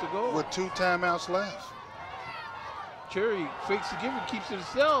 20 left to go. With 2 timeouts left. Cherry fakes the give and keeps it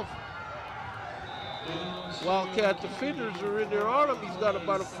himself. Wildcat defenders are in there on him. He's got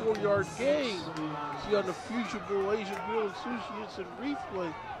about a 4-yard gain. See on the Fusible Asian Grill Associates and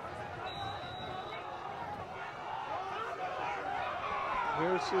replay.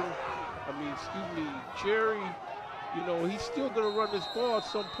 Cherry, he's still going to run this ball at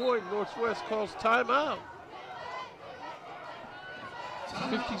some point. Northwest calls timeout.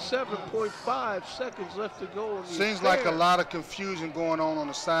 57.5 seconds left to go. Seems like a lot of confusion going on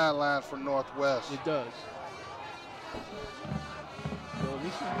the sideline for Northwest. It does. So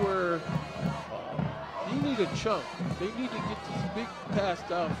this is where you need a chunk. They need to get this big pass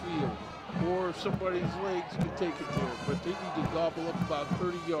downfield, or somebody's legs can take it there. But they need to gobble up about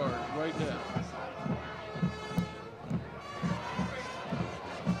 30 yards right now.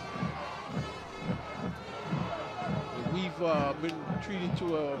 We've been treated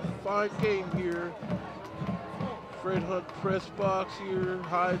to a fine game here. Fred Hunt press box here,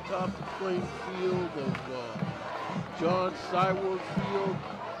 high atop the playing field of John Cyward Field.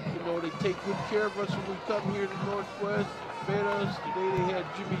 They take good care of us when we come here to Northwest. Fed us. Today they had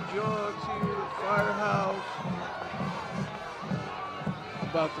Jimmy John's here, the Firehouse.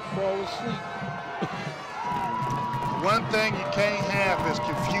 About to fall asleep. One thing you can't have is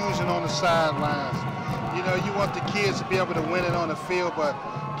confusion on the sidelines. You want the kids to be able to win it on the field, but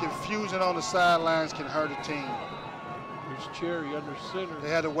confusion on the sidelines can hurt a team. Here's Cherry under center. They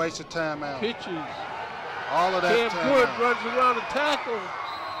had to waste a timeout. Pitches. All of that Cam timeout. Good runs around the tackle.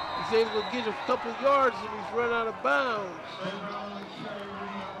 He's able to get a couple yards and he's run out of bounds.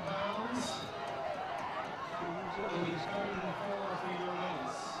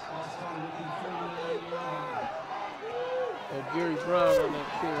 Gary Brown on that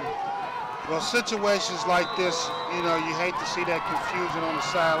carry. Well, situations like this, you hate to see that confusion on the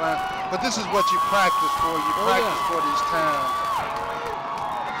sideline, but this is what you practice for. You practice for these times.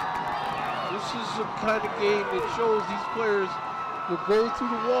 This is the kind of game that shows these players will go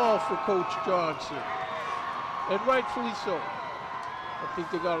through the wall for Coach Johnson, and rightfully so. I think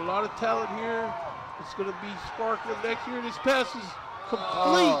they got a lot of talent here. It's going to be sparkling next year. This pass is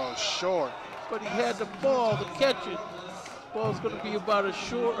complete. Oh, short. But he had the ball to catch it. Ball's going to be about a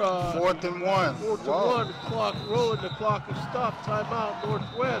short. 4th and 1. 4th and 1. The clock rolling. The clock is stopped. Timeout,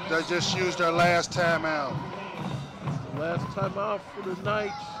 Northwest. They just used their last timeout. The last timeout for the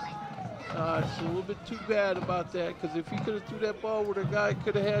Knights. It's a little bit too bad about that, because if he could have threw that ball where the guy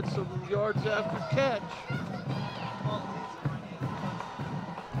could have had some yards after catch.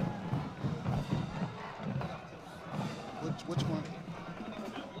 Which one?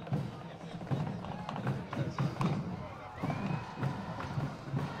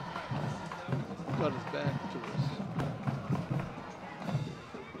 Got his back to us.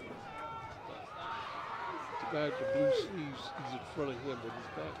 The guy with the blue sleeves, he's in front of him with his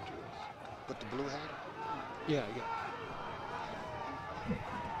back to us. With the blue hat? Yeah, yeah.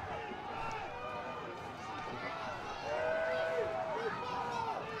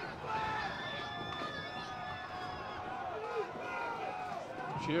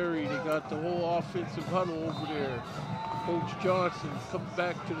 Jerry, they got the whole offensive huddle over there. Coach Johnson comes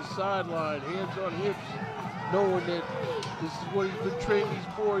back to the sideline, hands on hips, knowing that this is what he's been training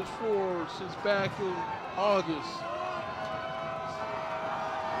these boys for since back in August.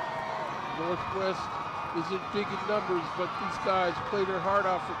 Northwest isn't big in numbers, but these guys play their heart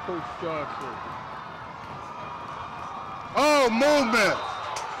out for Coach Johnson. Oh, movement.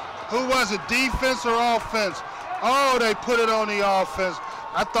 Who was it, defense or offense? Oh, they put it on the offense.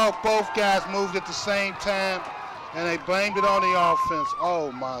 I thought both guys moved at the same time, and they blamed it on the offense. Oh,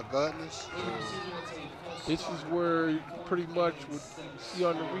 my goodness. This is where pretty much what you see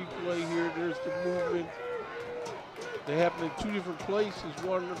on the replay here, there's the movement. They happen in two different places.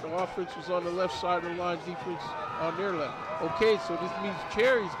 One, the offense was on the left side of the line, defense on their left. Okay, so this means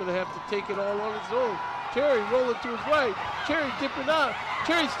Cherry's going to have to take it all on his own. Cherry rolling to his right. Cherry dipping out.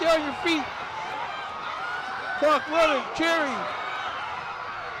 Cherry, stay on your feet. Clock running. Cherry.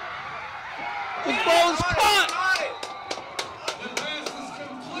 This ball is caught.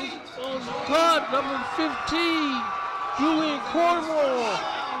 Ball is caught. Number 15, Julian Cornwall.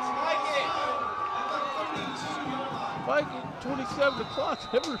 Viking 27, the clock's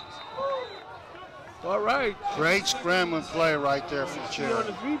ever. All right. Great scrambling play right there from Cherry. On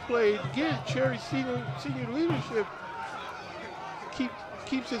his replay, again, Cherry senior leadership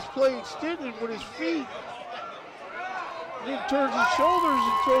keeps his play extended with his feet. Then turns his shoulders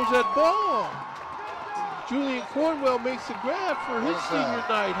and throws that ball. Julian Cornwell makes a grab for his senior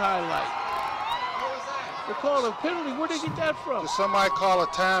night highlight. They're calling a penalty. Where'd they get that from? Did somebody call a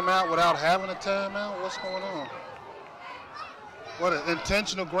timeout without having a timeout? What's going on? What, an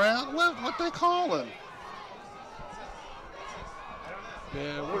intentional ground? What they calling?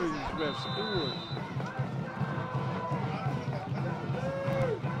 Man, what are these refs doing?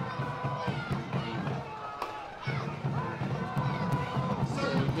 So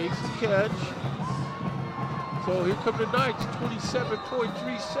he makes the catch. So here come the Knights,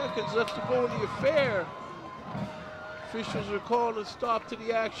 27.3 seconds left to go in the affair. Officials are calling a stop to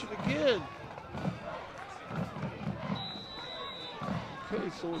the action again. Okay,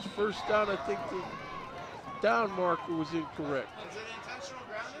 so it's first down. I think the down marker was incorrect. Is it intentional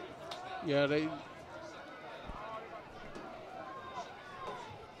grounding?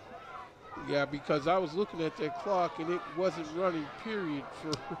 Yeah, because I was looking at that clock and it wasn't running, period, for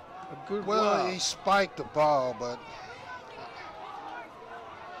a good while. Well, he spiked the ball, but.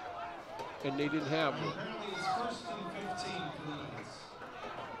 And they didn't have one. Apparently it's first and 15 for the Knights.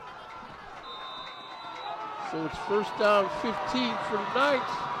 So it's first down 15 for the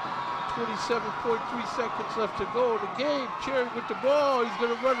Knights. 27.3 seconds left to go in the game. Cherry with the ball. He's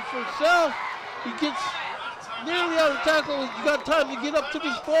going to run it for himself. He gets nearly out of tackle. He's got time to get up to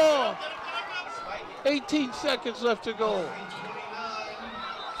this ball. 18 seconds left to go.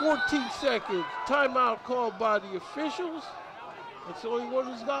 14 seconds. Timeout called by the officials. It's the only one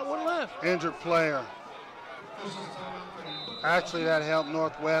who's got one left. Injured player. Actually, that helped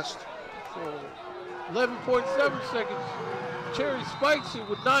Northwest. So 11.7 seconds. Cherry spikes it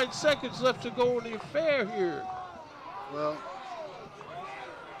with 9 seconds left to go in the affair here. Well,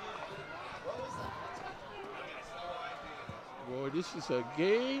 boy, this is a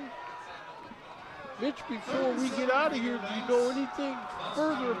game. Mitch, before we get out of here, do you know anything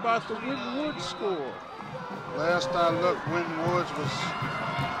further about the Winton Woods score? last I looked, Winton Woods was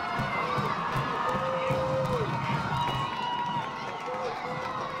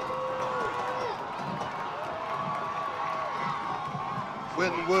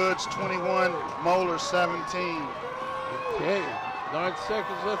Winton Woods 21, Moeller 17. Okay, 9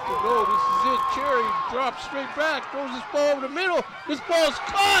 seconds left to go. This is it. Cherry drops straight back, throws this ball over the middle. This ball's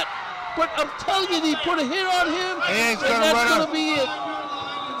caught, but I'm telling you, they put a hit on him, and that's going to be it.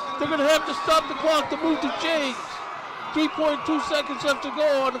 They're going to have to stop the clock to move the chains. 3.2 seconds left to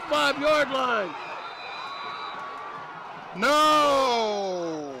go on the 5-yard line.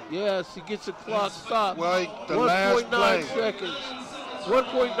 No! Yes, he gets the clock stopped. Well, the last play. 1.9 seconds.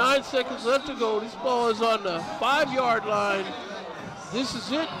 1.9 seconds left to go. This ball is on the 5-yard line. This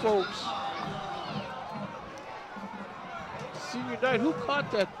is it, folks. Senior night, who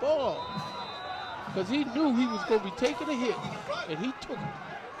caught that ball? Because he knew he was going to be taking a hit, and he took it.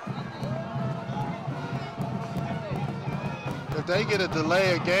 If they get a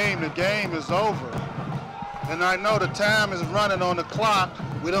delay of game, the game is over. And I know the time is running on the clock.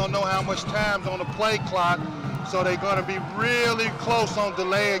 We don't know how much time's on the play clock. So they're going to be really close on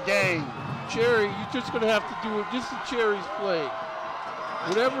delay of game. Cherry, you're just going to have to do it. This is Cherry's play.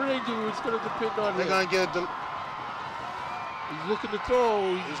 Whatever they do, it's going to depend on They're him. going to get the. He's looking to throw.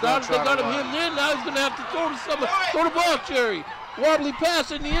 He's They got him run. hemmed in. Now he's going to have to throw to somebody. Throw the ball, Cherry. Wobbly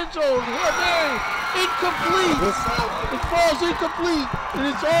pass in the end zone. Hail Mary. Incomplete. It falls incomplete. And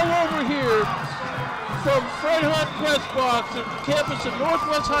it's all over here from Fred Hunt Press Box at the campus of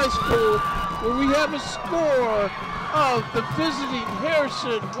Northwest High School, where we have a score of the visiting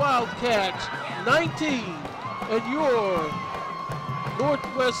Harrison Wildcats 19 and your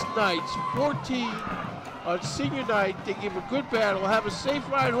Northwest Knights 14 on senior night. They give a good battle. Have a safe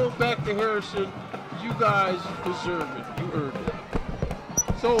ride home back to Harrison. You guys deserve it. You earned it.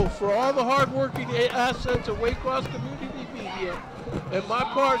 So for all the hard-working assets of Waycross Community Media and my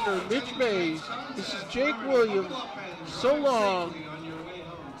partner, Mitch Mays, this is Jake Williams. So long.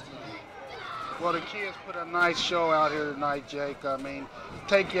 Well, the kids put a nice show out here tonight, Jake. I mean,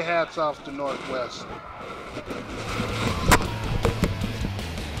 take your hats off to Northwest.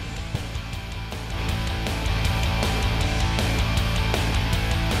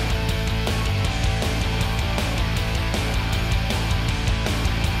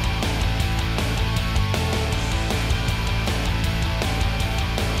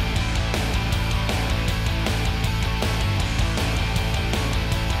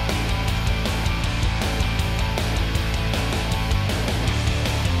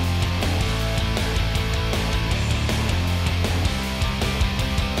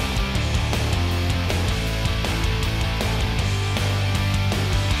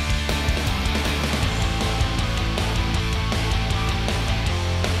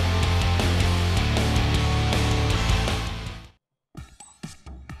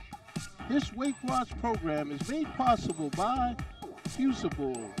 This Waycross program is made possible by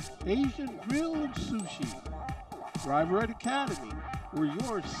Fusible, Asian Grill and Sushi, Driver Ed Academy, where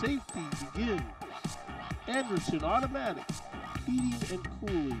your safety begins, Anderson Automatic, Heating and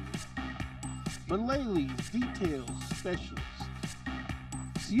Cooling, Malaley's Detail Specialist,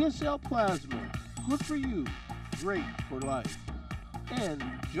 CSL Plasma, good for you, great for life, and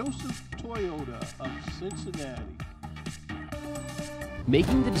Joseph Toyota of Cincinnati.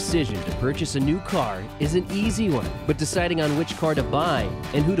 Making the decision to purchase a new car is an easy one, but deciding on which car to buy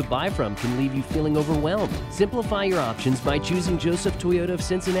and who to buy from can leave you feeling overwhelmed. Simplify your options by choosing Joseph Toyota of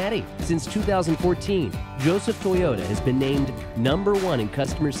Cincinnati. Since 2014, Joseph Toyota has been named #1 in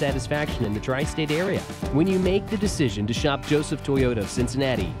customer satisfaction in the tri-state area. When you make the decision to shop Joseph Toyota of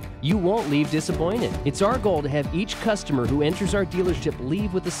Cincinnati, you won't leave disappointed. It's our goal to have each customer who enters our dealership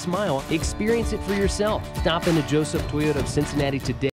leave with a smile. Experience it for yourself. Stop into Joseph Toyota of Cincinnati today.